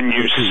 exactly. When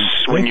you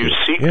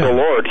seek the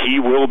Lord, He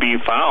will be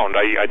found.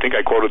 I think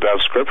I quoted that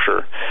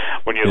scripture.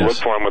 When you look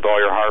for Him with all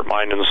your heart,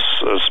 mind, and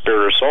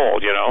spirit or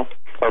soul,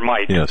 or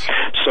might. Yes.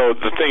 So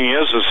the thing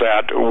is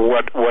that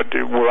what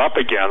we're up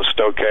against,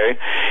 okay,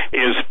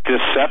 is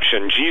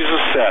deception.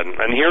 Jesus said,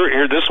 and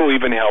here this will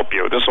even help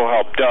you. This will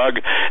help Doug,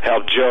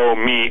 help Joe,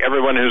 me,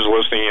 everyone who's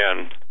listening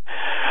in.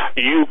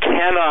 You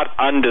cannot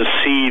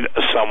undeceive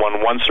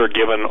someone once they're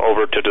given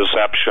over to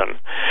deception.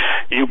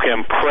 You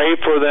can pray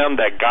for them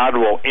that God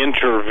will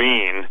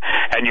intervene,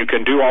 and you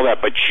can do all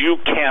that, but you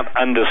can't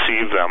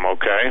undeceive them,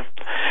 okay?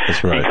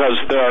 That's right. Because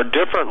there are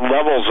different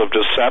levels of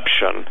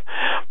deception,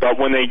 but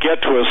when they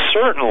get to a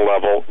certain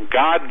level,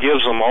 God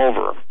gives them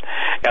over.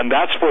 And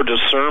that's where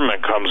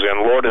discernment comes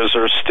in. Lord, is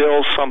there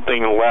still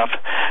something left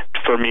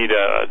for me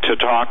to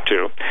talk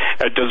to?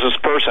 Does this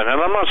person,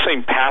 and I'm not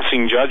saying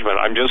passing judgment,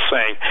 I'm just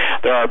saying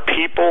there are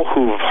people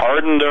who've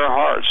hardened their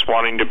hearts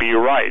wanting to be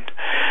right.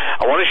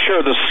 I want to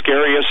share the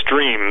scariest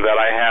dream that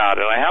I had,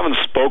 and I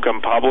haven't spoken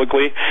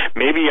publicly.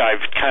 Maybe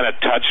I've kind of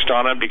touched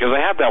on it, because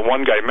I had that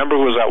one guy, remember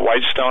who was at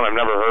Whitestone? I've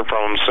never heard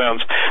from him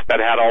since, that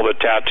had all the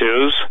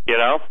tattoos,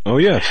 Oh,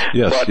 yes.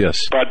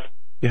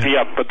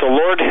 But the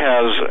Lord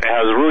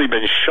has really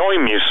been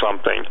showing me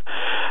something.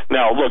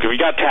 Now, look, if you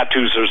got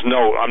tattoos,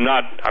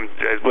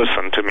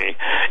 listen to me,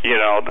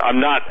 I'm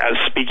not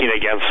speaking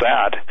against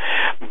that,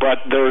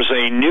 but there's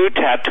a new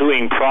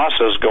tattooing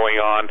process going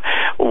on,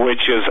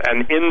 which is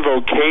an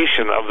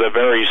invocation of the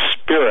very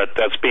spirit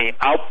that's being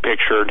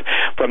outpictured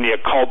from the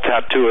occult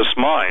tattooist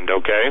mind,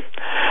 okay?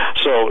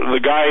 So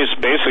the guy's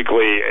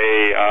basically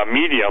a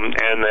medium,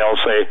 and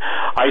they'll say,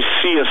 I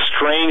see a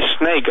strange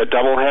snake, a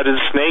double-headed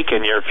snake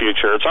in your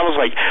future. It's almost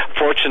like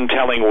fortune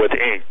telling with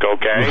ink,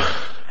 okay?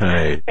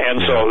 Right.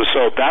 And so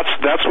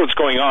that's what's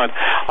going on.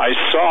 I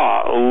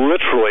saw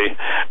literally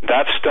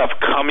that stuff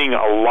coming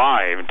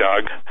alive,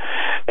 Doug.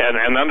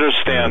 And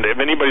understand,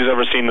 if anybody's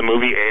ever seen the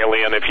movie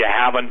Alien, if you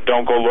haven't,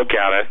 don't go look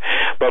at it.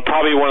 But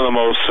probably one of the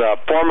most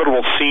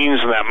formidable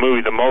scenes in that movie,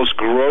 the most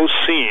gross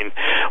scene,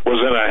 was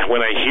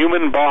when a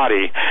human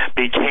body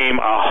became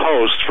a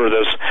host for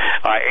this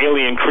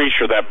alien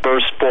creature that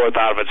burst forth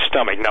out of its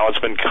stomach. Now,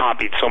 it's been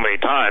copied so many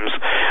times,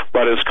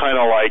 but it's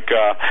kind of like,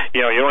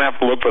 you don't have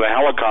to look for the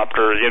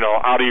helicopter,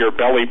 out of your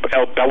belly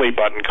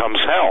button comes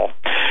hell.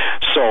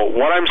 So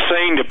what I'm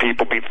saying to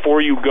people,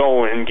 before you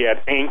go and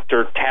get inked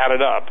or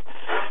tatted up,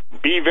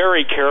 be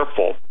very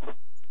careful,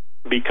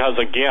 because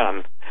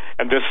again,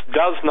 and this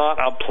does not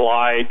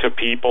apply to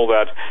people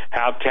that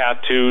have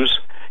tattoos.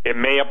 It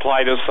may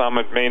apply to some,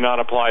 it may not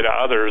apply to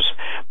others,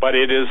 but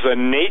it is the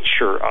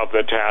nature of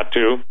the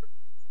tattoo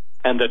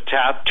and the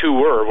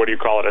tattooer, what do you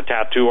call it, a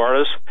tattoo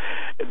artist,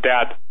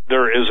 that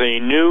there is a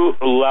new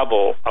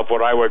level of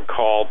what I would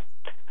call,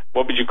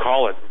 what would you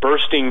call it,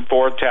 bursting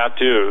forth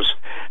tattoos,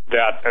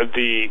 that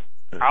the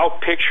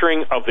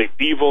outpicturing of the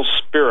evil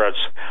spirits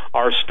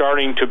are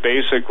starting to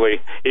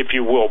basically, if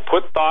you will,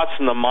 put thoughts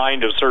in the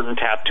mind of certain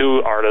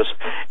tattoo artists,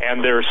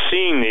 and they're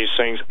seeing these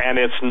things, and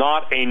it's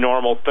not a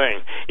normal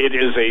thing. It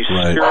is a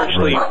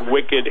spiritually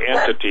wicked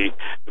entity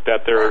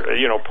that they're,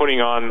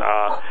 putting on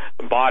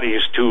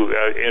bodies to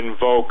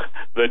invoke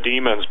the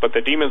demons, but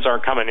the demons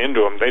aren't coming into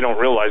them. They don't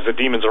realize the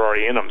demons are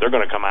already in them. They're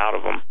going to come out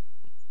of them.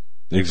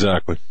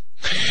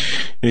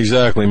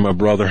 Exactly, my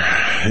brother.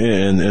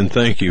 And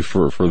thank you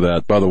for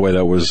that. By the way,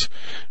 that was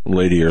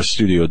Lady, our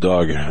studio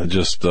dog.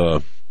 Just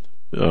an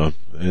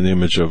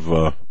image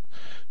of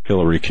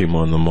Hillary came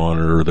on the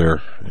monitor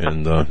there,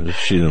 and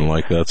she didn't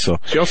like that. So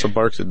she also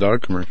barks at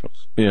dog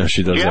commercials. Yeah,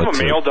 she does. Do you that have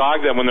a male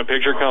dog that when the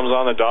picture comes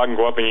on, the dog can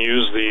go up and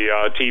use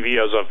the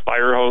TV as a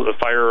fire hose,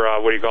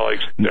 what do you call it?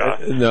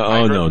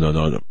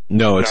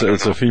 No, it's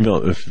a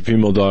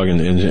female dog,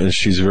 and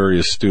she's very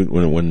astute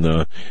when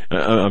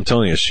I'm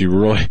telling you, she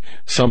really,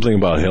 something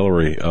about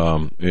Hillary,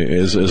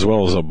 as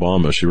well as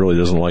Obama, she really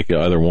doesn't like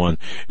either one.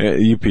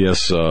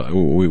 UPS,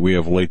 we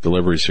have late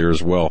deliveries here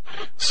as well,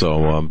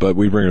 so, but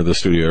we bring her to the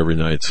studio every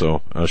night,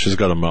 so she's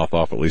got a mouth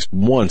off at least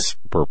once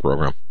per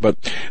program. But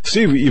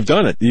Steve, you've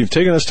done it. You've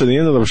taken us to the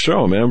end of the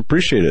show, man.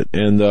 Appreciate it.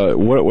 And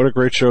what a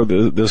great show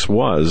this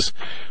was.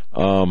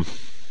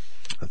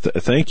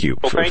 Thank you.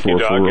 Well, thank you,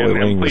 Doug.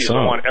 And please,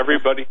 I want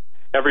everybody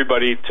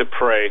to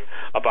pray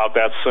about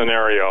that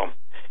scenario.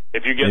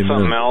 If you get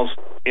something else,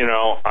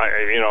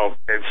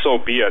 and so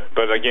be it.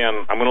 But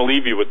again, I'm going to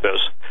leave you with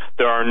this.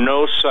 There are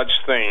no such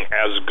thing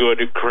as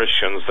good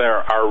Christians.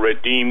 There are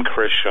redeemed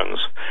Christians.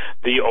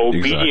 The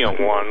obedient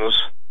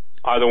ones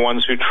are the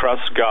ones who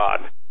trust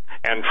God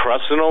and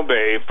trust and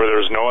obey, for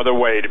there's no other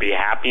way to be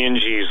happy in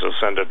Jesus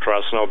than to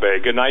trust and obey.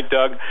 Good night,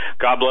 Doug.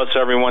 God bless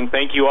everyone.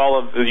 Thank you, all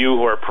of you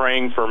who are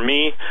praying for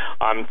me.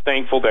 I'm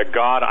thankful that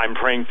I'm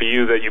praying for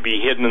you, that you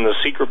be hidden in the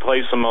secret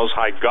place of the Most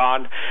High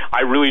God.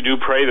 I really do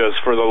pray this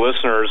for the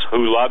listeners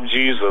who love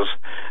Jesus,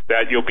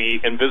 that you'll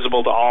be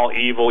invisible to all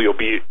evil. You'll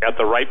be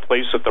at the right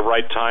place at the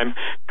right time.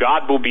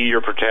 God will be your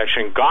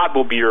protection. God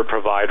will be your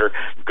provider.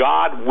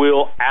 God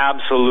will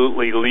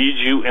absolutely lead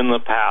you in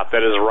the path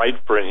that is right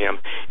for Him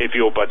if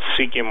you'll but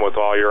seek Him with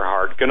all your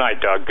heart. Good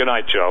night, Doug. Good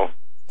night, Joe.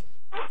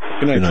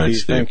 Good night,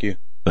 Steve. Thank you.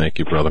 Thank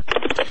you, brother.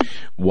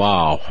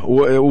 Wow.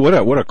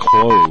 What a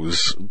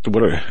close.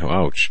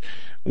 Ouch.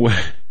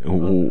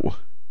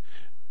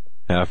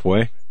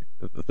 Halfway?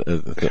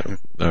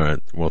 All right.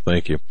 Well,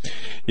 thank you.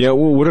 Yeah.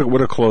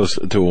 What a close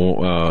to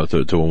a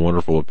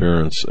wonderful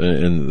appearance.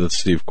 And that's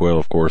Steve Quayle,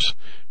 of course,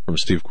 from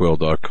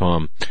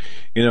stevequayle.com.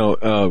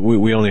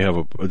 We only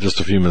have just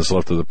a few minutes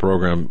left of the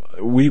program.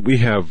 We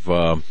have,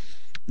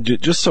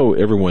 just so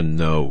everyone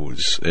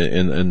knows,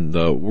 and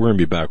we're going to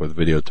be back with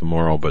video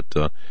tomorrow, but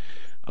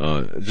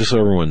just so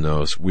everyone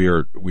knows, we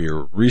are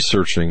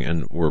researching,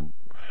 and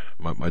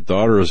my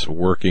daughter is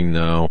working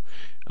now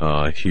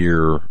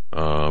here,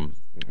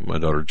 my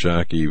daughter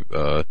Jackie,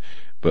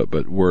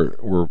 but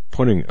we're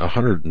putting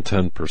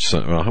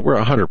 110%, we're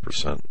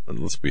 100%,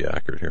 let's be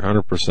accurate here,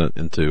 100%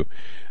 into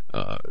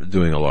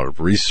doing a lot of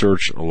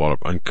research, a lot of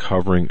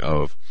uncovering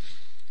of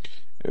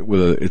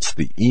whether it's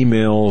the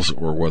emails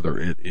or whether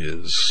it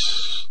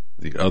is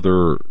the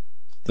other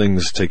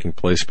things taking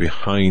place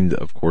behind,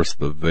 of course,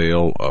 the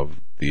veil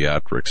of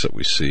theatrics that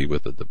we see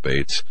with the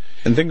debates.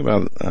 And think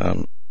about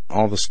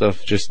all the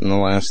stuff just in the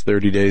last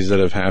 30 days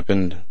that have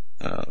happened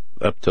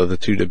up to the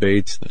two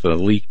debates, the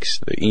leaks,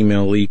 the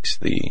email leaks,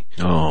 just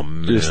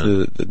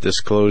the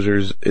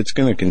disclosures. It's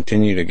going to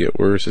continue to get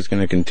worse. It's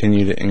going to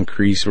continue to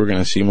increase. We're going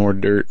to see more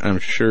dirt, I'm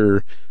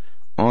sure,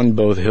 on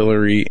both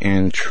Hillary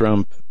and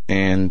Trump,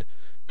 and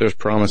there's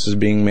promises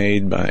being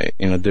made by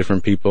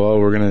different people. Oh,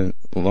 we're gonna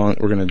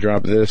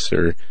drop this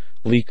or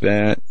leak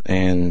that,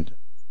 and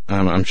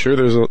I'm sure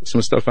there's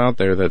some stuff out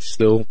there that's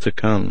still to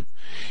come.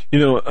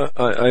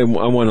 I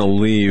want to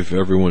leave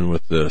everyone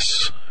with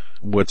this: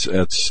 what's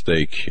at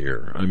stake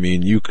here. I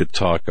mean, you could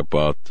talk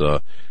about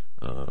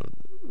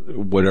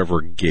whatever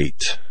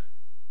gate,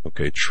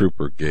 okay,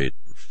 Trooper Gate,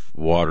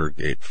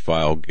 Watergate,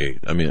 Filegate,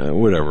 I mean,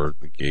 whatever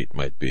the gate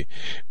might be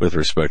with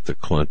respect to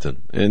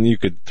Clinton. And you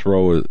could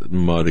throw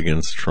mud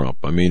against Trump.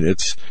 I mean,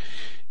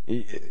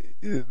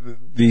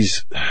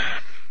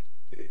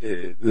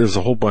 there's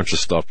a whole bunch of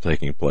stuff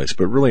taking place,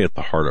 but really at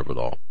the heart of it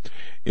all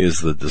is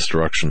the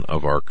destruction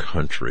of our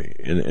country.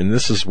 And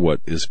this is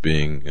what is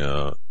being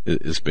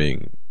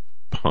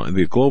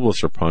the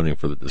globalists are pawning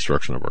for the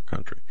destruction of our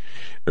country.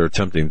 They're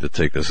attempting to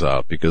take us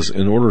out because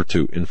in order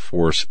to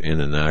enforce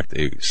and enact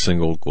a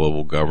single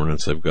global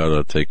governance, they've got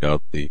to take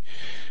out the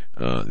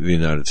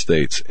United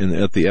States. And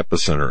at the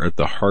epicenter, at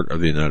the heart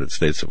of the United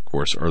States, of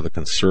course, are the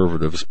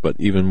conservatives, but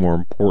even more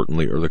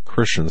importantly are the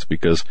Christians,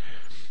 because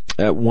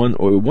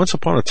once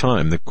upon a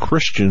time, the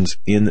Christians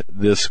in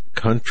this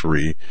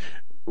country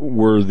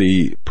were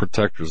the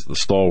protectors, the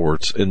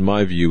stalwarts, in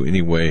my view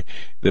anyway,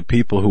 the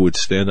people who would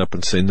stand up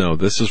and say, no,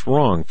 this is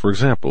wrong. For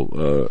example,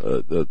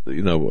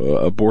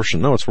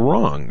 abortion, no, it's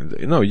wrong.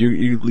 No,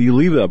 you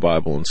leave that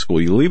Bible in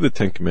school, you leave the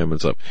Ten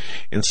Commandments up.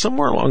 And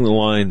somewhere along the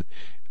line,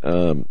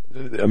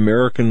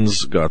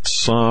 Americans got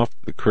soft,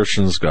 the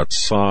Christians got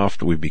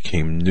soft, we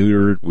became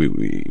neutered,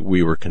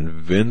 we were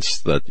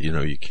convinced that,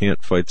 you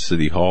can't fight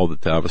City Hall. The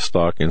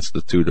Tavistock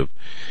Institute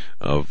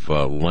of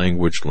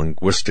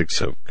Linguistics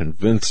have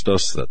convinced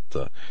us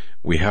that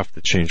we have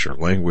to change our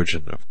language,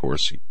 and of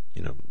course,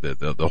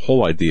 the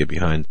whole idea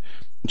behind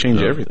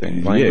change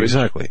everything. Language, yeah,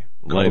 exactly.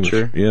 Culture,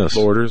 language, yes,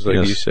 borders, like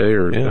yes. you say,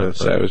 or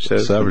Savage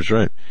says. Savage,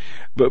 right?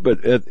 But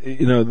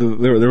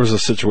there was a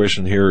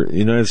situation here.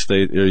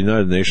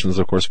 United Nations,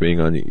 of course, being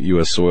on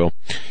U.S. soil.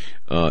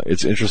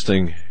 It's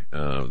interesting.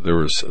 There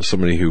was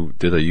somebody who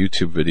did a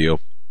YouTube video.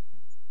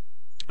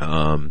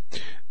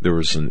 There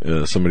was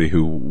somebody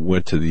who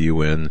went to the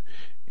UN,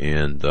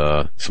 and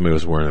somebody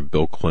was wearing a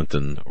Bill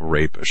Clinton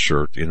rape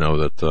shirt.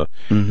 That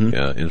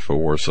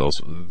InfoWars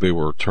sells. They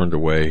were turned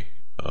away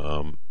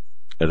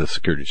at a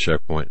security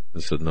checkpoint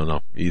and said,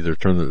 no, either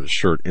turn the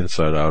shirt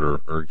inside out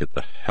or get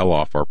the hell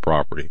off our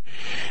property.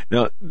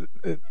 Now,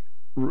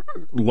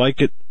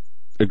 like it,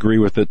 agree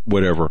with it,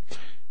 whatever.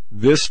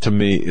 This, to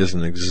me, is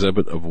an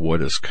exhibit of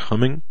what is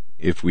coming.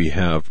 If we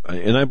have,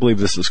 and I believe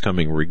this is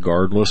coming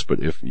regardless, but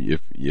if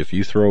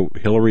you throw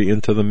Hillary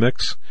into the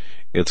mix,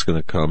 it's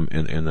going to come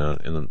in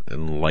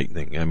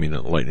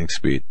lightning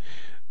speed.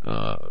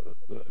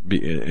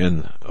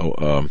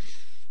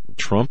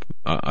 Trump,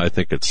 I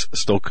think it's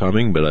still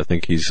coming, but I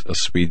think he's a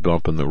speed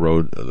bump in the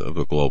road of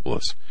the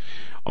globalists.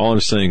 All I'm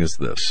saying is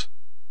this: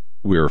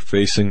 we are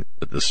facing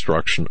the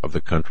destruction of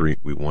the country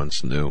we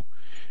once knew,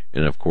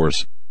 and of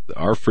course,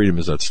 our freedom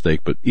is at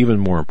stake. But even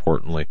more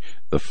importantly,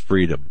 the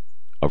freedom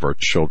of our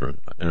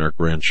children and our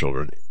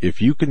grandchildren. If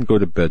you can go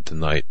to bed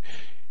tonight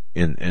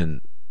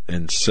and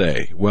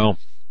say, well,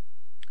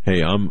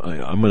 hey, I'm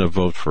going to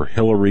vote for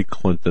Hillary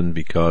Clinton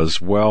because,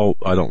 well,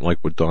 I don't like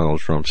what Donald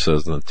Trump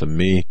says, and to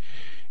me,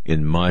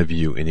 in my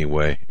view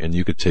anyway, and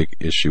you could take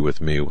issue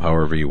with me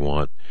however you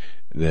want,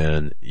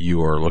 then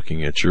you are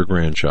looking at your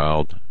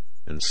grandchild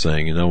and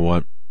saying, you know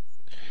what,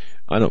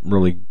 I don't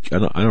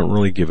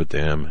really give a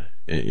damn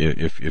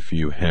if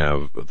you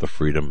have the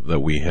freedom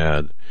that we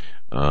had,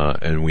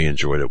 and we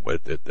enjoyed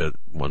it at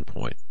one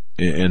point.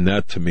 And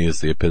that to me is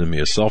the epitome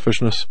of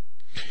selfishness.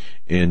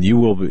 And you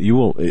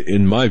will,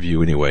 in my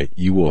view anyway,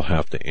 you will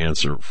have to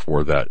answer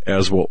for that,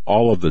 as will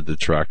all of the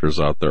detractors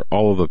out there,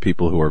 all of the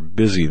people who are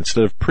busy,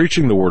 instead of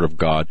preaching the Word of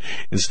God,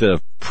 instead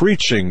of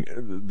preaching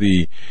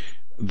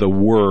the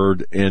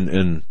Word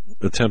and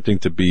attempting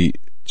to be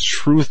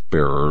truth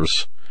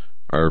bearers,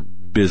 are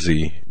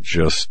busy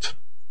just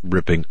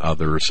ripping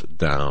others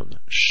down.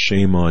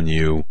 Shame on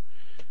you.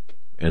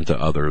 And to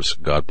others,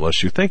 God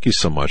bless you. Thank you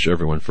so much,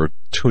 everyone, for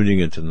tuning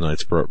into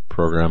tonight's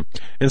program.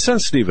 And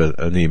send Steve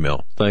an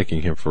email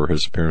thanking him for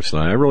his appearance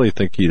tonight. I really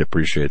think he'd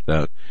appreciate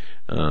that.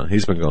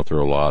 He's been going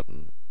through a lot.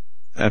 And,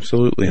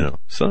 absolutely.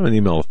 Send him an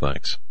email of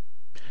thanks.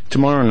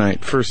 Tomorrow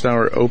night, first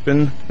hour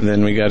open. And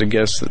then we got a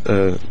guest,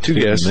 two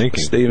guests,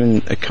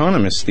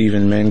 economist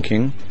Stephen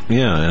Menking.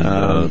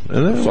 Yeah,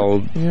 and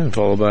then,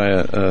 followed by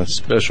a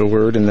special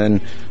word, and then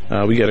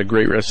we got a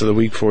great rest of the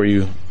week for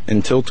you.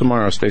 Until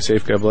tomorrow, stay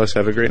safe, God bless,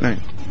 have a great night.